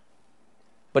motivated.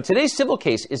 But today's civil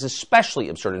case is especially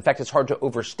absurd. In fact, it's hard to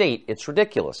overstate its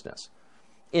ridiculousness.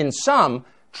 In sum,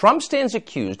 Trump stands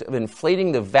accused of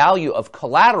inflating the value of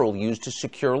collateral used to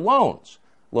secure loans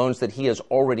that he has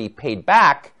already paid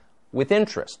back with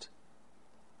interest.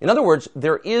 In other words,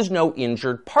 there is no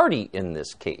injured party in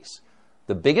this case.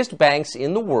 The biggest banks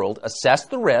in the world assessed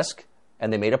the risk,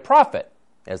 and they made a profit,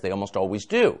 as they almost always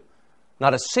do.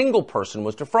 Not a single person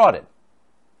was defrauded.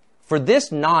 For this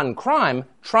non-crime,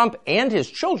 Trump and his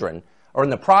children are in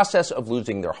the process of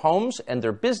losing their homes and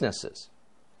their businesses.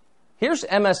 Here's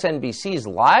MSNBC's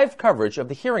live coverage of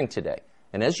the hearing today.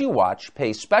 And as you watch,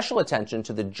 pay special attention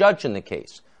to the judge in the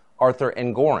case, Arthur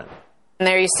Engoron. And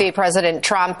there you see President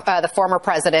Trump, the former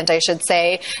president, I should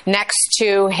say, next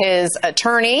to his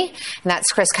attorney, and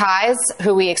that's Chris Kise,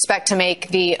 who we expect to make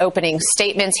the opening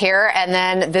statements here. And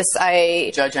then this,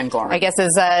 Judge Engoron, I guess,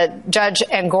 is Judge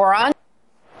Engoron.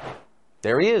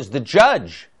 There he is, the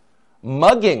judge,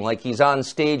 mugging like he's on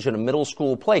stage in a middle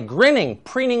school play, grinning,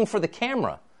 preening for the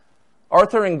camera.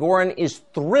 Arthur Engoron is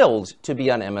thrilled to be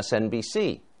on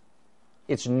MSNBC.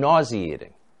 It's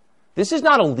nauseating. This is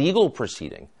not a legal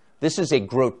proceeding. This is a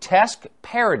grotesque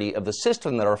parody of the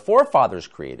system that our forefathers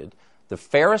created the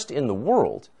fairest in the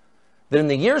world, that in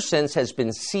the years since has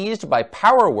been seized by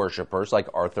power worshippers like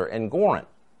Arthur and Gorin.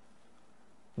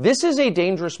 This is a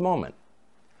dangerous moment.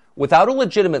 Without a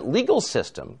legitimate legal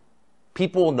system,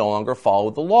 people will no longer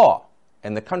follow the law,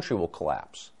 and the country will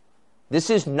collapse. This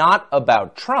is not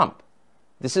about Trump.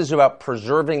 This is about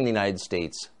preserving the United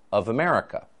States of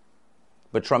America.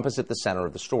 But Trump is at the center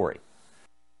of the story.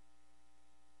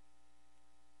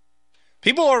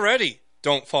 People already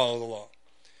don't follow the law.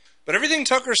 But everything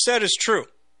Tucker said is true.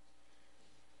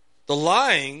 The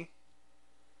lying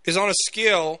is on a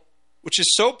scale which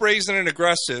is so brazen and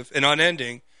aggressive and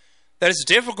unending that it's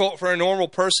difficult for a normal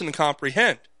person to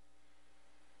comprehend.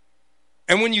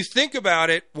 And when you think about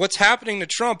it, what's happening to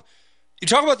Trump, you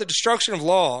talk about the destruction of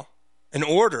law and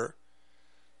order,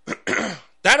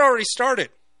 that already started.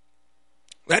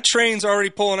 That train's already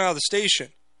pulling out of the station.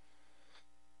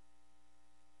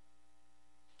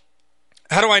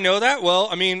 How do I know that? Well,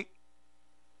 I mean,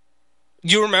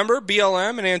 you remember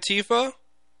BLM and Antifa,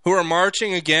 who are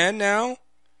marching again now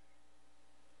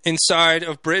inside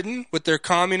of Britain with their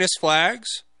communist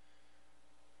flags,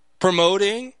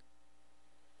 promoting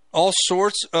all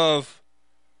sorts of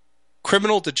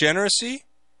criminal degeneracy?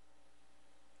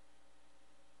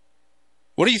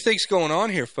 What do you think's going on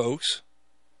here, folks?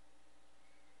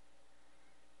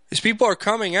 These people are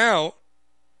coming out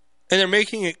and they're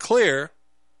making it clear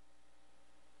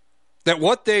that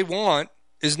what they want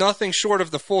is nothing short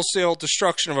of the wholesale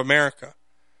destruction of America.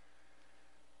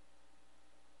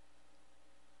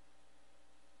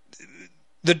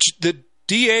 The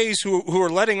DAs who are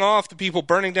letting off the people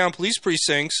burning down police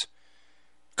precincts,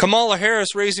 Kamala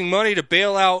Harris raising money to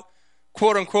bail out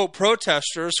quote-unquote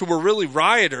protesters who were really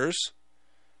rioters,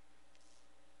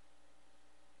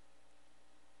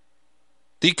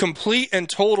 the complete and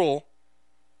total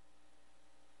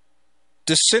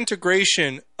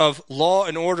disintegration of law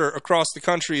and order across the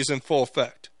country is in full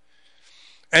effect.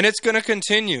 And it's going to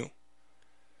continue.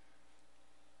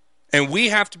 And we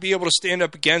have to be able to stand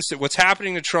up against it. What's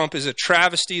happening to Trump is a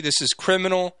travesty. This is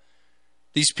criminal.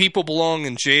 These people belong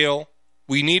in jail.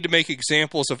 We need to make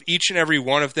examples of each and every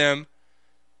one of them.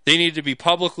 They need to be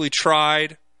publicly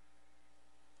tried.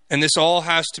 And this all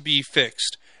has to be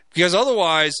fixed. Because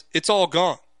otherwise, it's all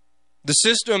gone. The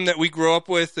system that we grew up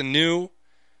with and knew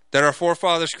that our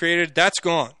forefathers created, that's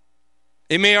gone.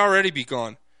 It may already be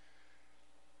gone.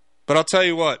 But I'll tell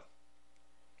you what,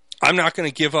 I'm not going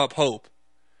to give up hope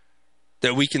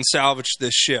that we can salvage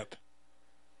this ship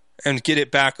and get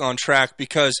it back on track,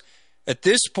 because at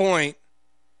this point,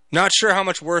 not sure how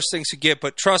much worse things could get,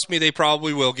 but trust me, they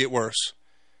probably will get worse.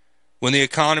 When the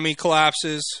economy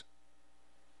collapses,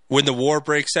 when the war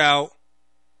breaks out,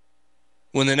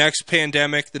 when the next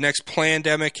pandemic, the next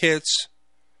plandemic hits,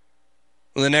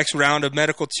 when the next round of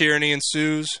medical tyranny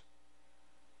ensues.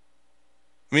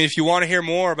 I mean, if you want to hear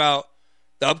more about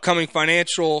the upcoming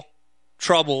financial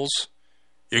troubles,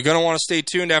 you're going to want to stay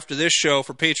tuned after this show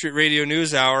for Patriot Radio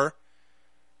News Hour.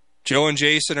 Joe and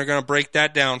Jason are going to break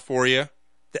that down for you,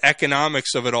 the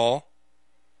economics of it all.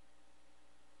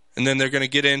 And then they're going to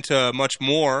get into much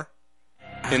more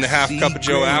in the Half Cup of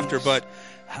Joe after. But,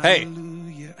 hey,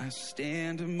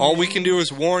 all we can do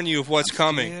is warn you of what's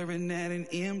coming.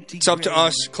 It's up to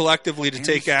us collectively to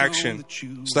take action.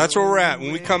 So that's where we're at.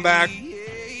 When we come back,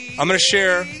 I'm going to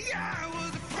share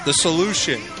the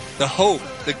solution, the hope,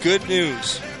 the good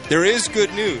news. There is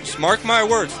good news. Mark my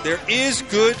words. There is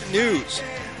good news.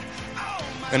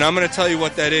 And I'm going to tell you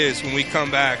what that is when we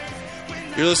come back.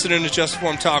 You're listening to Just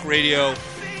Informed Talk Radio.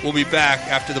 We'll be back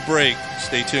after the break.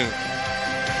 Stay tuned.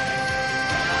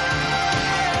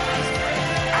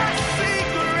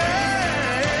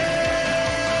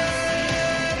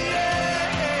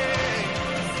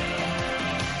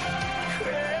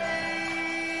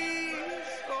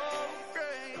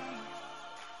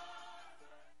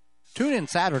 Tune in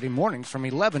Saturday mornings from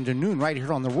 11 to noon right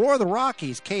here on the Roar of the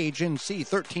Rockies, KHNC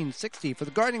 1360 for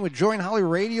the Gardening with Joy and Holly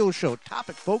radio show.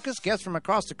 Topic focus, guests from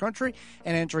across the country,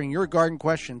 and answering your garden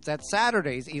questions. That's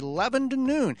Saturdays 11 to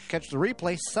noon. Catch the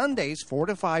replay Sundays 4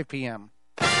 to 5 p.m.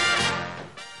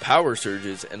 Power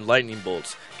surges and lightning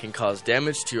bolts can cause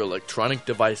damage to your electronic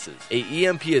devices. A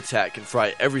EMP attack can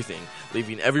fry everything,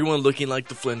 leaving everyone looking like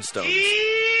the Flintstones.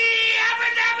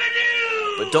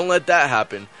 But don't let that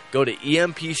happen. Go to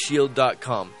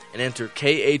EMPShield.com and enter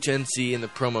KHNC in the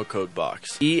promo code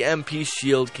box. EMP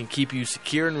Shield can keep you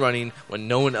secure and running when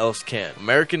no one else can.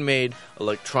 American-made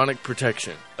electronic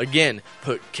protection. Again,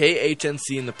 put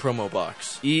KHNC in the promo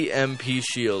box.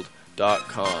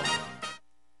 EMPShield.com.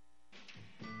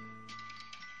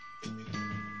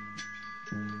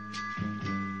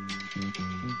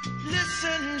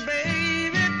 Listen,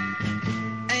 baby,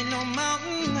 ain't no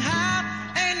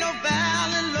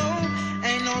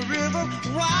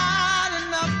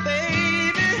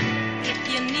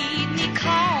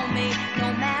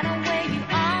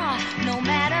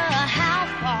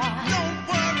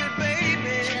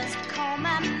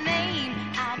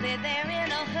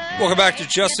Welcome back to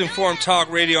Just Informed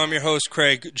Talk Radio. I'm your host,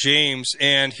 Craig James.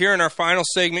 And here in our final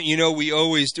segment, you know we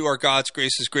always do our God's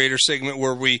Grace is Greater segment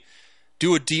where we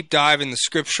do a deep dive in the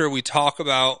Scripture. We talk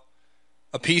about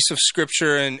a piece of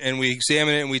Scripture and we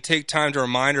examine it and we take time to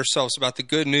remind ourselves about the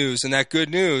good news. And that good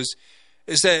news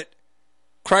is that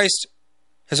Christ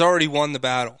has already won the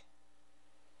battle.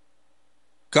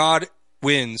 God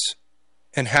wins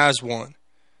and has won.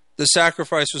 The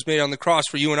sacrifice was made on the cross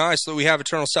for you and I so that we have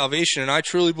eternal salvation. And I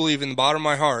truly believe in the bottom of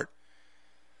my heart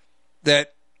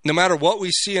that no matter what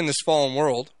we see in this fallen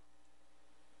world,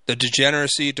 the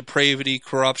degeneracy, depravity,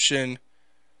 corruption,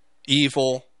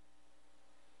 evil,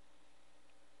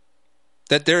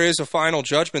 that there is a final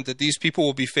judgment that these people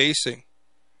will be facing.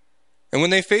 And when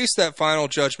they face that final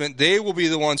judgment, they will be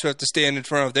the ones who have to stand in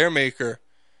front of their Maker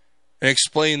and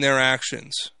explain their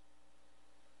actions.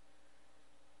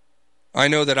 I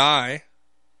know that I,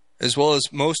 as well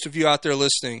as most of you out there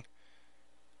listening,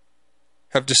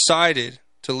 have decided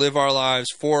to live our lives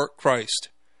for Christ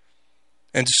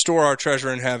and to store our treasure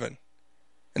in heaven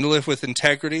and to live with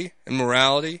integrity and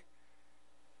morality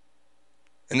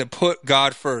and to put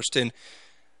God first. And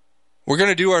we're going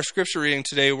to do our scripture reading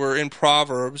today. We're in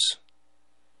Proverbs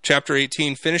chapter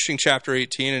 18, finishing chapter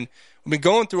 18, and we've been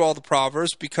going through all the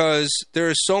Proverbs because there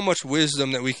is so much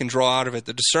wisdom that we can draw out of it.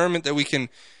 The discernment that we can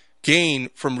gain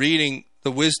from reading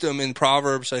the wisdom in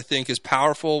Proverbs, I think, is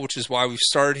powerful, which is why we've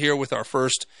started here with our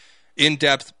first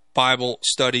in-depth Bible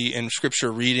study and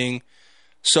scripture reading.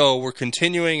 So we're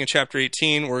continuing in chapter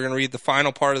 18. We're going to read the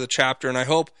final part of the chapter, and I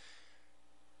hope,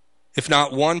 if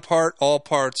not one part, all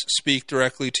parts speak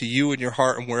directly to you in your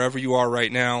heart and wherever you are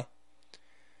right now.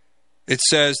 It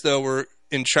says, though, we're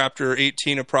in chapter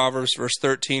 18 of Proverbs, verse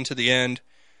 13 to the end,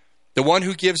 the one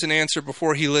who gives an answer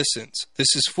before he listens,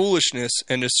 this is foolishness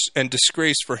and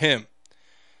disgrace for him.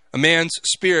 A man's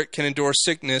spirit can endure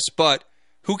sickness, but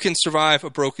who can survive a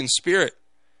broken spirit?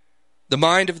 The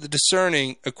mind of the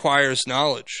discerning acquires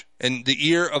knowledge, and the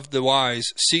ear of the wise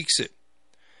seeks it.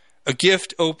 A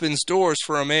gift opens doors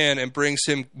for a man and brings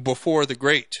him before the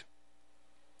great.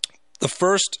 The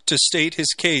first to state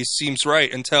his case seems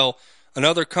right until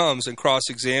another comes and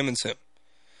cross-examines him.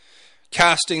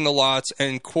 Casting the lots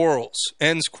ends quarrels,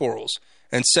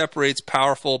 and separates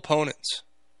powerful opponents.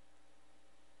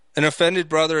 An offended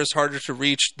brother is harder to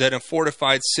reach than a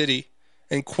fortified city,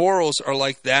 and quarrels are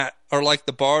like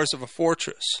the bars of a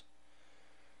fortress.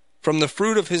 From the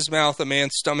fruit of his mouth a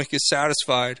man's stomach is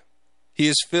satisfied. He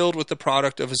is filled with the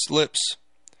product of his lips.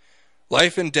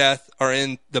 Life and death are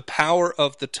in the power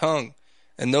of the tongue,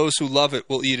 and those who love it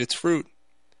will eat its fruit.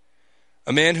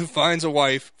 A man who finds a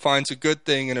wife finds a good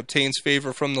thing and obtains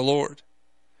favor from the Lord.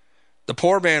 The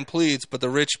poor man pleads, but the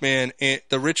rich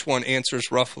one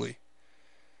answers roughly.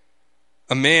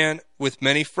 A man with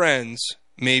many friends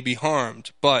may be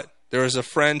harmed, but there is a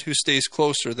friend who stays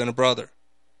closer than a brother.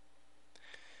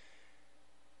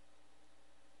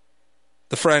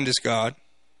 The friend is God.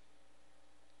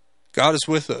 God is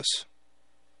with us.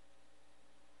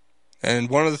 And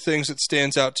one of the things that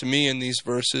stands out to me in these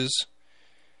verses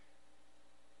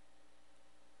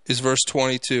is verse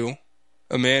 22.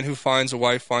 A man who finds a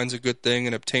wife finds a good thing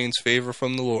and obtains favor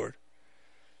from the Lord.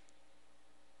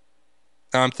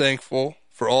 I'm thankful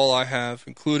for all I have,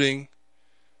 including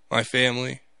my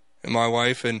family and my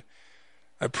wife, and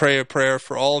I pray a prayer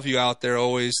for all of you out there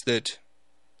always that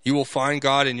you will find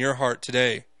God in your heart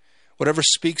today. Whatever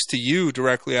speaks to you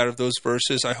directly out of those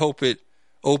verses, I hope it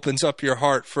opens up your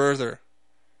heart further,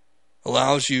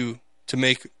 allows you to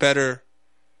make better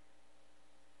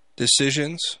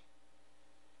decisions,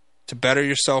 to better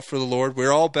yourself for the Lord.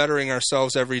 We're all bettering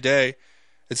ourselves every day.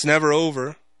 It's never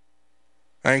over.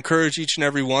 I encourage each and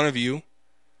every one of you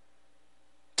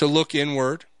to look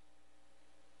inward,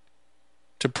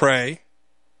 to pray.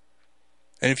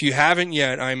 And if you haven't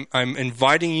yet, I'm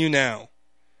inviting you now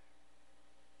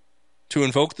to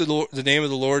invoke the name of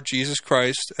the Lord Jesus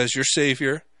Christ as your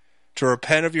Savior, to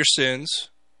repent of your sins,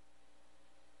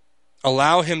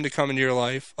 allow Him to come into your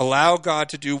life, allow God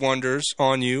to do wonders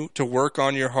on you, to work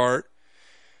on your heart.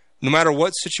 No matter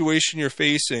what situation you're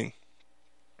facing,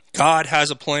 God has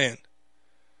a plan.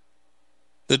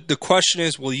 The question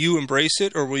is, will you embrace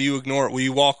it or will you ignore it? Will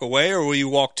you walk away or will you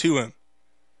walk to Him?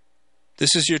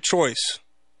 This is your choice,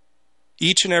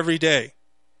 each and every day.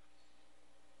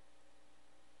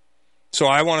 So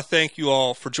I want to thank you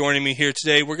all for joining me here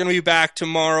today. We're going to be back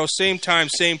tomorrow, same time,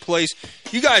 same place.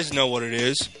 You guys know what it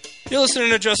is. You're listening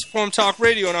to Just Informed Talk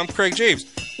Radio, and I'm Craig James.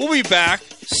 We'll be back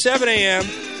 7 a.m.,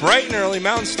 bright and early,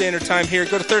 Mountain Standard Time here.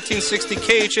 Go to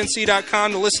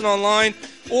 1360khnc.com to listen online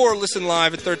or listen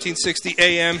live at 1360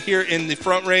 a.m. here in the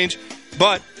Front Range.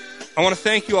 But I want to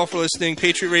thank you all for listening.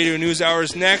 Patriot Radio News Hour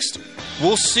is next.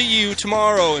 We'll see you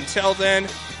tomorrow. Until then,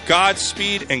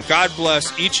 Godspeed and God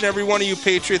bless each and every one of you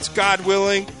Patriots. God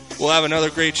willing, we'll have another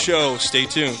great show. Stay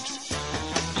tuned.